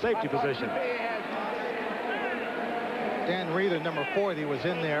scrimmage from his safety position. Dan Reeder, number 40, was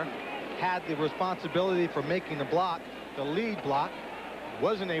in there, had the responsibility for making the block, the lead block.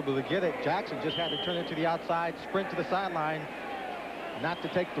 Wasn't able to get it. Jackson just had to turn it to the outside, sprint to the sideline, not to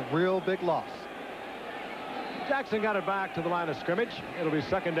take the real big loss. Jackson got it back to the line of scrimmage. It'll be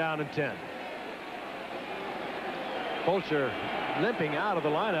 2nd down and 10. Fulcher limping out of the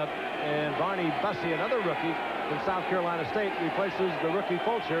lineup, and Barney Bussey, another rookie from South Carolina State, replaces the rookie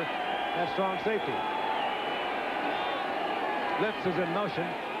Fulcher at strong safety. Litz is in motion.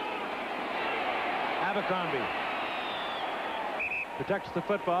 Abercrombie protects the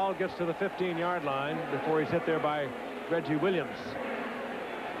football, gets to the 15-yard line before he's hit there by Reggie Williams.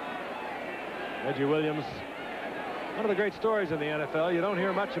 Reggie Williams, one of the great stories in the NFL. You don't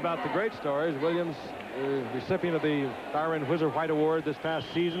hear much about the great stories. Williams, recipient of the Byron Whizzer White Award this past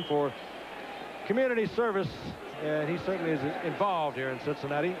season for community service, and he certainly is involved here in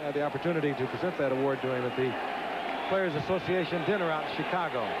Cincinnati. I had the opportunity to present that award to him at the Players Association dinner out in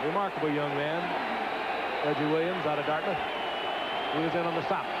Chicago. Remarkable young man, Reggie Williams, out of Dartmouth. He was in on the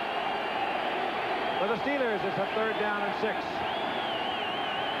stop. For the Steelers, it's a 3rd down and 6.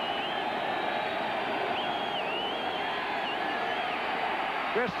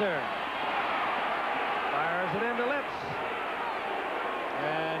 Brister fires it into Litz,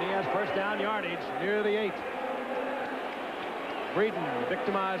 and he has first down yardage near the 8. Breeden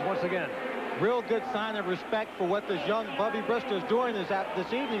victimized once again. Real good sign of respect for what this young Bubby Brister is doing this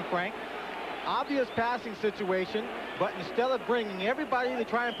evening, Frank. Obvious passing situation, but instead of bringing everybody to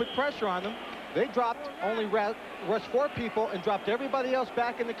try and put pressure on them, they dropped only rushed 4 people and dropped everybody else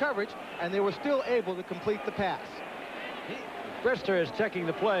back into coverage, and they were still able to complete the pass. Brister is checking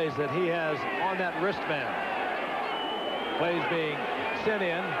the plays that he has on that wristband. Plays being sent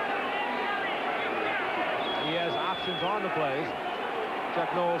in. He has options on the plays. Chuck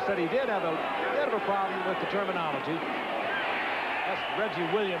Knowles said he did have a bit of a problem with the terminology. That's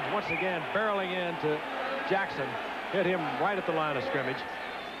Reggie Williams once again barreling into Jackson. Hit him right at the line of scrimmage.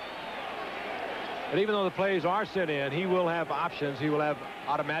 But even though the plays are sent in, he will have options. He will have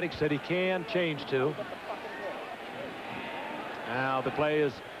automatics that he can change to. Now the play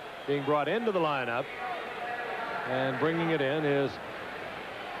is being brought into the lineup, and bringing it in is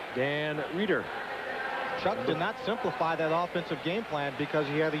Dan Reeder. Chuck did not simplify that offensive game plan because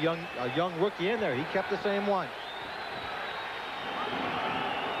he had a young rookie in there. He kept the same one.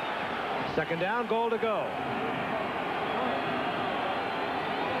 2nd down, goal to go.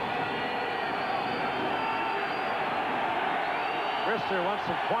 Brister wants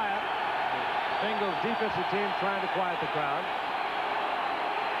some quiet. Bengals defensive team trying to quiet the crowd.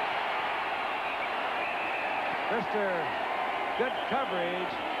 Brister, good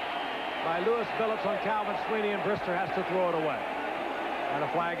coverage by Lewis Phillips on Calvin Sweeney, and Brister has to throw it away. And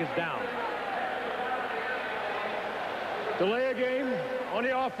a flag is down. Delay a game on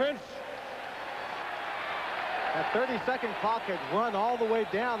the offense. That 30-second clock had run all the way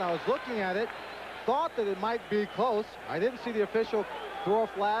down. I was looking at it, thought that it might be close. I didn't see the official throw a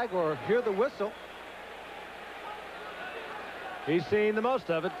flag or hear the whistle. He's seen the most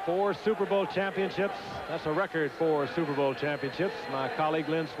of it. 4 Super Bowl championships. That's a record for Super Bowl championships. My colleague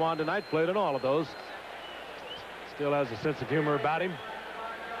Lynn Swan tonight played in all of those. Still has a sense of humor about him.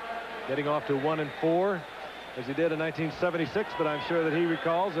 Getting off to 1-4 as he did in 1976, but I'm sure that he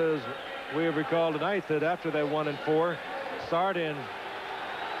recalls, as we have recalled tonight, that after that 1-4 start in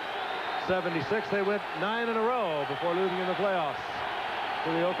 76, they went 9 in a row before losing in the playoffs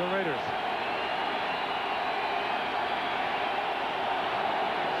to the Oakland Raiders.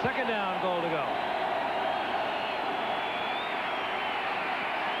 2nd down, goal to go.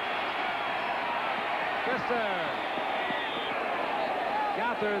 Brister.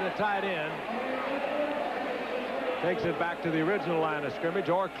 Gothard, the tight end, takes it back to the original line of scrimmage,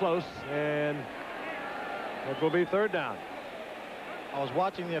 or close, and it will be 3rd down. I was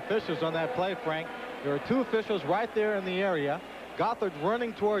watching the officials on that play, Frank. There are 2 officials right there in the area. Gothard's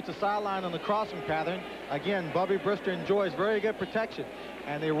running towards the sideline on the crossing pattern. Again, Bubby Brister enjoys very good protection.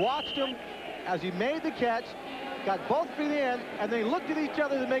 And they watched him as he made the catch, got both feet in, and they looked at each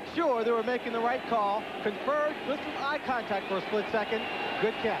other to make sure they were making the right call, conferred with some eye contact for a split second.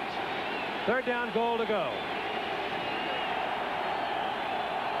 Good catch. Third down, goal to go.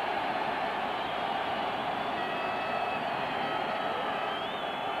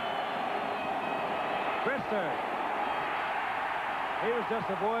 Brister. He was just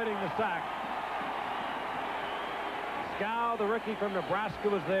avoiding the sack. Scow, the rookie from Nebraska,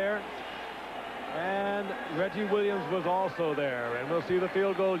 was there. And Reggie Williams was also there. And we'll see the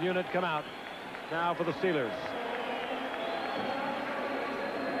field goal unit come out now for the Steelers.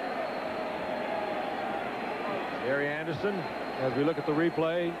 Gary Anderson, as we look at the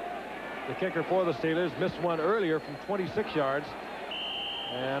replay, the kicker for the Steelers missed one earlier from 26 yards.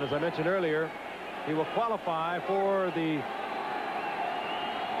 And as I mentioned earlier, he will qualify for the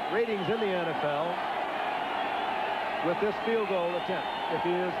ratings in the NFL with this field goal attempt. If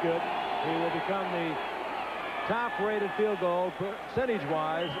he is good, he will become the top-rated field goal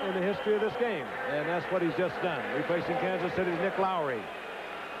percentage-wise in the history of this game. And that's what he's just done, replacing Kansas City's Nick Lowry.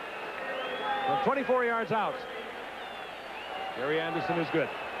 From 24 yards out, Gary Anderson is good.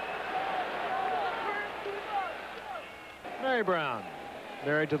 Mary Brown,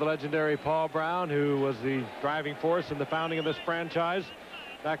 married to the legendary Paul Brown, who was the driving force in the founding of this franchise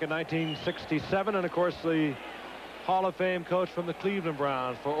back in 1967, and of course the Hall of Fame coach from the Cleveland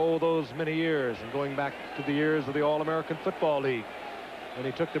Browns for those many years, and going back to the years of the All-American Football League. When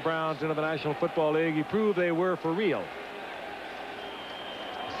he took the Browns into the National Football League, he proved they were for real.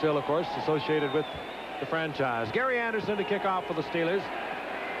 Still, of course, associated with the franchise. Gary Anderson to kick off for the Steelers.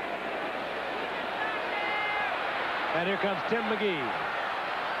 And here comes Tim McGee.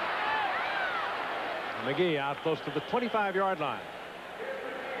 McGee out close to the 25-yard line.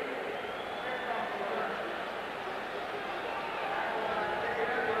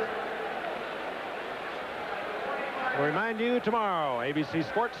 I'll remind you, tomorrow, ABC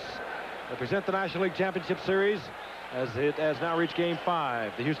Sports will present the National League Championship Series as it has now reached Game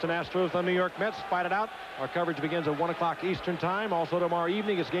 5. The Houston Astros and the New York Mets fight it out. Our coverage begins at 1 o'clock Eastern Time. Also tomorrow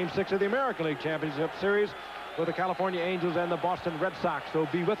evening is Game 6 of the American League Championship Series with the California Angels and the Boston Red Sox. So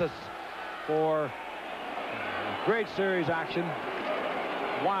be with us for great series action.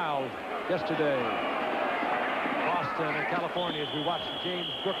 Wild yesterday. Boston and California as we watch James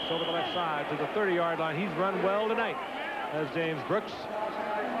Brooks over the left side to the 30-yard line. He's run well tonight as James Brooks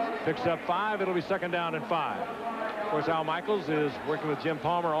picks up 5. It'll be second down and 5. Of course, Al Michaels is working with Jim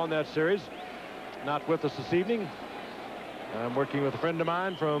Palmer on that series. Not with us this evening. I'm working with a friend of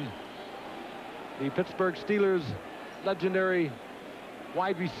mine from the Pittsburgh Steelers legendary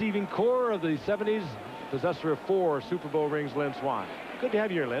wide receiving core of the 70s, possessor of 4 Super Bowl rings, Lynn Swann. Good to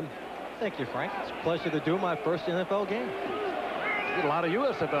have you here, Lynn. Thank you, Frank. It's a pleasure to do my first NFL game. You did a lot of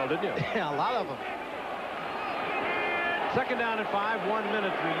USFL, didn't you? Yeah, a lot of them. Second down and 5, 1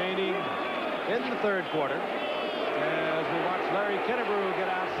 minute remaining in the third quarter. As we watch Larry Kennebrew get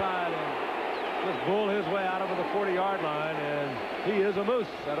outside and just bull his way out over the 40-yard line. And he is a moose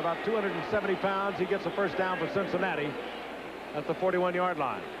at about 270 pounds. He gets a first down for Cincinnati at the 41-yard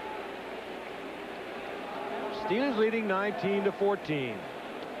line. Steelers leading 19-14.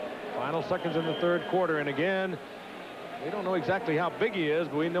 Final seconds in the third quarter. And again, we don't know exactly how big he is,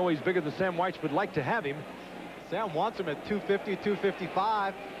 but we know he's bigger than Sam Weich would like to have him. Sam wants him at 250,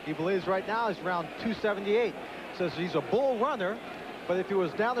 255. He believes right now he's around 278. Says he's a bull runner, but if he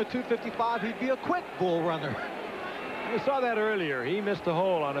was down to 255, he'd be a quick bull runner. We saw that earlier. He missed the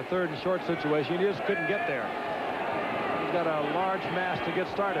hole on a 3rd and short situation. He just couldn't get there. He's got a large mass to get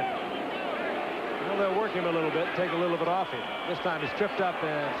started. Well, they'll work him a little bit, take a little bit off him. This time he's tripped up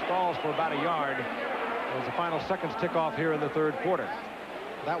and stalls for about a yard as the final seconds tick off here in the third quarter.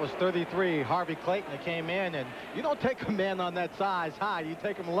 That was 33, Harvey Clayton, that came in, and you don't take a man on that size high, you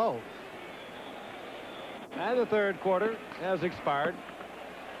take him low. And the third quarter has expired.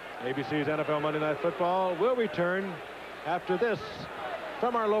 ABC's NFL Monday Night Football will return after this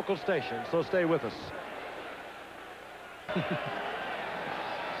from our local station, so stay with us.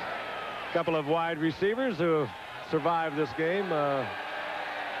 Couple of wide receivers who have survived this game.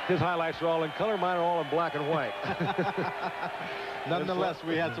 His highlights are all in color. Mine are all in black and white. Nonetheless,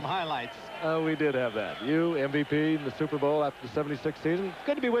 we had some highlights. We did have that. You, MVP in the Super Bowl after the 76 season.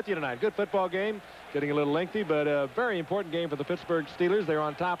 Good to be with you tonight. Good football game. Getting a little lengthy, but a very important game for the Pittsburgh Steelers. They're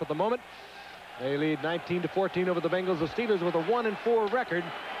on top at the moment. They lead 19-14 over the Bengals. The Steelers with a 1-4 record.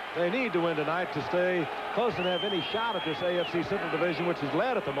 They need to win tonight to stay close and have any shot at this AFC Central Division, which is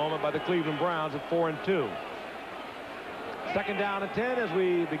led at the moment by the Cleveland Browns at 4-2. Second down and 10 as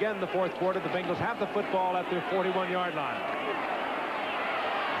we begin the fourth quarter. The Bengals have the football at their 41-yard line.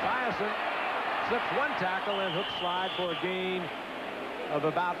 Esiason slips one tackle and hook slide for a gain of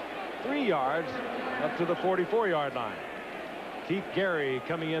about 3 yards up to the 44-yard line. Keith Gary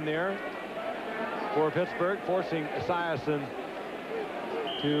coming in there for Pittsburgh, forcing Esiason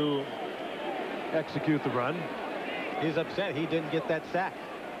to execute the run. He's upset he didn't get that sack.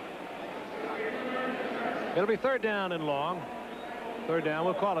 It'll be 3rd down and long. 3rd down,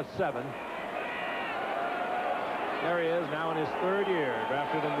 we'll call it 7. There he is now in his 3rd year,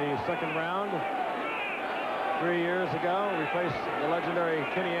 drafted in the 2nd round 3 years ago. Replaced the legendary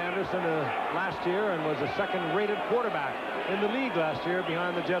Kenny Anderson last year and was a 2nd-rated quarterback in the league last year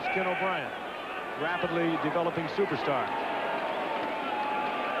behind the Jets' Ken O'Brien. Rapidly developing superstar.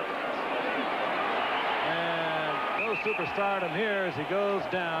 And no superstardom here as he goes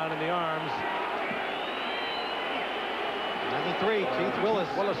down in the arms. 93, Keith Willis.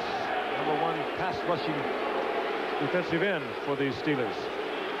 Willis, #1 pass rushing defensive end for the Steelers.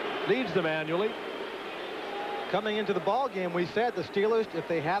 Leads them annually. Coming into the ball game, we said the Steelers, if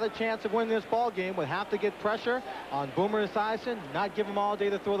they had a chance of winning this ball game, would have to get pressure on Boomer Esiason, not give him all day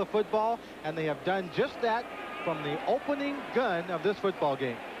to throw the football, and they have done just that from the opening gun of this football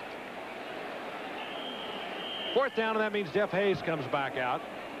game. 4th down, and that means Jeff Hayes comes back out.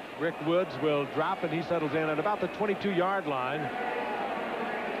 Rick Woods will drop, and he settles in at about the 22-yard line.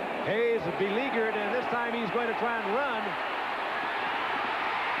 Hayes is beleaguered, and this time he's going to try and run.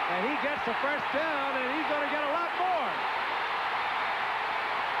 And he gets the 1st down, and he's going to get a lot more.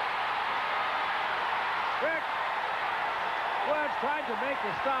 Rick Woods tried to make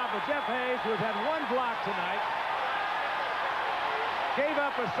the stop, but Jeff Hayes, who has had 1 block tonight, gave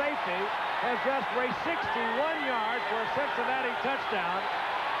up a safety, has just raced 61 yards for a Cincinnati touchdown.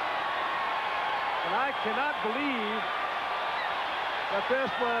 And I cannot believe that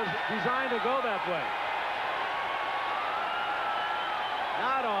this was designed to go that way.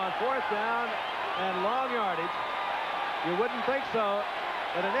 Not on 4th down and long yardage. You wouldn't think so,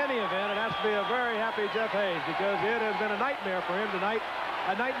 but in any event, it has to be a very happy Jeff Hayes because it has been a nightmare for him tonight,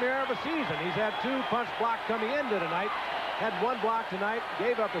 a nightmare of a season. He's had 2 punch blocks coming into tonight, had 1 block tonight,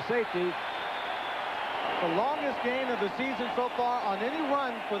 gave up a safety. The longest gain of the season so far on any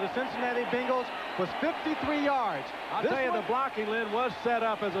run for the Cincinnati Bengals was 53 yards. I'll tell you, the blocking, Lynn, was set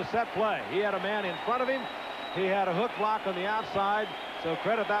up as a set play. He had a man in front of him. He had a hook block on the outside, so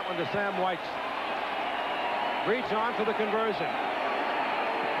credit that one to Sam White. Reach on for the conversion.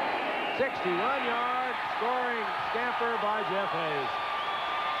 61-yard scoring scamper by Jeff Hayes.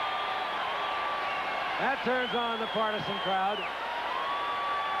 That turns on the partisan crowd.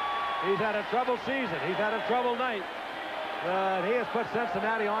 He's had a troubled season. He's had a troubled night. But he has put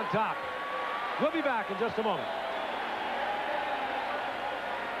Cincinnati on top. We'll be back in just a moment.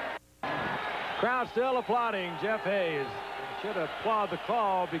 Crowd still applauding Jeff Hayes. Should applaud the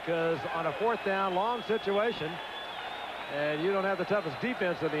call because on a 4th down long situation, and you don't have the toughest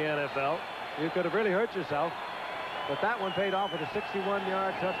defense in the NFL, you could have really hurt yourself. But that one paid off with a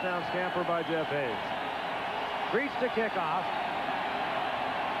 61-yard touchdown scamper by Jeff Hayes. Reach to kickoff.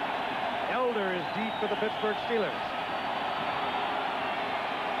 Elder is deep for the Pittsburgh Steelers.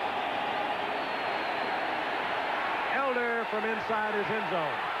 Elder from inside his end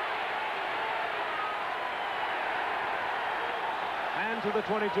zone. And to the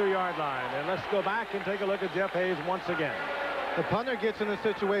 22-yard line. And let's go back and take a look at Jeff Hayes once again. The punter gets in a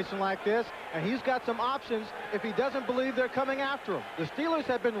situation like this, and he's got some options if he doesn't believe they're coming after him. The Steelers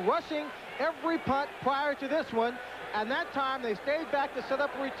have been rushing every punt prior to this one, and that time they stayed back to set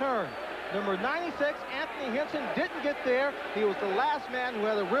up a return. Number 96, Anthony Henson, didn't get there. He was the last man who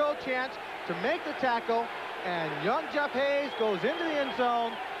had a real chance to make the tackle, and young Jeff Hayes goes into the end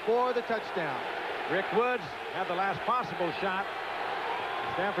zone for the touchdown. Rick Woods had the last possible shot.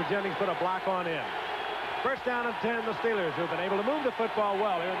 Stanford Jennings put a block on in. 1st down and 10, the Steelers, who've been able to move the football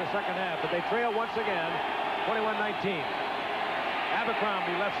well here in the 2nd half, but they trail once again, 21-19.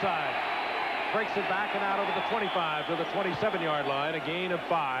 Abercrombie left side. Breaks it back and out over the 25 to the 27-yard line, a gain of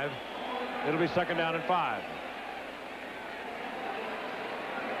 5. It'll be 2nd down and 5.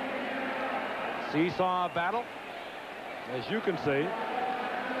 Seesaw battle, as you can see.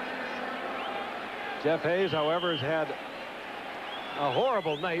 Jeff Hayes, however, has had a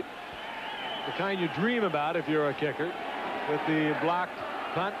horrible night, the kind you dream about if you're a kicker, with the blocked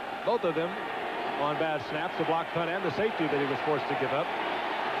punt, both of them on bad snaps, the blocked punt and the safety that he was forced to give up.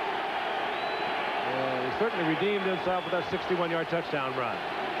 He certainly redeemed himself with that 61-yard touchdown run.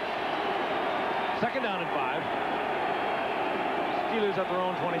 2nd down and 5. Steelers at their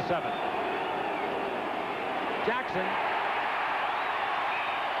own 27. Jackson.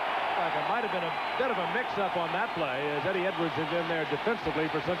 Like it might have been a bit of a mix-up on that play as Eddie Edwards is in there defensively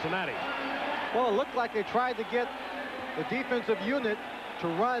for Cincinnati. Well, it looked like they tried to get the defensive unit to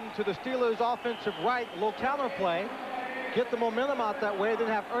run to the Steelers' offensive right, a little counter play, get the momentum out that way, then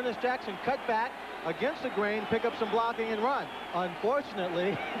have Ernest Jackson cut back against the grain, pick up some blocking and run.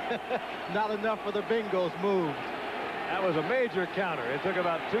 Unfortunately, not enough for the Bengals. Moved. That was a major counter. It took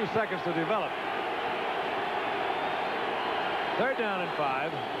about 2 seconds to develop. 3rd down and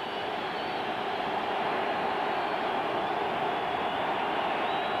 5.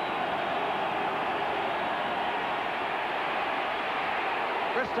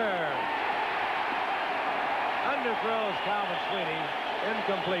 Krister underthrows Calvin Sweeney.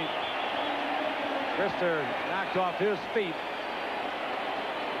 Incomplete. Krister knocked off his feet.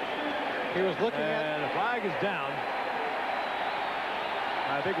 He was looking and the flag is down.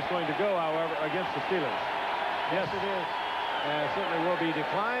 I think it's going to go, however, against the Steelers. Yes, it is. And certainly will be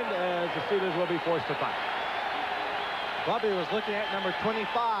declined as the Steelers will be forced to fight. Bubby was looking at number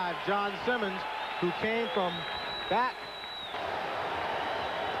 25, John Simmons, who came from back.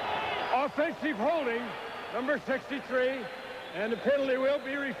 Offensive holding, number 63, and the penalty will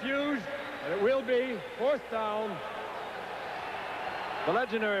be refused, and it will be 4th down. The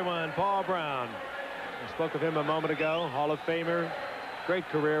legendary one, Paul Brown. I spoke of him a moment ago. Hall of Famer, great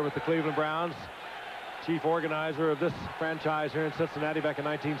career with the Cleveland Browns. Chief organizer of this franchise here in Cincinnati back in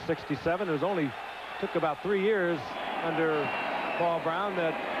 1967. It was only took about 3 years under Paul Brown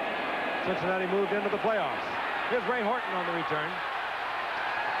that Cincinnati moved into the playoffs. Here's Ray Horton on the return.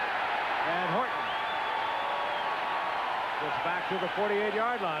 And Horton gets back to the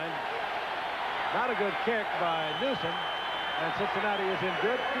 48-yard line. Not a good kick by Newsom. And Cincinnati is in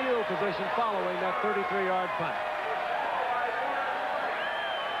good field position following that 33-yard punt.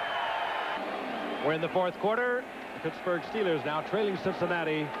 We're in the 4th quarter. The Pittsburgh Steelers now trailing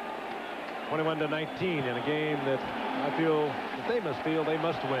Cincinnati 21-19 in a game that I feel that they must feel they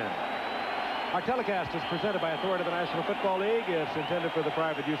must win. Our telecast is presented by authority of the National Football League. It's intended for the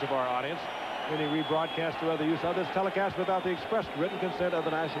private use of our audience. Any rebroadcast or other use of this telecast without the express written consent of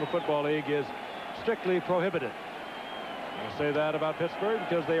the National Football League is strictly prohibited. I say that about Pittsburgh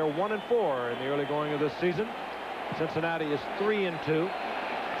because they are 1-4 in the early going of this season. Cincinnati is 3-2.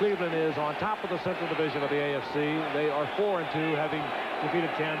 Cleveland is on top of the Central Division of the AFC. They are 4-2, having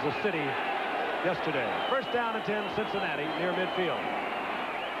defeated Kansas City yesterday. 1st down and 10, Cincinnati near midfield.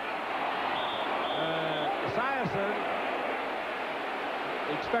 Esiason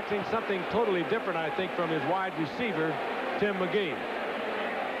expecting something totally different, I think, from his wide receiver, Tim McGee.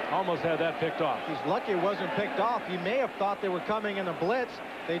 Almost had that picked off. He's lucky it wasn't picked off. He may have thought they were coming in a blitz.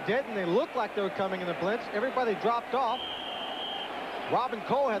 They didn't. They looked like they were coming in a blitz. Everybody dropped off. Robin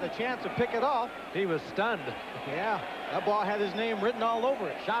Cole had a chance to pick it off. He was stunned. Yeah, that ball had his name written all over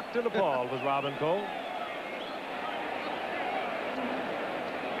it. Shot to the ball was Robin Cole.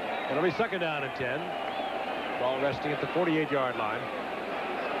 It'll be 2nd down and 10. Ball resting at the 48-yard line.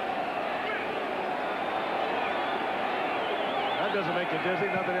 That doesn't make you dizzy.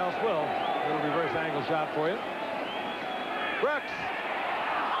 Nothing else will. A little reverse angle shot for you. Brooks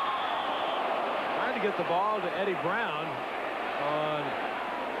trying to get the ball to Eddie Brown on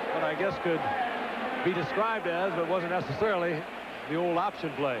what I guess could be described as, but wasn't necessarily, the old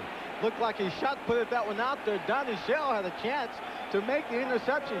option play. Looked like he put that one out there. Donnie Shell had a chance to make the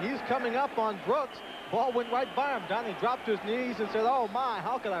interception. He's coming up on Brooks. Ball went right by him. Donnie dropped to his knees and said, oh my,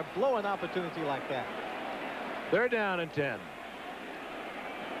 how could I blow an opportunity like that? 3rd down and 10.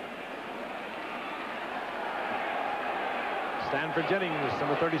 Stanford Jennings,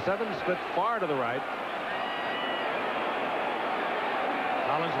 number 37, split far to the right.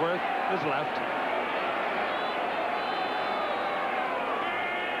 Collinsworth is left.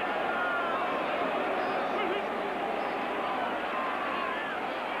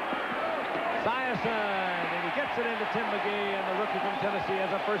 Esiason, and he gets it into Tim McGee, and the rookie from Tennessee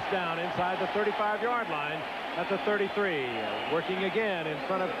has a 1st down inside the 35-yard line at the 33. Working again in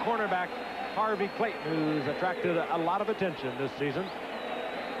front of cornerback Harvey Clayton, who's attracted a lot of attention this season.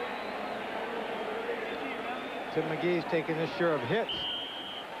 Tim McGee's taking his share of hits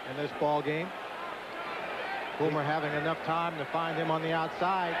in this ball game. Boomer having enough time to find him on the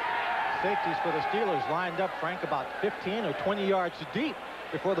outside. Safeties for the Steelers lined up, Frank, about 15 or 20 yards deep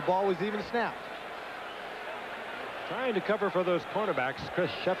before the ball was even snapped. Trying to cover for those cornerbacks.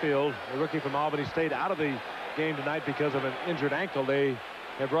 Chris Sheffield, the rookie from Albany State, out of the game tonight because of an injured ankle. They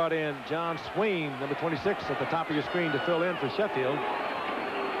have brought in John Swain, number 26, at the top of your screen to fill in for Sheffield.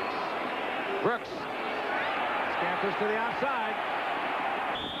 Brooks scampers to the outside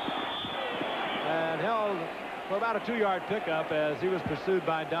and held for about a 2-yard pickup as he was pursued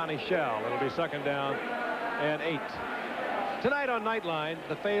by Donnie Shell. It'll be 2nd down and 8. Tonight on Nightline,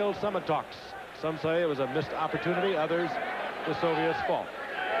 the failed Summit Talks. Some say it was a missed opportunity, others the Soviets' fault.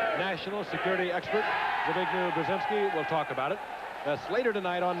 National security expert Zbigniew Brzezinski will talk about it. That's later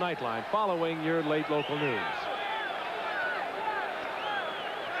tonight on Nightline, following your late local news.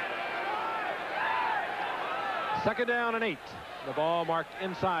 Second down and 8. The ball marked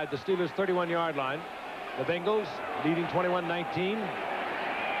inside the Steelers' 31-yard line. The Bengals leading 21-19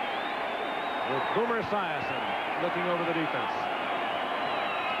 with Boomer Esiason looking over the defense.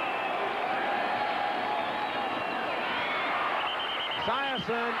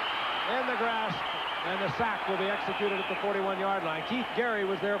 Esiason in the grasp, and the sack will be executed at the 41-yard line. Keith Gary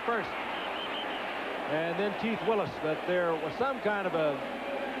was there first, and then Keith Willis, but there was some kind of a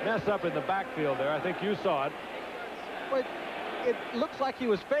mess up in the backfield there. I think you saw it. But it looks like he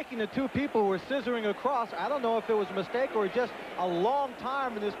was faking the two people who were scissoring across. I don't know if it was a mistake or just a long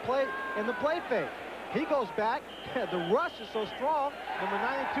time in this play, in the play fake. He goes back. The rush is so strong. Number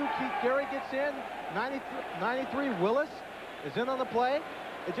 92, Keith Gary, gets in. 93, Willis is in on the play.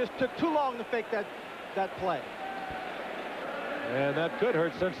 It just took too long to fake that play. And that could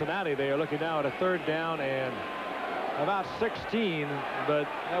hurt Cincinnati. They are looking now at a third down and about 16, but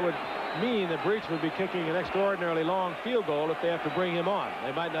that would mean that Breach would be kicking an extraordinarily long field goal if they have to bring him on.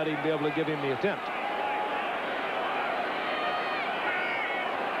 They might not even be able to give him the attempt.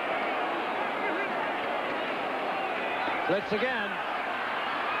 Blitz again.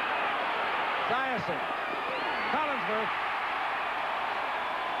 Esiason. Collinsworth.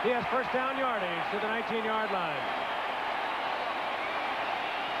 He has first down yardage to the 19-yard line.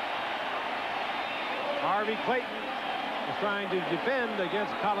 Harvey Clayton is trying to defend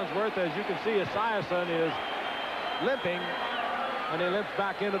against Collinsworth. As you can see, Esiason is limping, and he limps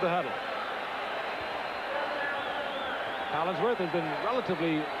back into the huddle. Collinsworth has been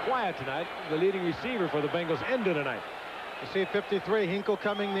relatively quiet tonight. The leading receiver for the Bengals ended tonight. You see 53, Hinkle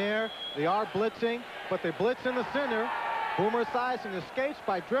coming there. They are blitzing, but they blitz in the center. Boomer Esiason escapes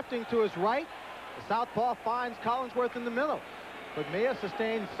by drifting to his right. The southpaw finds Collinsworth in the middle, but may have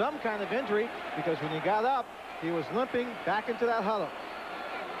sustained some kind of injury because when he got up, he was limping back into that huddle.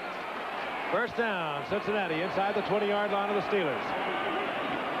 First down, Cincinnati inside the 20-yard line of the Steelers.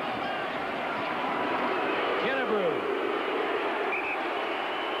 Kennebrew.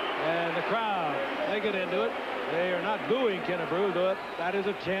 And the crowd, they get into it. They are not booing Kennebrew, but that is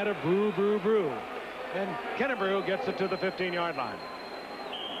a chant of boo, boo, boo. And Kennebrew gets it to the 15-yard line.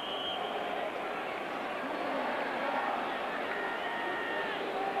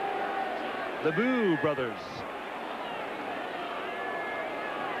 The Boo Brothers.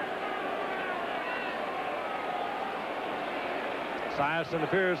 Esiason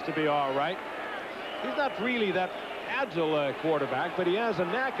appears to be all right. He's not really that agile quarterback, but he has a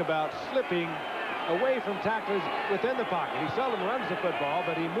knack about slipping away from tacklers within the pocket. He seldom runs the football,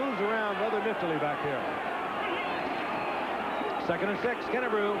 but he moves around rather niftily back here. 2nd and 6,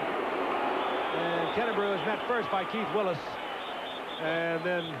 Kennebrew. And Kennebrew is met first by Keith Willis. And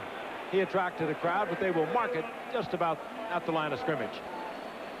then he attracted the crowd, but they will mark it just about at the line of scrimmage.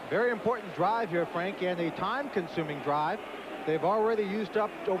 Very important drive here, Frank, and a time-consuming drive. They've already used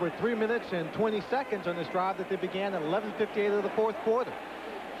up over 3 minutes and 20 seconds on this drive that they began at 11:58 of the fourth quarter.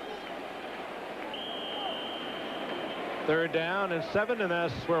 3rd down and 7, and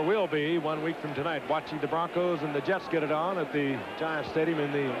that's where we'll be 1 week from tonight, watching the Broncos and the Jets get it on at the Giants Stadium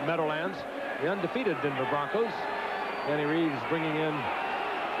in the Meadowlands. The undefeated Denver Broncos. Danny Reeves bringing in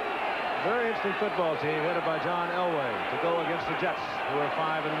a very interesting football team headed by John Elway to go against the Jets, who are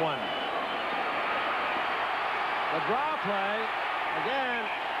 5-1. The draw play, again,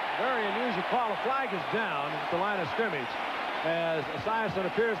 very unusual call. A flag is down at the line of scrimmage as Esiason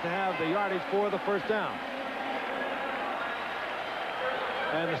appears to have the yardage for the first down.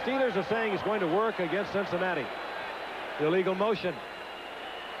 And the Steelers are saying he's going to work against Cincinnati. Illegal motion.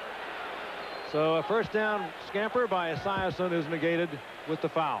 So a first down scamper by Esiason is negated with the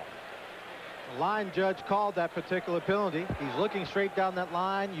foul. The line judge called that particular penalty. He's looking straight down that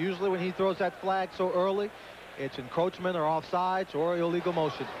line. Usually when he throws that flag so early, it's encroachment or offsides or illegal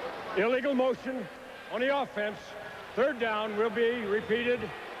motion. Illegal motion on the offense. 3rd down will be repeated.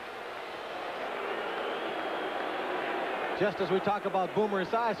 Just as we talk about Boomer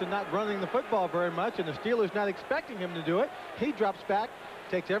Esiason not running the football very much, and the Steelers not expecting him to do it, he drops back,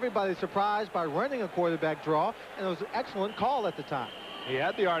 takes everybody surprised by running a quarterback draw, and it was an excellent call at the time. He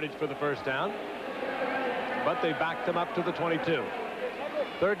had the yardage for the first down, but they backed him up to the 22.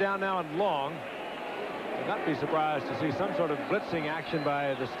 3rd down now and long. I'd not be surprised to see some sort of blitzing action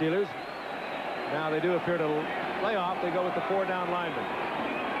by the Steelers. Now they do appear to lay off. They go with the 4-down lineman.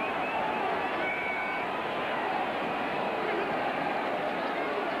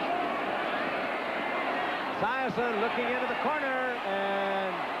 Esiason looking into the corner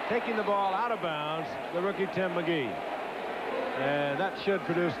and taking the ball out of bounds, the rookie Tim McGee. And that should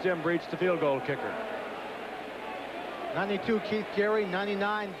produce Jim Breach, the field goal kicker. 92 Keith Gary,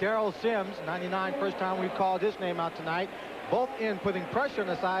 99 Darrell Sims. 99, first time we've called his name out tonight. Both in putting pressure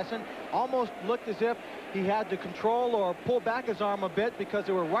on Esiason. Almost looked as if he had to control or pull back his arm a bit because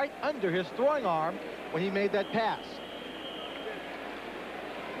they were right under his throwing arm when he made that pass.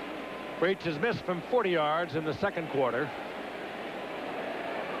 Breach has missed from 40 yards in the second quarter.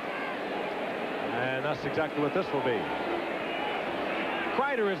 And that's exactly what this will be.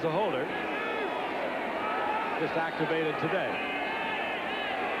 Kreider is the holder. Just activated today.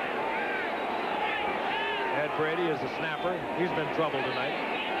 Ed Brady is the snapper. He's been trouble tonight.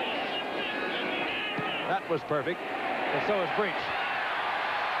 That was perfect. And so is Breach.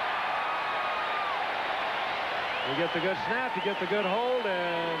 You get the good snap, you get the good hold,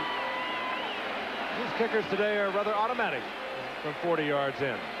 and these kickers today are rather automatic from 40 yards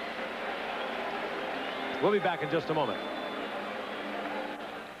in. We'll be back in just a moment.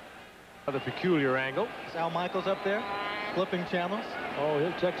 Another peculiar angle. Is Al Michaels up there flipping channels? Oh,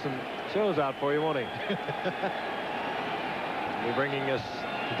 he'll check some shows out for you, won't he? We're bringing us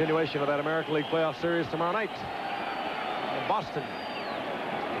continuation of that American League playoff series tomorrow night in Boston.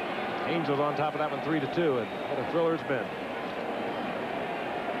 Angels on top of that one 3-2, and what a thriller it's been.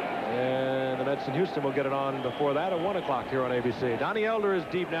 And the Mets in Houston will get it on before that at 1 o'clock here on ABC. Donnie Elder is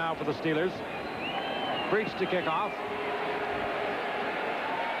deep now for the Steelers. Breach to kick off.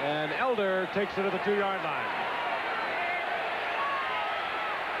 And Elder takes it to the 2-yard line.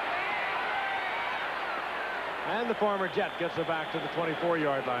 And the former Jet gets it back to the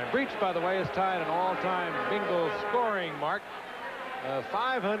 24-yard line. Breach, by the way, has tied an all-time Bengals scoring mark of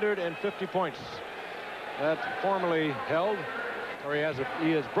 550 points. That formerly held, or he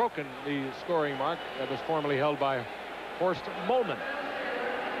has broken the scoring mark that was formerly held by Horst Mollman.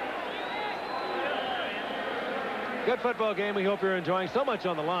 Good football game. We hope you're enjoying. So much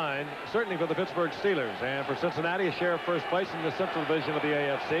on the line, certainly for the Pittsburgh Steelers. And for Cincinnati, a share of first place in the Central Division of the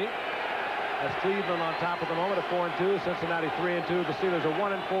AFC. That's Cleveland on top at the moment at 4-2. Cincinnati 3-2. The Steelers are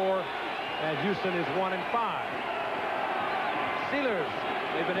 1-4. And Houston is 1-5. Steelers,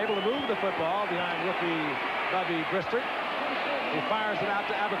 they've been able to move the football behind rookie Bubby Brister. He fires it out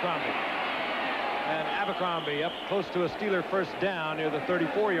to Abercrombie. And Abercrombie up close to a Steeler first down near the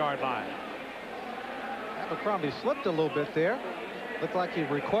 34-yard line. Abercrombie slipped a little bit there. Looked like he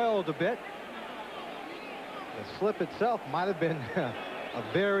recoiled a bit. The slip itself might have been a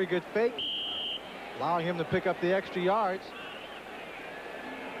very good fake, allowing him to pick up the extra yards.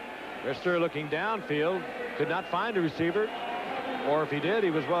 Brister looking downfield, could not find a receiver, or if he did, he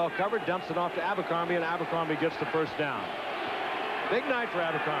was well covered, dumps it off to Abercrombie, and Abercrombie gets the first down. Big night for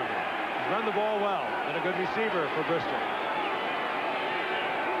Abercrombie. He's run the ball well, and a good receiver for Brister.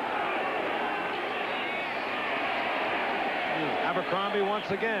 Abercrombie once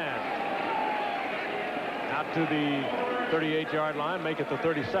again. Out to the 38-yard line, make it the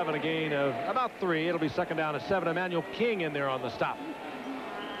 37, a gain of about 3. It'll be second down and 7. Emmanuel King in there on the stop.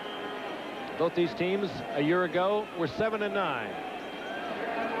 Both these teams a year ago were 7-9.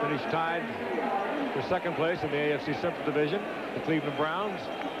 Finished tied for second place in the AFC Central Division. The Cleveland Browns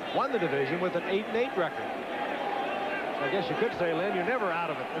won the division with an 8-8 record. So I guess you could say, Lynn, you're never out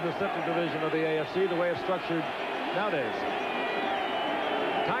of it in the Central Division of the AFC the way it's structured nowadays.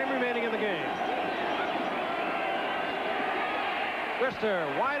 Time remaining in the game.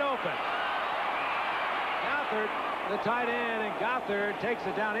 Brister wide open. Gothard, the tight end, and Gothard takes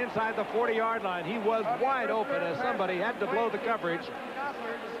it down inside the 40-yard line. He was wide open as somebody had to blow the coverage.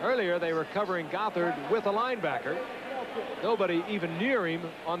 Earlier, they were covering Gothard with a linebacker. Nobody even near him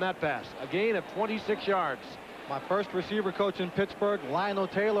on that pass. A gain of 26 yards. My first receiver coach in Pittsburgh, Lionel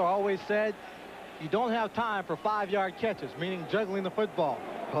Taylor, always said, you don't have time for 5-yard catches, meaning juggling the football.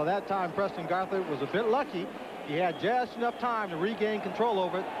 Well, that time, Preston Gothard was a bit lucky. He had just enough time to regain control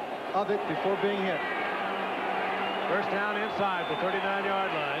of it before being hit. First down inside the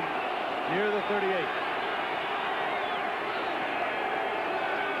 39-yard line, near the 38.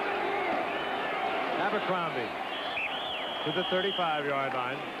 Abercrombie to the 35-yard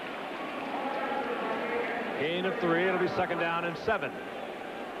line. Gain of 3. It'll be second down and 7.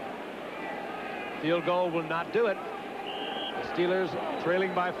 Field goal will not do it. The Steelers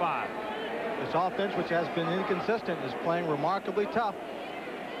trailing by 5. This offense, which has been inconsistent, is playing remarkably tough.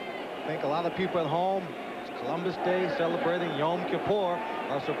 I think a lot of people at home, it's Columbus Day, celebrating Yom Kippur,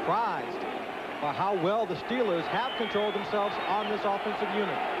 are surprised by how well the Steelers have controlled themselves on this offensive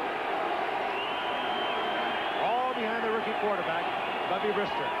unit. All behind the rookie quarterback, Bubby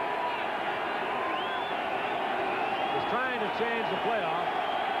Brister. is trying to change the playoff.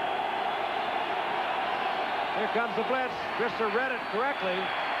 Here comes the blitz. Brister read it correctly.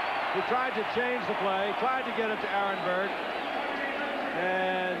 He tried to change the play, tried to get it to Ehrenberg,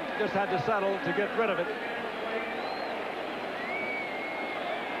 and just had to settle to get rid of it.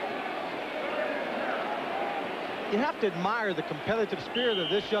 You have to admire the competitive spirit of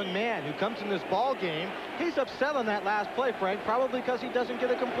this young man who comes in this ball game. He's upset on that last play, Frank, probably because he doesn't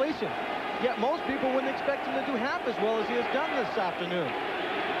get a completion. Yet most people wouldn't expect him to do half as well as he has done this afternoon,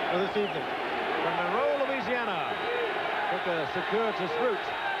 or this evening. From Monroe, Louisiana, took a circuitous route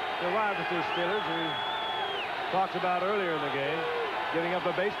to arrive with these Steelers, who talked about earlier in the game, giving up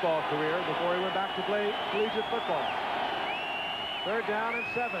a baseball career before he went back to play collegiate football. 3rd down and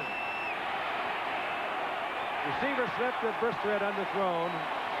 7. Receiver slipped that Brister had underthrown.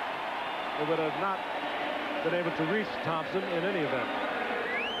 It would have not been able to reach Thompson in any event.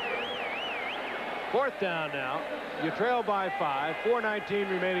 4th down now. You trail by 5.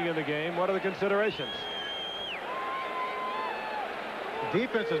 4:19 remaining in the game. What are the considerations? The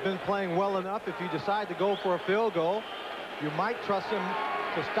defense has been playing well enough. If you decide to go for a field goal, you might trust him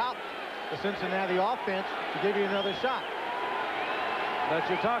to stop the Cincinnati offense to give you another shot. But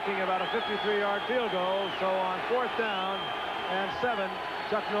you're talking about a 53-yard field goal. So on 4th down and 7,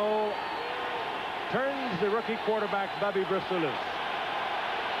 Chuck Noll turns the rookie quarterback Bubby Brister loose.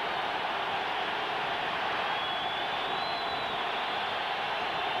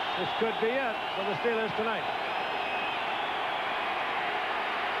 This could be it for the Steelers tonight.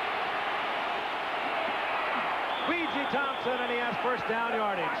 Weegee Thompson, and he has 1st down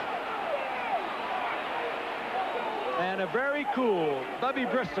yardage. And a very cool Bubby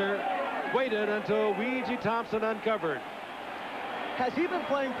Brister waited until Weegee Thompson uncovered. Has he been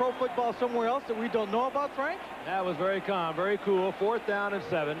playing pro football somewhere else that we don't know about, Frank? That was very calm, very cool. 4th down and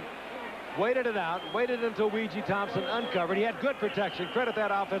 7. Waited it out, waited until Weegee Thompson uncovered. He had good protection. Credit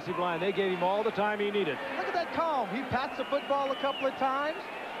that offensive line. They gave him all the time he needed. Look at that calm. He pats the football a couple of times.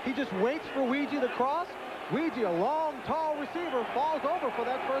 He just waits for Weegee to cross. Weegee, a long, tall receiver, falls over for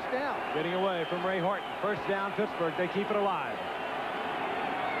that 1st down. Getting away from Ray Horton. 1st down, Pittsburgh. They keep it alive.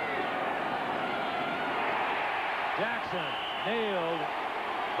 Jackson nailed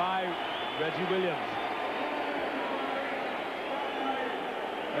by Reggie Williams.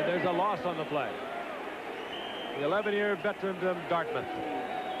 And there's a loss on the play. The 11-year veteran from Dartmouth.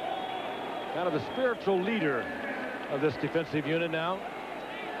 Kind of the spiritual leader of this defensive unit now.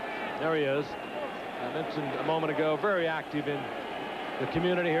 There he is. I mentioned a moment ago, very active in the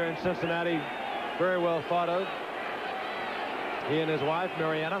community here in Cincinnati. Very well thought of. He and his wife,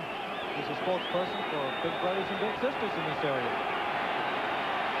 Mariana. He's a spokesperson for Big Brothers and Big Sisters in this area.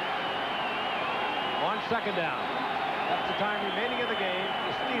 On 2nd down. That's the time remaining in the game.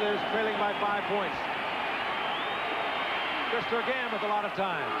 The Steelers trailing by 5 points. Brister again with a lot of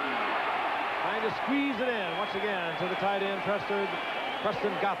time. Trying to squeeze it in once again to the tight end,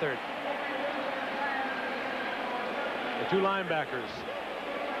 Preston Gothard. The 2 linebackers,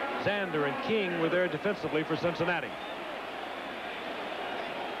 Zander and King, were there defensively for Cincinnati.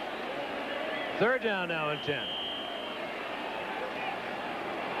 3rd down now and 10.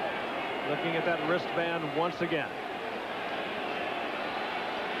 Looking at that wristband once again.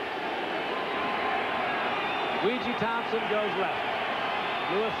 Weegee Thompson goes left.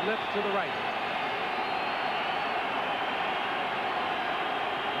 Lewis lifts to the right.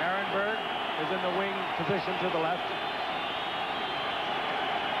 Ehrenberg is in the wing position to the left.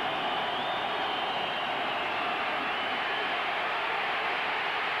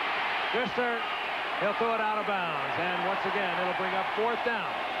 Brister, he'll throw it out of bounds, and once again it'll bring up 4th down.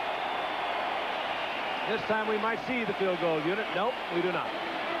 This time we might see the field goal unit. Nope, we do not.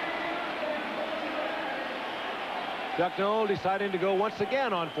 Chuck Noll deciding to go once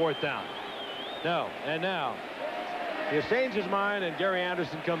again on 4th down. No, and now he has changed his mind, and Gary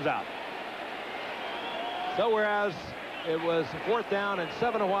Anderson comes out. So whereas it was 4th down and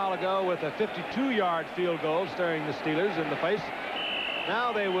 7 a while ago with a 52-yard field goal staring the Steelers in the face,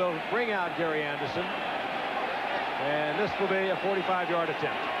 now they will bring out Gary Anderson, and this will be a 45-yard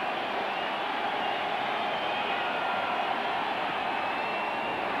attempt.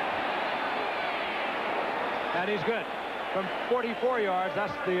 And he's good. From 44 yards,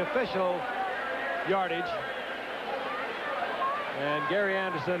 that's the official yardage. And Gary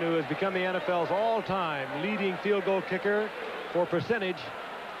Anderson, who has become the NFL's all-time leading field goal kicker for percentage,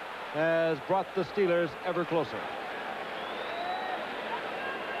 has brought the Steelers ever closer.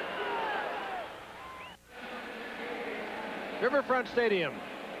 Riverfront Stadium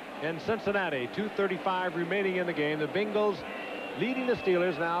in Cincinnati, 2:35 remaining in the game. The Bengals leading the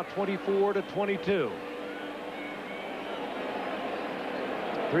Steelers now 24-22.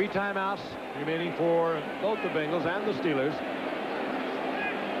 3 timeouts remaining for both the Bengals and the Steelers.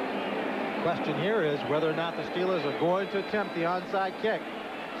 Question here is whether or not the Steelers are going to attempt the onside kick.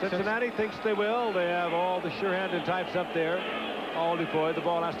 Cincinnati thinks they will. They have all the sure-handed types up there, all deployed. The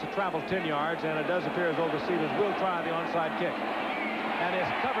ball has to travel 10 yards, and it does appear as though the Steelers will try the onside kick. And is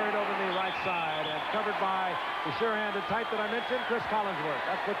covered over the right side and covered by the sure-handed type that I mentioned, Chris Collinsworth.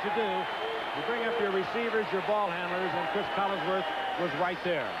 That's what you do. You bring up your receivers, your ball handlers, and Chris Collinsworth was right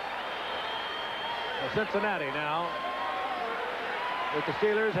there. Well, Cincinnati now, with the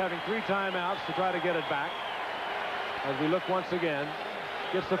Steelers having 3 timeouts to try to get it back. As we look once again,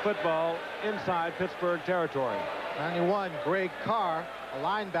 gets the football inside Pittsburgh territory. 91, Greg Carr, a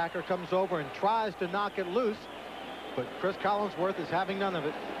linebacker, comes over and tries to knock it loose, but Chris Collinsworth is having none of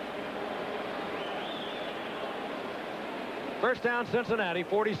it. First down, Cincinnati,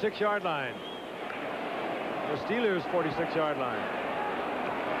 46-yard line. The Steelers' 46-yard line.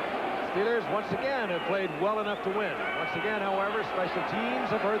 Steelers once again have played well enough to win. Once again, however, special teams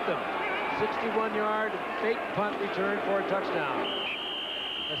have hurt them. 61-yard fake punt return for a touchdown.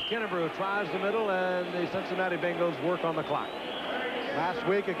 As Kennebrew tries the middle, and the Cincinnati Bengals work on the clock. Last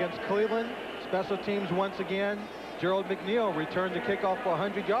week against Cleveland, special teams once again. Gerald McNeil returned the kickoff for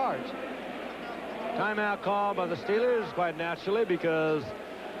 100 yards. Timeout call by the Steelers, quite naturally, because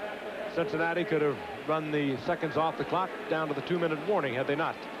Cincinnati could have run the seconds off the clock down to the 2-minute warning had they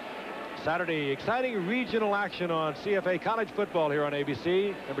not. Saturday, exciting regional action on CFA college football here on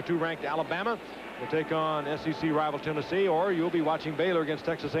ABC. Number 2 ranked Alabama will take on SEC rival Tennessee, or you'll be watching Baylor against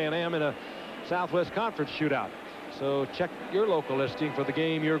Texas A&M in a Southwest Conference shootout. So check your local listing for the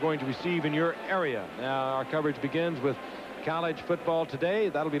game you're going to receive in your area. Now our coverage begins with college football today.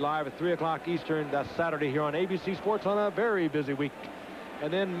 That'll be live at 3 o'clock Eastern. That's Saturday here on ABC Sports on a very busy week.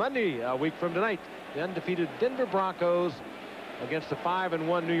 And then Monday, a week from tonight, the undefeated Denver Broncos against the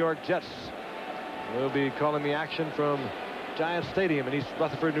 5-1 New York Jets. We'll be calling the action from Giant Stadium in East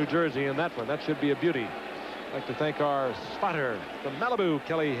Rutherford, New Jersey in that one. That should be a beauty. I'd like to thank our spotter from Malibu,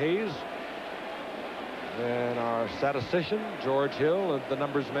 Kelly Hayes, and our statistician, George Hill, the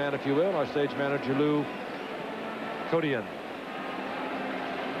numbers man, if you will, our stage manager, Lou Codian.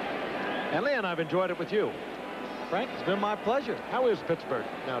 And Leon, I've enjoyed it with you. Frank, it's been my pleasure. How is Pittsburgh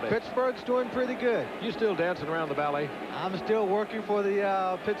nowadays? Pittsburgh's doing pretty good. You still dancing around the ballet? I'm still working for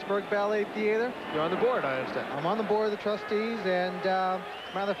the Pittsburgh Ballet Theater. You're on the board, I understand. I'm on the board of the trustees, and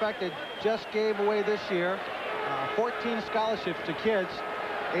matter of fact, they just gave away this year 14 scholarships to kids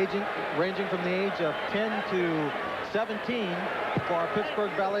ranging from the age of 10 to 17 for our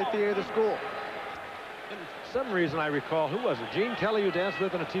Pittsburgh Ballet Theater school. For some reason I recall, who was it? Gene Kelly you danced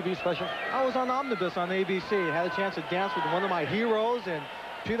with in a TV special? I was on Omnibus on ABC. I had a chance to dance with one of my heroes, and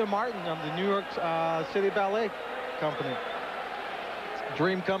Peter Martin of the New York City Ballet Company.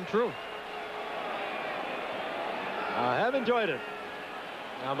 Dream come true. I have enjoyed it.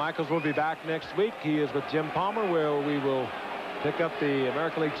 Now Michaels will be back next week. He is with Jim Palmer, where we will pick up the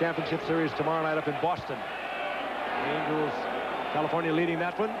American League Championship Series tomorrow night up in Boston. The Angels, California leading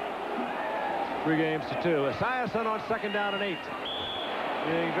that one 3-2. Esiason on 2nd down and 8.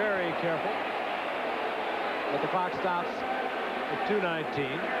 Being very careful. But the clock stops at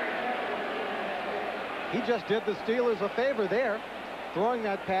 2:19. He just did the Steelers a favor there, throwing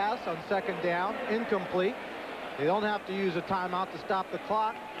that pass on 2nd down, incomplete. They don't have to use a timeout to stop the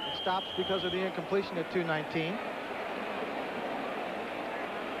clock. It stops because of the incompletion at 2:19.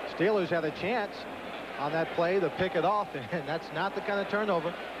 Steelers had a chance on that play to pick it off, and that's not the kind of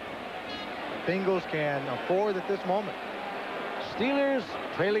turnover the Bengals can afford at this moment. Steelers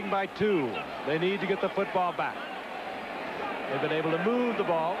trailing by 2. They need to get the football back. They've been able to move the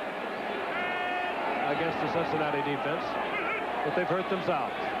ball against the Cincinnati defense, but they've hurt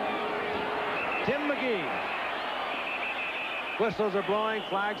themselves. Tim McGee. Whistles are blowing,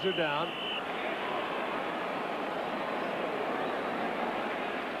 flags are down.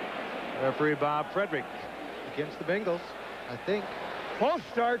 Referee Bob Frederick. Against the Bengals, I think. False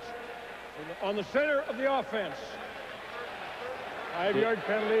starts on the center of the offense. 5-yard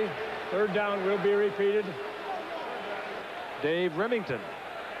penalty. 3rd down will be repeated. Dave Remington.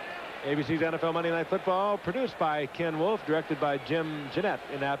 ABC's NFL Monday Night Football, produced by Ken Wolf, directed by Jim Jeanette,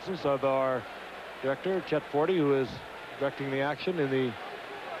 in absence of our director, Chet Forty, who is directing the action in the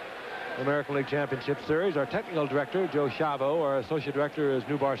American League Championship Series. Our technical director, Joe Chavo. Our associate director is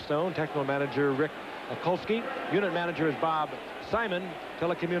Nubar Stone. Technical manager, Rick Kulski. Unit manager is Bob Simon.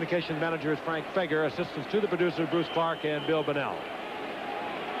 Telecommunications manager is Frank Feger. Assistants to the producer, Bruce Clark and Bill Bonnell.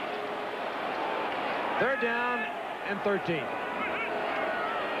 3rd down and 13.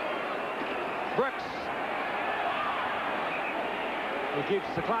 Brooks. He keeps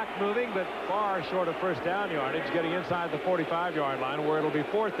the clock moving, but far short of first down yardage, getting inside the 45-yard line where it'll be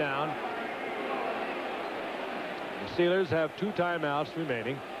 4th down. The Steelers have 2 timeouts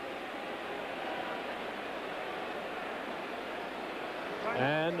remaining.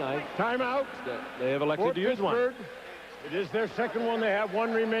 And timeout. They have elected to use one. It is their second one. They have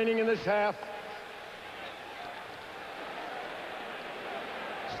 1 remaining in this half.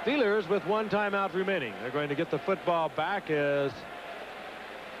 Steelers with 1 timeout remaining. They're going to get the football back as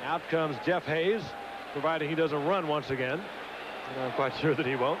out comes Jeff Hayes, providing he doesn't run once again. And I'm quite sure that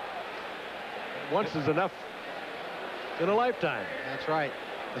he won't. Once is enough in a lifetime. That's right.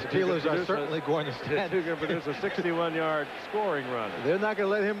 The Steelers are certainly going to stand. They're going to produce a 61-yard scoring run. They're not going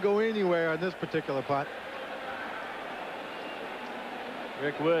to let him go anywhere on this particular punt.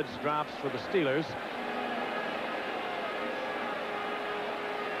 Rick Woods drops for the Steelers.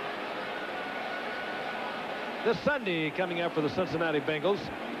 This Sunday, coming up for the Cincinnati Bengals.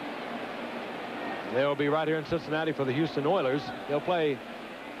 They'll be right here in Cincinnati for the Houston Oilers. They'll play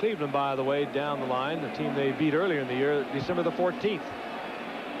Cleveland, by the way, down the line, the team they beat earlier in the year, December the 14th.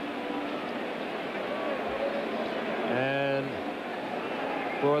 And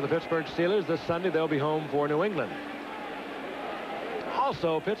for the Pittsburgh Steelers this Sunday, they'll be home for New England.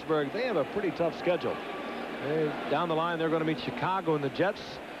 Also, Pittsburgh, they have a pretty tough schedule. Down the line, they're going to meet Chicago and the Jets.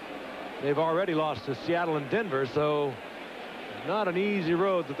 They've already lost to Seattle and Denver, so not an easy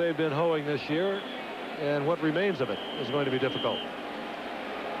road that they've been hoeing this year, and what remains of it is going to be difficult.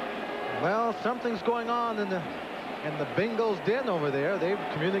 Well, something's going on in the Bengals den over there. They've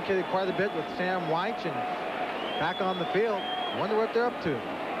communicated quite a bit with Sam White and back on the field. I wonder what they're up to.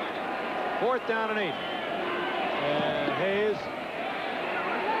 4th down and 8. And Hayes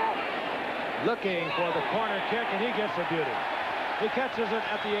looking for the corner kick, and he gets a beauty. He catches it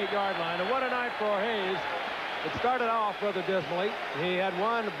at the 8-yard line, and what a night for Hayes. It started off rather dismally. He had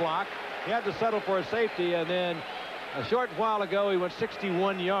 1 block. He had to settle for a safety, and then a short while ago he went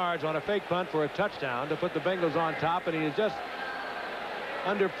 61 yards on a fake punt for a touchdown to put the Bengals on top, and he is just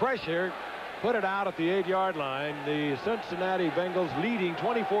under pressure put it out at the 8-yard line. The Cincinnati Bengals leading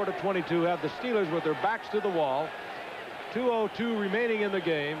 24-22 have the Steelers with their backs to the wall. 2:02 remaining in the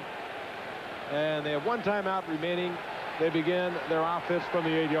game, and they have 1 timeout remaining. They begin their offense from the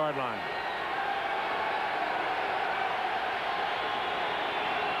 8-yard line.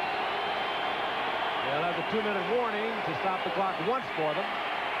 They'll have the 2-minute warning to stop the clock once for them.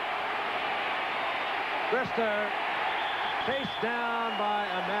 Brister chased down by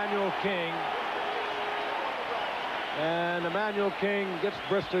Emmanuel King. And Emmanuel King gets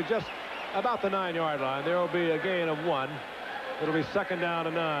Brister just about the 9-yard line. There will be a gain of 1. It'll be 2nd down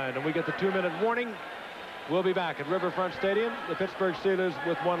and 9. And we get the 2-minute warning. We'll be back at Riverfront Stadium. The Pittsburgh Steelers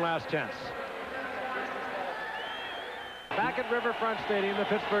with one last chance. Back at Riverfront Stadium, the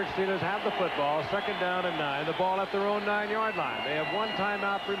Pittsburgh Steelers have the football. 2nd down and 9. The ball at their own 9-yard line. They have 1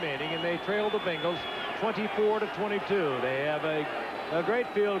 timeout remaining, and they trail the Bengals 24-22. They have a great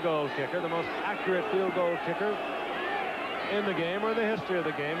field goal kicker, the most accurate field goal kicker in the game or the history of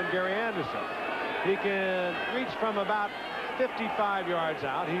the game, and Gary Anderson. He can reach from about 55 yards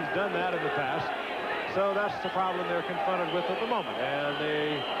out. He's done that in the past. So that's the problem they're confronted with at the moment. And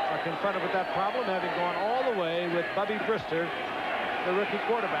they are confronted with that problem, having gone all the way with Bubby Brister, the rookie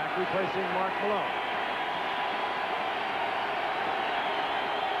quarterback, replacing Mark Malone.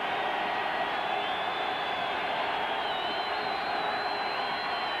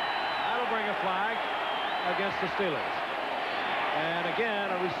 That'll bring a flag against the Steelers. And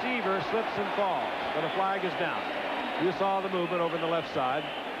again, a receiver slips and falls, but a flag is down. You saw the movement over on the left side.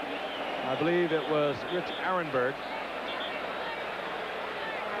 I believe it was Rich Arenberg.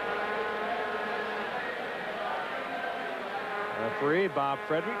 Referee Bob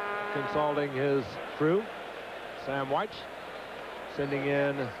Frederick consulting his crew. Sam White sending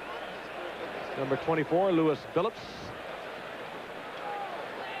in number 24, Lewis Phillips.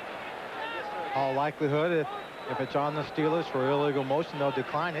 All likelihood, if it's on the Steelers for illegal motion, they'll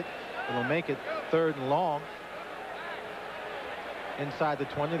decline it. It'll make it 3rd and long. Inside the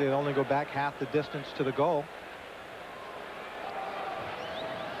 20, they only go back half the distance to the goal.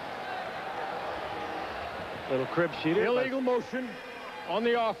 Little crib sheeter. Illegal motion on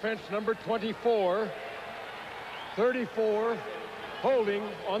the offense, number 24. 34 holding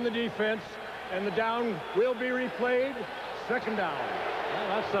on the defense, and the down will be replayed. 2nd down.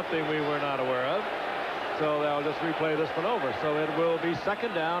 Well, that's something we were not aware of. So they'll just replay this one over. So it will be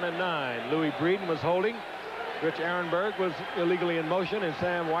 2nd down and 9. Louis Breeden was holding. Rich Arenberg was illegally in motion, and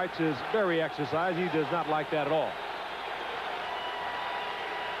Sam White is very exercised. He does not like that at all.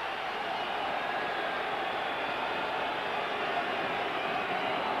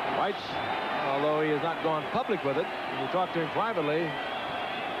 White's, although he has not gone public with it, when you talk to him privately,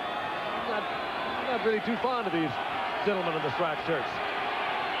 not really too fond of these gentlemen in the striped shirts.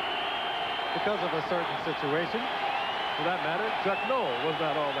 Because of a certain situation. For that matter, Chuck Noll was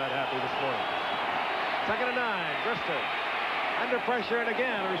not all that happy this morning. 2nd and 9. Brister under pressure, and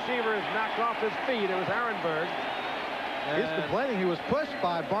again, a receiver is knocked off his feet. It was Arenberg. He's complaining he was pushed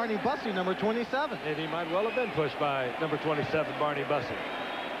by Barney Bussey, number 27. And he might well have been pushed by number 27, Barney Bussey.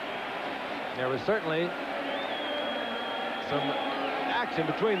 There was certainly some action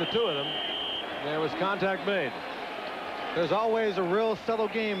between the two of them. There was contact made. There's always a real subtle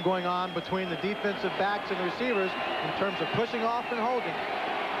game going on between the defensive backs and receivers in terms of pushing off and holding.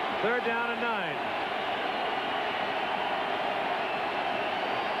 3rd down and 9.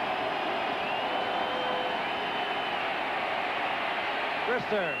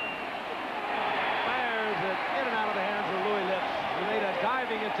 Brister fires it in and out of the hands of Louis Lips. He made a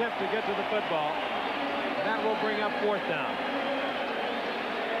diving attempt to get to the football. And that will bring up 4th down.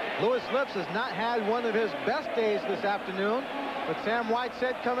 Louis Lips has not had one of his best days this afternoon, but Sam White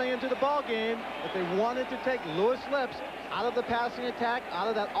said coming into the ball game that they wanted to take Louis Lips out of the passing attack, out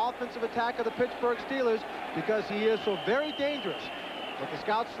of that offensive attack of the Pittsburgh Steelers, because he is so very dangerous. What the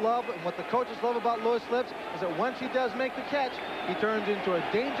scouts love and what the coaches love about Louis Lips is that once he does make the catch, he turns into a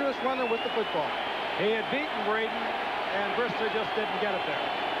dangerous runner with the football. He had beaten Braden, and Brister just didn't get it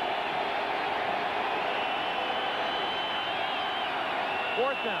there.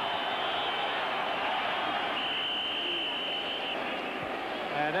 4th down.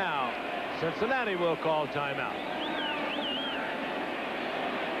 And now Cincinnati will call timeout.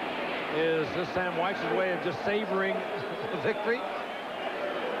 Is this Sam White's way of just savoring victory?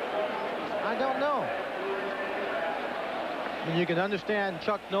 I don't know. I mean, you can understand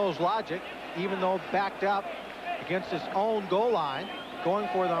Chuck Noll's logic, even though backed up against his own goal line, going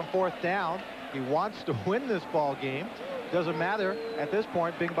for it on 4th down. He wants to win this ball game. Doesn't matter at this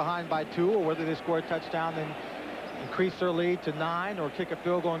point being behind by 2 or whether they score a touchdown and increase their lead to 9 or kick a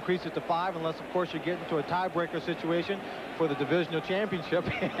field goal, increase it to 5, unless of course you get into a tiebreaker situation for the divisional championship.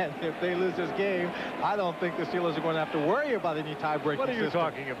 And if they lose this game, I don't think the Steelers are going to have to worry about any tiebreaking. What are you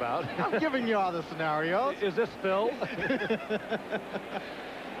talking about? I'm giving you all the scenarios. Is this Phil?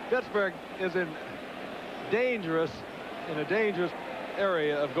 Pittsburgh is in a dangerous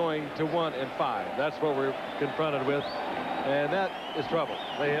area of going to 1 and 5. That's what we're confronted with, and that is trouble.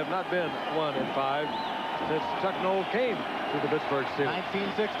 They have not been 1 and 5 since Chuck Noll came to the Pittsburgh Steelers.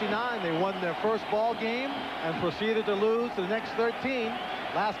 1969, they won their first ball game and proceeded to lose the next 13.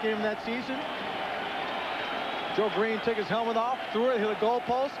 Last game of that season, Joe Green took his helmet off, threw it, hit a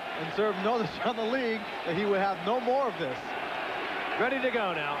goalpost, and served notice on the league that he would have no more of this. Ready to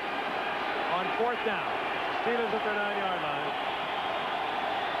go now on 4th down. Steelers at their 9-yard line.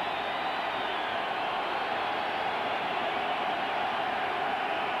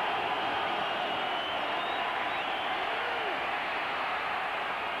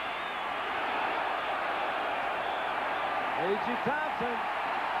 A.G. Thompson.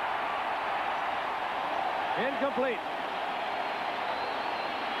 Incomplete.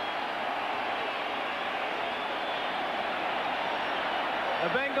 The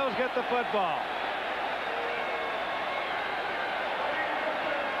Bengals get the football.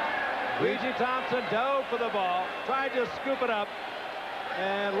 A.G. Thompson dove for the ball, tried to scoop it up,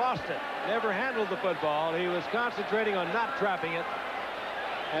 and lost it. Never handled the football. He was concentrating on not trapping it.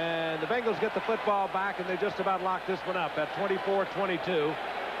 And the Bengals get the football back, and they just about locked this one up at 24-22.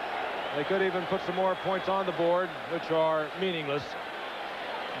 They could even put some more points on the board, which are meaningless.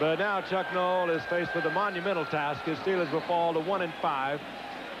 But now Chuck Noll is faced with a monumental task. His Steelers will fall to 1 and 5.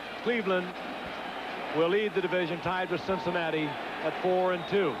 Cleveland will lead the division, tied with Cincinnati at 4 and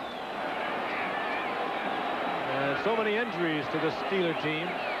 2. And so many injuries to this Steeler team.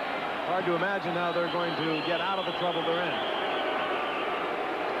 Hard to imagine how they're going to get out of the trouble they're in.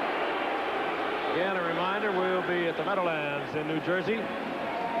 Again, a reminder, we'll be at the Meadowlands in New Jersey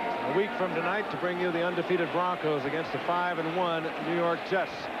a week from tonight to bring you the undefeated Broncos against the 5-1 New York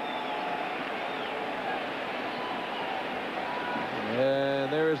Jets.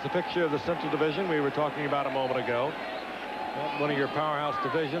 And there is the picture of the Central Division we were talking about a moment ago. One of your powerhouse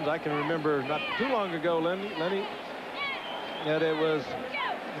divisions. I can remember not too long ago, Lenny, that it was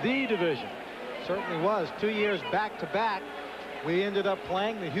the division. Certainly was. 2 years back to back, we ended up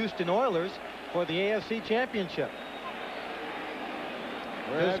playing the Houston Oilers for the AFC Championship.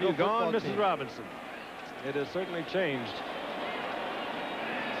 Where have you gone, Mrs. Robinson? It has certainly changed.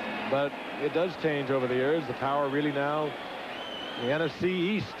 But it does change over the years. The power really now, the NFC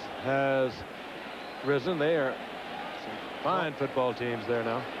East has risen. They are Fine football teams there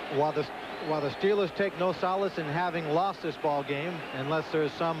now. While the Steelers take no solace in having lost this ball game, unless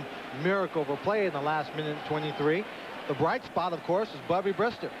there's some miracle of a play in the last minute 23, the bright spot, of course, is Bubby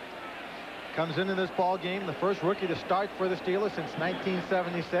Brister. Comes into this ball game, the first rookie to start for the Steelers since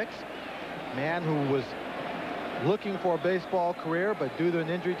 1976. Man who was looking for a baseball career, but due to an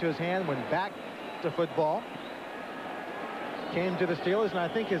injury to his hand, went back to football. Came to the Steelers, and I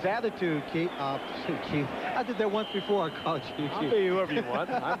think his attitude, Keith, I did that once before, Coach. I'll be whoever you want.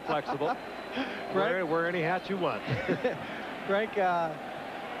 I'm flexible. Wear any hat you want. Frank,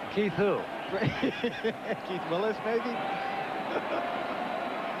 Keith who? Keith Willis, maybe?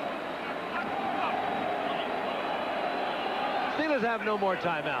 Steelers have no more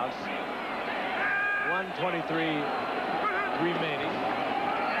timeouts. 1:23 remaining.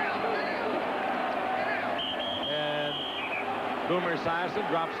 And Boomer Esiason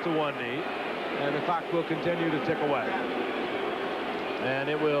drops to one knee. And the clock will continue to tick away. And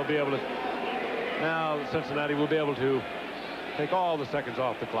it will be able to... Now Cincinnati will be able to take all the seconds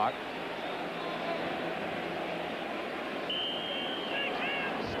off the clock.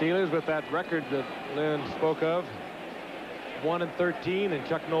 Steelers with that record that Lynn spoke of. 1-13 in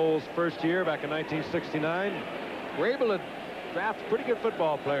Chuck Noll's first year back in 1969. Were able to draft a pretty good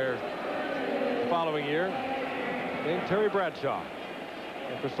football player the following year named Terry Bradshaw.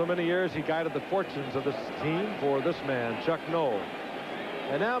 And for so many years he guided the fortunes of this team for this man, Chuck Noll.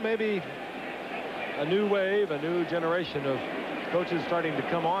 And now maybe a new wave, a new generation of coaches starting to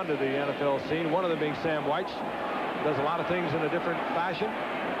come onto the NFL scene. One of them being Sam Weich. Does a lot of things in a different fashion.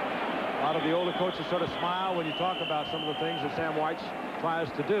 A lot of the older coaches sort of smile when you talk about some of the things that Sam Weich tries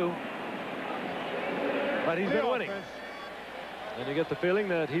to do. But he's been winning. And you get the feeling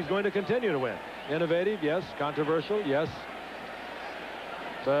that he's going to continue to win. Innovative, yes. Controversial, yes.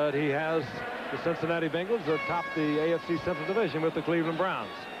 But he has the Cincinnati Bengals atop the AFC Central Division with the Cleveland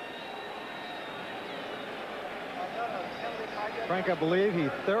Browns. Frank, I believe he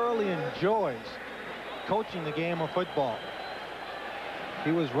thoroughly enjoys coaching the game of football.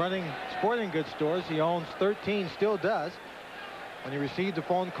 He was running sporting goods stores. He owns 13, still does. When he received a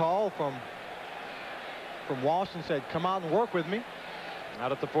phone call from Walsh and said, come out and work with me.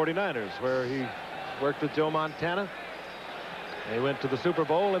 Out at the 49ers, where he worked with Joe Montana. They went to the Super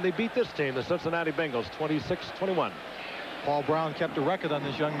Bowl, and they beat this team, the Cincinnati Bengals, 26-21. Paul Brown kept a record on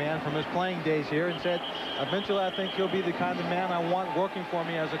this young man from his playing days here and said, eventually I think he'll be the kind of man I want working for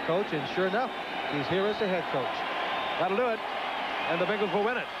me as a coach. And sure enough, he's here as a head coach. That'll do it. And the Bengals will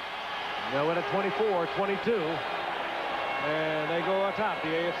win it. They'll win it 24-22. And they go atop the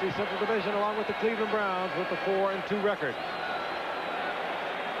AFC Central Division along with the Cleveland Browns with the 4-2 record.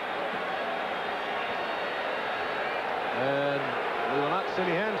 And we will not see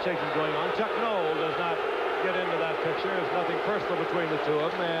any handshaking going on. Chuck Noll does not get into that picture. There's nothing personal between the two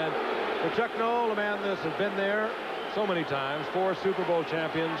of them. And for Chuck Noll, a man that has been there so many times, 4 Super Bowl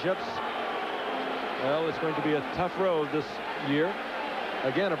championships. Well, it's going to be a tough road this year.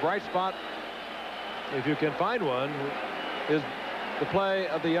 Again, a bright spot, if you can find one, is the play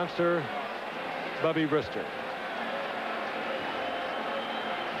of the youngster Bubby Brister.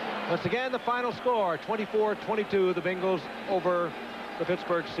 Once again, the final score, 24-22, the Bengals over the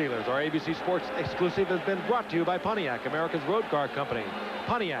Pittsburgh Steelers. Our ABC Sports exclusive has been brought to you by Pontiac, America's road car company.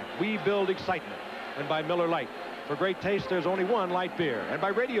 Pontiac, we build excitement. And by Miller Lite. For great taste, there's only one light beer. And by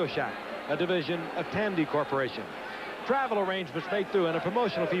Radio Shack, a division of Tandy Corporation. Travel arrangements made through and a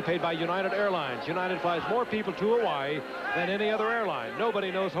promotional fee paid by United Airlines. United flies more people to Hawaii than any other airline.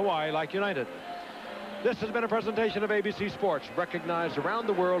 Nobody knows Hawaii like United. This has been a presentation of ABC Sports, recognized around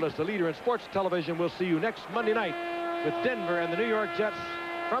the world as the leader in sports television. We'll see you next Monday night with Denver and the New York Jets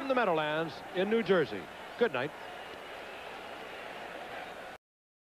from the Meadowlands in New Jersey. Good night.